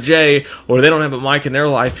don't have a Jay or they don't have a Mike in their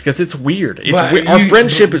life, because it's weird. Our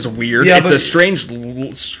friendship is weird. Yeah, it's a strange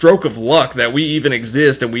stroke of luck that we even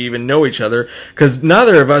exist and we even know each other, because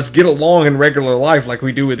neither of us get along in regular life like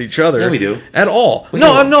we do with each other. Yeah, we do at all.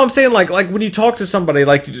 I'm saying like when you talk to somebody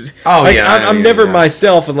I'm never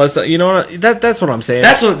myself unless that's what I'm saying.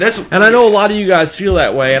 And I know a lot of you guys feel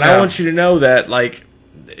that way, and I want you to know that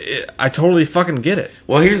I totally fucking get it.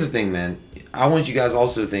 Well, here's the thing, man. I want you guys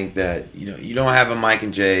also to think that you don't have a Mike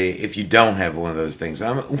and Jay if you don't have one of those things.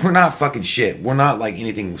 We're not fucking shit. We're not like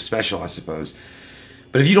anything special, I suppose.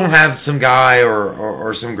 But if you don't have some guy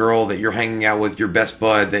or some girl that you're hanging out with, your best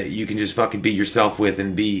bud, that you can just fucking be yourself with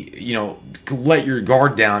and be, let your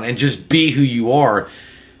guard down and just be who you are,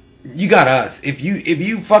 you got us. If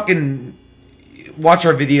you fucking watch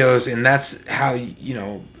our videos and that's how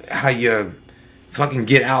how you fucking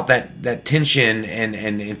get out that tension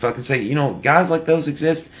and fucking say, guys like those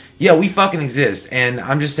exist. Yeah, we fucking exist. And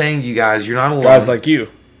I'm just saying, you guys, you're not alone. Guys like you.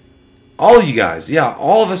 All of you guys. Yeah,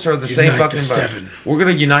 all of us are the same fucking... the seven. We're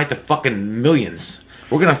going to unite the fucking millions.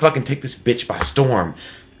 We're going to fucking take this bitch by storm.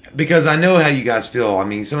 Because I know how you guys feel. I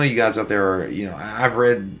mean, some of you guys out there are, I've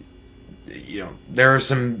read, there are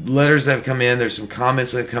some letters that have come in. There's some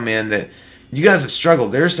comments that have come in that you guys have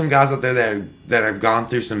struggled. There's some guys out there that have gone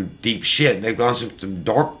through some deep shit. They've gone through some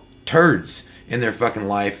dark turds in their fucking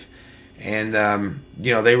life. And,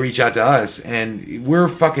 they reach out to us. And we're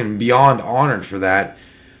fucking beyond honored for that.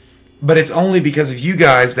 But it's only because of you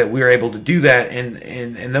guys that we're able to do that.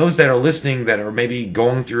 And those that are listening that are maybe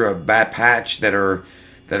going through a bad patch, that are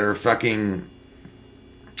fucking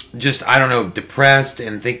just, I don't know, depressed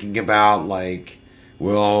and thinking about like,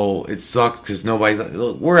 well, it sucks because nobody's...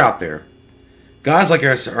 Look, we're out there. Guys like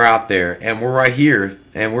us are out there, and we're right here,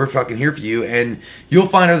 and we're fucking here for you, and you'll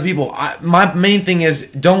find other people. My main thing is,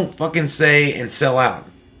 don't fucking say and sell out.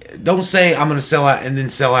 Don't say, I'm going to sell out and then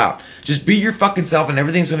sell out. Just be your fucking self, and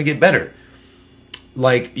everything's going to get better.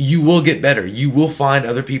 Like, you will get better. You will find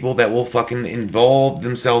other people that will fucking involve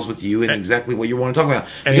themselves with you in exactly what you want to talk about.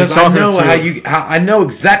 Because I know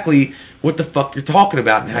exactly what the fuck you're talking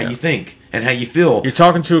about and how you think. And how you feel. You're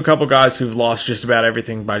talking to a couple guys who've lost just about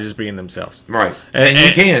everything by just being themselves. Right.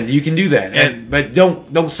 And you can do that. But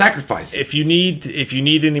don't sacrifice it. If you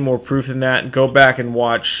need any more proof than that, go back and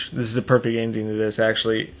watch. This is a perfect ending to this,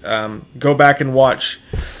 actually. Go back and watch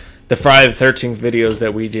the Friday the 13th videos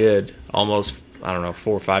that we did almost, 4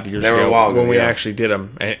 or 5 years ago when we actually did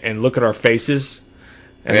them, and look at our faces,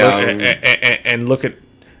 and look at,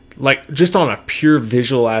 like, just on a pure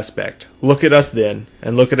visual aspect. Look at us then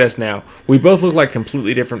and look at us now. We both look like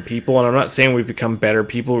completely different people, and I'm not saying we've become better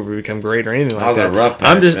people or we've become great or anything like that. Rough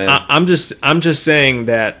patch, I'm just saying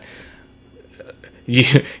that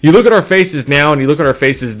you look at our faces now and you look at our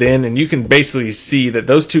faces then, and you can basically see that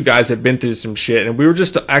those two guys have been through some shit. And we were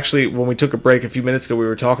just actually, when we took a break a few minutes ago, we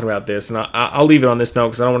were talking about this, and I'll leave it on this note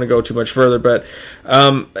because I don't want to go too much further. But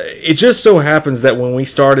it just so happens that when we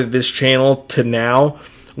started this channel to now,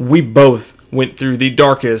 we both went through the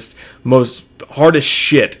darkest, most hardest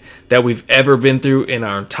shit that we've ever been through in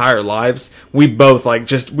our entire lives. We both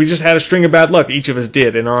we just had a string of bad luck. Each of us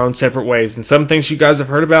did in our own separate ways. And some things you guys have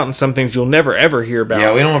heard about and some things you'll never ever hear about.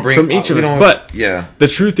 Yeah, we don't want to bring from each of us. But the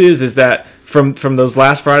truth is that from those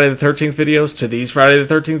last Friday the 13th videos to these Friday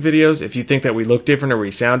the 13th videos, if you think that we look different or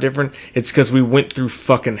we sound different, it's because we went through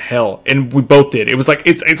fucking hell, and we both did. It was like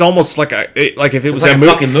it's almost like if it was like a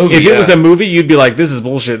fucking movie. If it was a movie, you'd be like, "This is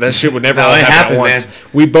bullshit. That shit would never happen at once." Man.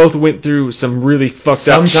 We both went through some really fucked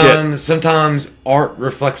up shit. Sometimes art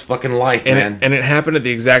reflects fucking life, man. And it happened at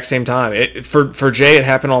the exact same time. For Jay, it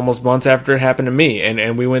happened almost months after it happened to me,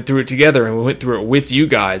 and we went through it together, and we went through it with you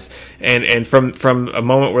guys. And from a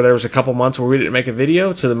moment where there was a couple months where we didn't make a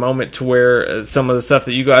video to the moment to where some of the stuff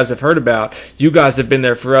that you guys have heard about, you guys have been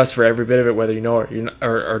there for us for every bit of it, whether you know it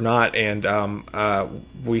or not. And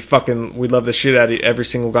we love the shit out of every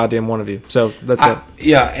single goddamn one of you. So that's it.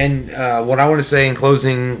 Yeah, and what I want to say in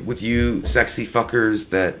closing with you sexy fuckers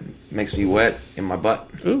that makes me wet in my butt.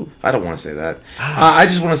 Ooh. I don't want to say that. I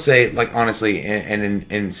just want to say, like, honestly and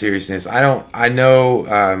in seriousness, I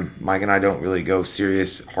know Mike and I don't really go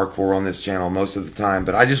serious hardcore on this channel most of the time,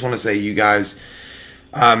 but I just want to say, you guys,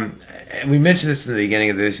 and we mentioned this in the beginning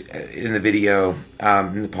of this, in the video,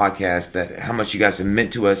 in the podcast, that how much you guys have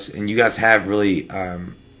meant to us, and you guys have really,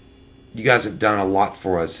 you guys have done a lot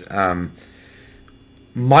for us.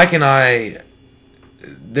 Mike and I,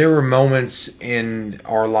 there were moments in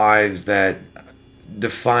our lives that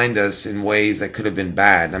defined us in ways that could have been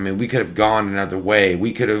bad. I mean, we could have gone another way.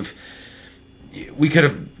 We could have we could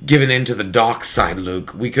have given into the dark side,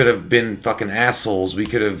 Luke. We could have been fucking assholes. We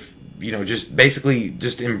could have, just basically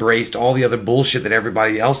just embraced all the other bullshit that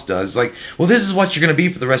everybody else does. Like, well, this is what you're going to be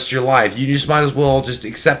for the rest of your life. You just might as well just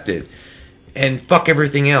accept it and fuck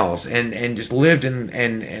everything else, and just lived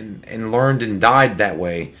and learned and died that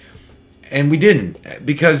way. And we didn't,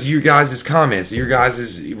 because your guys' comments, your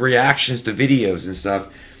guys' reactions to videos and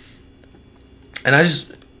stuff. And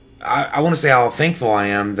I want to say how thankful I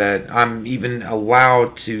am that I'm even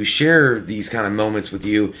allowed to share these kind of moments with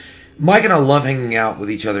you. Mike and I love hanging out with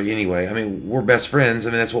each other anyway. I mean, we're best friends. I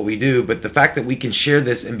mean, that's what we do. But the fact that we can share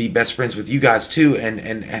this and be best friends with you guys too,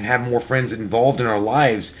 and have more friends involved in our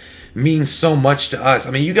lives, means so much to us.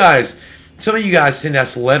 I mean, you guys, some of you guys send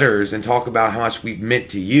us letters and talk about how much we've meant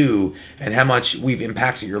to you and how much we've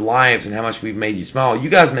impacted your lives and how much we've made you smile. You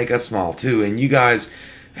guys make us smile too, and you guys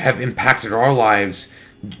have impacted our lives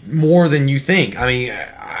more than you think. I mean,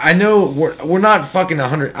 I know we're not fucking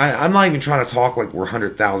 100. I'm not even trying to talk like we're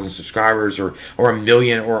 100,000 subscribers or a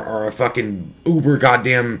million or a fucking uber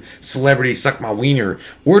goddamn celebrity suck my wiener.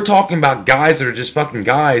 We're talking about guys that are just fucking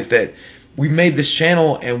guys that we made this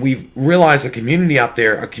channel, and we've realized a community out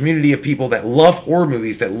there, a community of people that love horror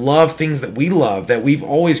movies, that love things that we love, that we've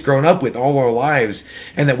always grown up with all our lives,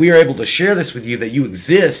 and that we are able to share this with you, that you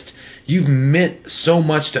exist. You've meant so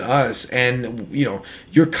much to us, and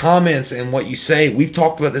your comments and what you say. We've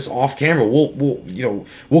talked about this off camera.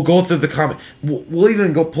 We'll go through the comment. We'll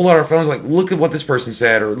even go pull out our phones, like, look at what this person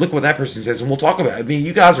said, or look what that person says, and we'll talk about it. I mean,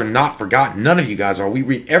 you guys are not forgotten. None of you guys are. We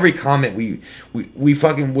read every comment. We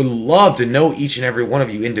fucking would love to know each and every one of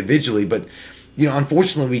you individually, but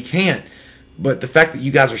unfortunately we can't. But the fact that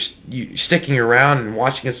you guys are sticking around and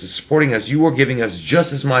watching us and supporting us, you are giving us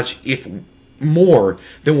just as much, if more,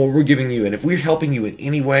 than what we're giving you. And if we're helping you in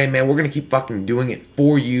any way, man, we're going to keep fucking doing it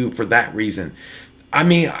for you for that reason. I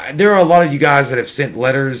mean, there are a lot of you guys that have sent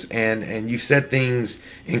letters and you've said things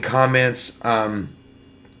in comments. I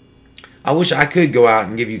wish I could go out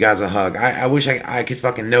and give you guys a hug. I wish I could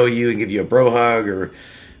fucking know you and give you a bro hug or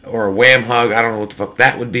a wham hug. I don't know what the fuck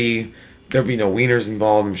that would be. There'd be no wieners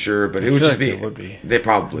involved, I'm sure, but it would just be. There would be. They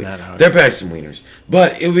probably. There'd probably some wieners,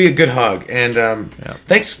 but it would be a good hug. And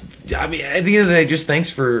thanks. I mean, at the end of the day, just thanks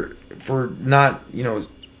for not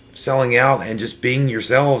selling out and just being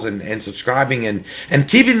yourselves and subscribing and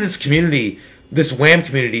keeping this community, this Wham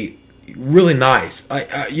community, really nice.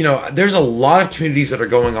 There's a lot of communities that are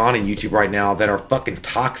going on in YouTube right now that are fucking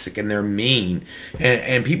toxic and they're mean,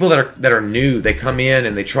 and people that are new, they come in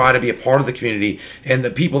and they try to be a part of the community, and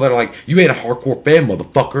the people that are like, you ain't a hardcore fan,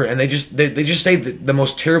 motherfucker, and they just say the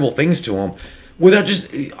most terrible things to them without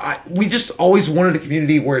we just always wanted a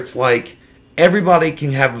community where it's like everybody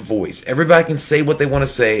can have a voice, everybody can say what they want to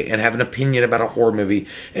say and have an opinion about a horror movie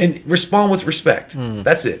and respond with respect.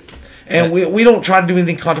 That's it. And we don't try to do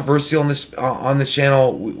anything controversial on this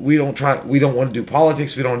channel. We don't want to do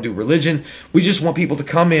politics. We don't want to do religion. We just want people to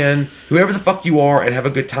come in, whoever the fuck you are, and have a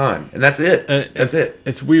good time. And that's it. That's it.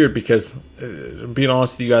 It's weird because, being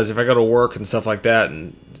honest with you guys, if I go to work and stuff like that,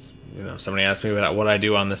 and somebody asks me what I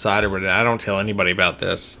do on the side or whatever, I don't tell anybody about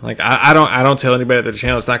this. Like I don't tell anybody at the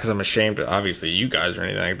channel. It's not because I'm ashamed of, obviously, you guys or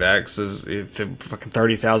anything like that. Because it's fucking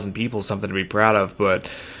 30,000 people, something to be proud of.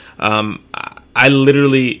 But I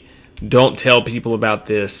literally don't tell people about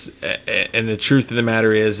this, and the truth of the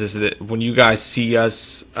matter is that when you guys see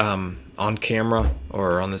us on camera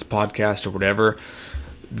or on this podcast or whatever,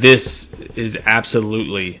 this is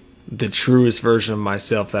absolutely the truest version of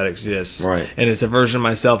myself that exists. Right. And it's a version of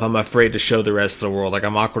myself I'm afraid to show the rest of the world. Like,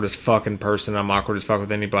 I'm awkward as fuck in person. I'm awkward as fuck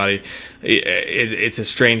with anybody. It's a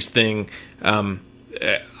strange thing.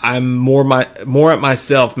 I'm more at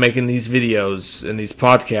myself making these videos and these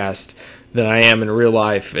podcasts than I am in real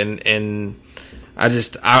life, and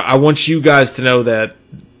I want you guys to know that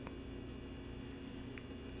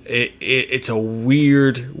it's a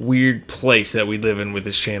weird place that we live in with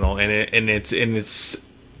this channel, and it's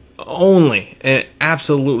only and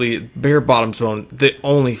absolutely bare bottom bone. The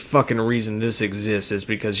only fucking reason this exists is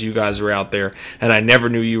because you guys are out there, and I never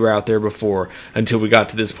knew you were out there before until we got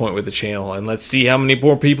to this point with the channel. And let's see how many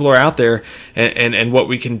more people are out there and what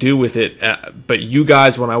we can do with it. But you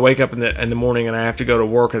guys, when I wake up in the morning and I have to go to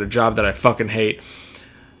work at a job that I fucking hate,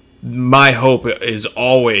 my hope is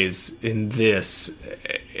always in this,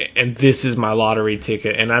 and this is my lottery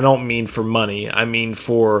ticket. And I don't mean for money. I mean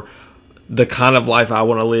for the kind of life I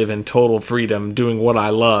want to live in total freedom, doing what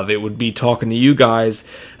I love. It would be talking to you guys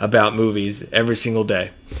about movies every single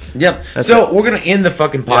day. Yep. So we're going to end the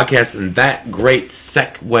fucking podcast in that great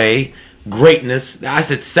segue greatness. I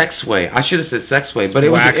said Sexway. I should have said Sexway, but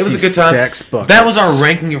it was a good time. Sex buckets. That was our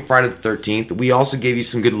ranking of Friday the 13th. We also gave you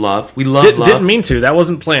some good love. We love love. Didn't mean to. That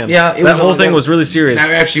wasn't planned. Yeah, that whole thing was really serious.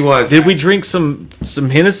 That actually was. Did we drink some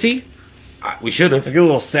Hennessy? We should have. Like a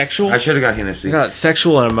little sexual? I should have got Hennessy. I got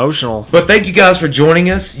sexual and emotional. But thank you guys for joining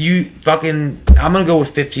us. You fucking... I'm going to go with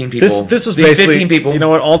 15 people. This was These basically... 15 people. You know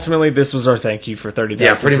what? Ultimately, this was our thank you for 30,000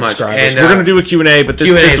 Yeah, pretty much. subscribers. And, we're going to do a Q&A, but this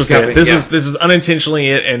was coming, it. This was unintentionally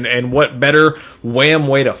it, and what better wham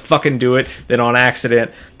way to fucking do it than on accident.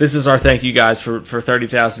 This is our thank you guys for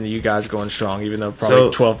 30,000 of you guys going strong, even though probably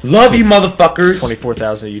 12... Love you, motherfuckers.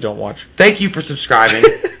 24,000 of you don't watch. Thank you for subscribing.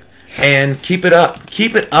 And keep it up.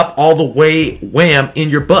 Keep it up all the way, wham, in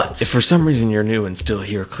your butts. If for some reason you're new and still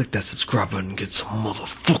here, click that subscribe button and get some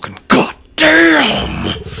motherfucking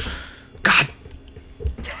goddamn. God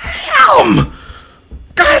damn.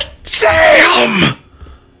 God damn.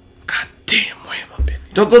 God damn wham up in.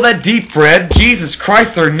 Don't go that deep, Fred. Jesus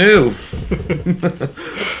Christ, they're new.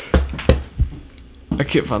 I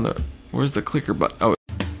can't find the... Where's the clicker button? Oh.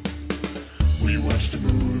 We watched a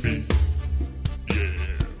movie.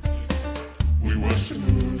 We watched a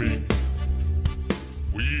movie.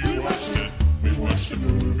 We watched it. We watched a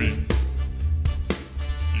movie.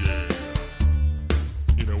 Yeah.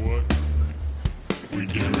 You know what? We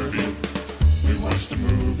did a review. We watched a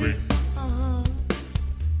movie.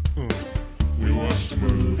 We watched a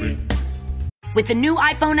movie. With the new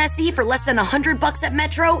iPhone SE for less than $100 at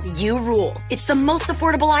Metro, you rule. It's the most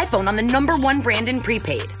affordable iPhone on the #1 brand in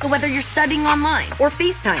prepaid. So whether you're studying online or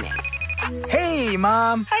FaceTiming. Hey,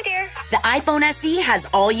 Mom. Hi, dear. The iPhone SE has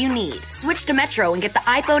all you need. Switch to Metro and get the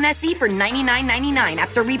iPhone SE for $99.99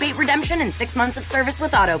 after rebate redemption and 6 months of service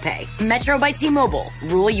with AutoPay. Metro by T-Mobile.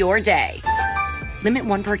 Rule your day. Limit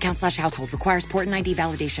 1 per account / household. Requires port and ID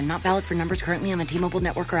validation. Not valid for numbers currently on the T-Mobile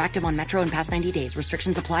network or active on Metro in past 90 days.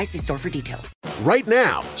 Restrictions apply. See store for details. Right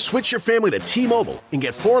now, switch your family to T-Mobile and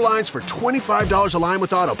get 4 lines for $25 a line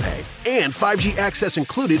with AutoPay and 5G access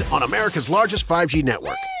included on America's largest 5G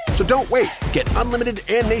network. So don't wait. Get unlimited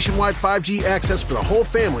and nationwide 5G access for the whole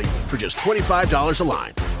family for just $25 a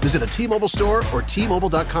line. Visit a T-Mobile store or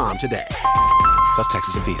T-Mobile.com today. Plus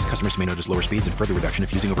taxes and fees. Customers may notice lower speeds and further reduction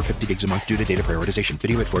if using over 50 gigs a month due to data prioritization.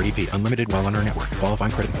 Video at 480p. Unlimited while on our network.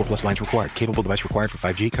 Qualifying credit and 4+ lines required. Capable device required for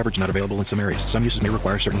 5G. Coverage not available in some areas. Some uses may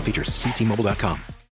require certain features. See T-Mobile.com.